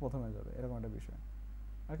হচ্ছে প্রথমে যাবে, এরকম একটা বিষয়।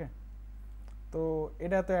 ওকে, তো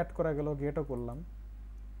এটা তো অ্যাড করা গেল, গেটও করলাম।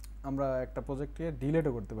 আমরা একটা প্রজেক্টকে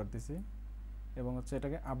ডিলিটও করতে পারতেছি এবং হচ্ছে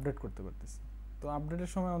এটাকে আপডেট করতে পারতেছি। তো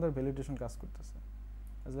আপডেটের সময় আমাদের ভ্যালিডেশন কাজ করতেছে।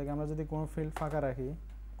 আমরা যদি কোনো ফিল্ড ফাঁকা রাখি,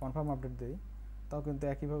 কনফার্ম আপডেট দেই, তাও কিন্তু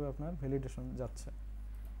একইভাবে আপনার ভ্যালিডেশন যাচ্ছে।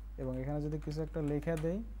 এবং এখানে যদি কিছু একটা লেখা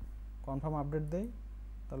দেই, কনফার্ম আপডেট দেই,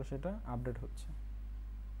 তাহলে সেটা আপডেট হচ্ছে।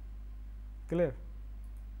 ক্লিয়ার?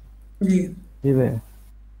 জি ভাই।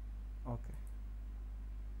 ওকে,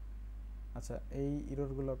 আচ্ছা এই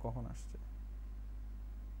ইররগুলো কখন আসছে?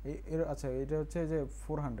 আচ্ছা এটা হচ্ছে যে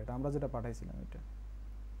 400 আমরা যেটা পাঠাইছিলাম, এটা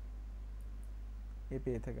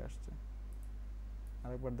এপিআই থেকে আসছে।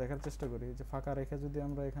 আরেকবার দেখার চেষ্টা করি যে ফাঁকা রেখে যদি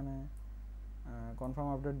আমরা এখানে কনফার্ম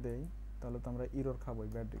আপডেট দেই, তাহলে তো আমরা ইরর খাবোই,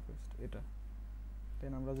 ব্যাড রিকোয়েস্ট এটা।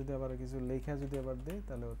 দেন আমরা যদি আবার কিছু লেখা যদি আবার দেই,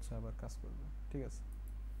 তাহলে হচ্ছে আবার কাজ করবে। ঠিক আছে,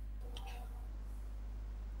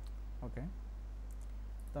 ওকে।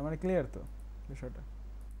 তার মানে ক্লিয়ার তো বিষয়টা?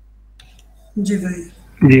 জি ভাই।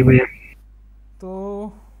 জি ভাইয়া। তো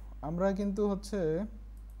আমরা কিন্তু হচ্ছে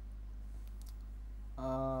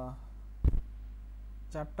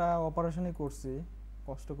 4টা অপারেশনই করছি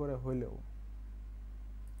কষ্ট করে হইলেও,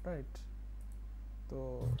 রাইট? তো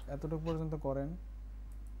এতটুকু পর্যন্ত করেন।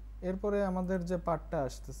 এরপরে আমাদের যে পার্টটা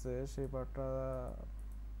আসতেছে সেই পার্টটা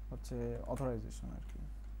হচ্ছে অথরাইজেশন আর কি,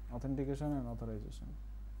 অথেন্টিকেশন এন্ড অথরাইজেশন।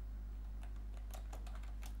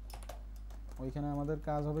 ওইখানে আমাদের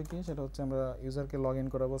কাজ হবে কি, সেটা হচ্ছে আমরা ইউজারকে লগ ইন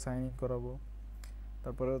করাবো, সাইন ইন করাবো।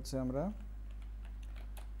 তারপরে হচ্ছে আমরা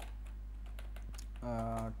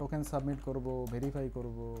টোকেন সাবমিট করব, ভেরিফাই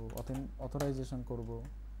করব, অথরাইজেশন করব,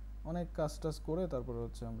 অনেক কাজ টাজ করে তারপরে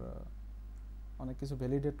হচ্ছে আমরা অনেক কিছু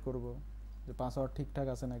ভ্যালিডেট করব, যে পাসওয়ার্ড ঠিকঠাক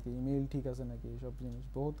আছে নাকি, ইমেইল ঠিক আছে নাকি, সব জিনিস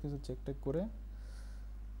বহুত কিছু চেক টেক করে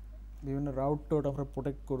বিভিন্ন রাউট টোট আমরা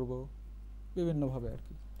প্রোটেক্ট করব বিভিন্নভাবে আর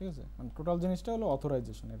কি। ঠিক আছে, মানে টোটাল জিনিসটা হলো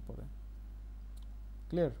অথরাইজেশনের পরে।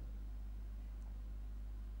 ক্লিয়ার?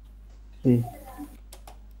 জি।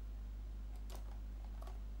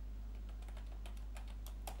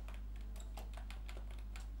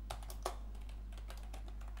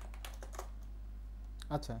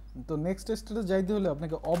 আচ্ছা, তো নেক্সট স্টেজে যাইতে হলে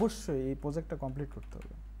আপনাকে অবশ্যই এই প্রজেক্টটা কমপ্লিট করতে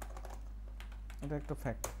হবে, এটা একটা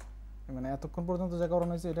ফ্যাক্ট। মানে এতক্ষণ পর্যন্ত যা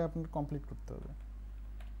করানো হয়েছে এটা আপনার কমপ্লিট করতে হবে।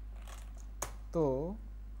 তো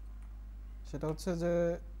সেটা হচ্ছে যে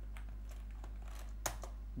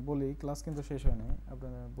বলি, ক্লাস কিন্তু শেষ হয়নি,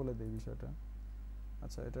 আপনাদের বলে দেই বিষয়টা।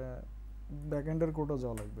 আচ্ছা, এটা ব্যাকএন্ডের কোডও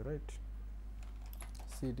যাওয়া লাগবে, রাইট?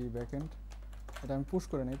 সিডি ব্যাকএন্ড, এটা আমি পুশ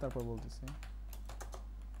করে নেই, তারপর বলতেছি।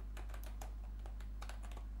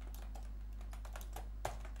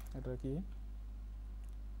 এটা কি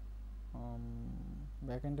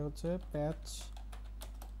ব্যাকএন্ডে হচ্ছে প্যাচ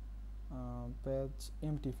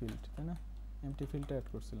এমটি ফিল্ড, তাই না? এমটি ফিল্ডটা অ্যাড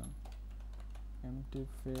করছিলাম, এমটি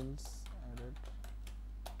ফিল্ডস অ্যাডেড।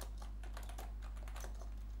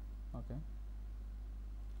 ওকে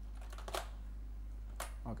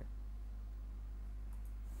ওকে,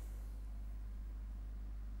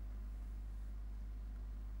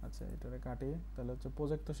 আচ্ছা এটারে কাটি, তাহলে হচ্ছে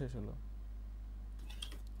প্রজেক্ট তো শেষ হলো।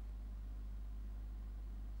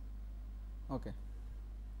 ওকে,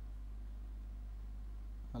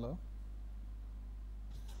 হ্যালো।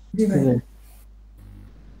 জি ভাই।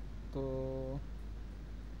 তো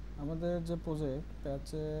আমাদের যে প্রজেক্ট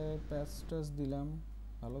প্যাচ দিলাম,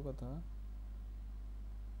 ভালো কথা।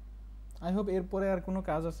 আই হোপ এরপরে আর কোনো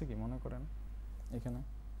কাজ আছে কি মনে করেন এখানে?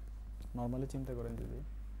 নর্মালি চিন্তা করেন, যদি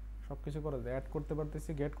সব কিছু করা যায়, অ্যাড করতে পারতেছি,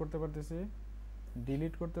 গেট করতে পারতেছি,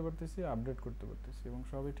 ডিলিট করতে পারতেছি, আপডেট করতে পারতেছি, এবং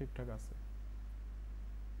সবই ঠিকঠাক আছে।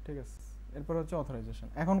 ঠিক আছে, এরপর হচ্ছে অথরাইজেশন।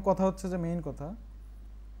 এখন কথা হচ্ছে যে মেইন কথা,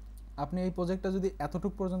 আপনি এই প্রজেক্টটা যদি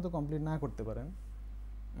এতটুকু পর্যন্ত কমপ্লিট না করতে পারেন,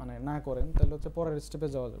 মানে না করেন, তাহলে হচ্ছে পরের স্টেপে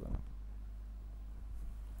যাওয়া যাবে না।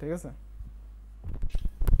 ঠিক আছে,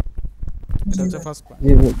 এটা হচ্ছে ফার্স্ট পয়েন্ট।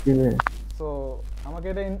 জি ভাই, জি ভাই। তো আমাকে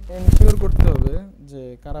এটা এনশিওর করতে হবে যে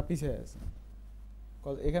কারা পিছিয়ে আছে।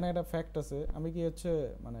 কজ এখানে একটা ফ্যাক্ট আছে, আমি কি হচ্ছে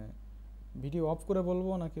মানে ভিডিও অফ করে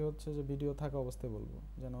বলবো নাকি হচ্ছে যে ভিডিও থাকা অবস্থায় বলবো,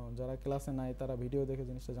 যেন যারা ক্লাসে নাই তারা ভিডিও দেখে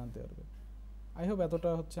জিনিসটা জানতে পারবে। আই হোপ এতটা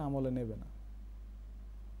হচ্ছে আমলে নেবে না,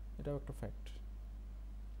 এটাও একটা ফ্যাক্ট।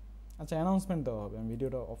 আচ্ছা, অ্যানাউন্সমেন্ট দেওয়া হবে, আমি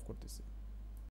ভিডিওটা অফ করতেছি।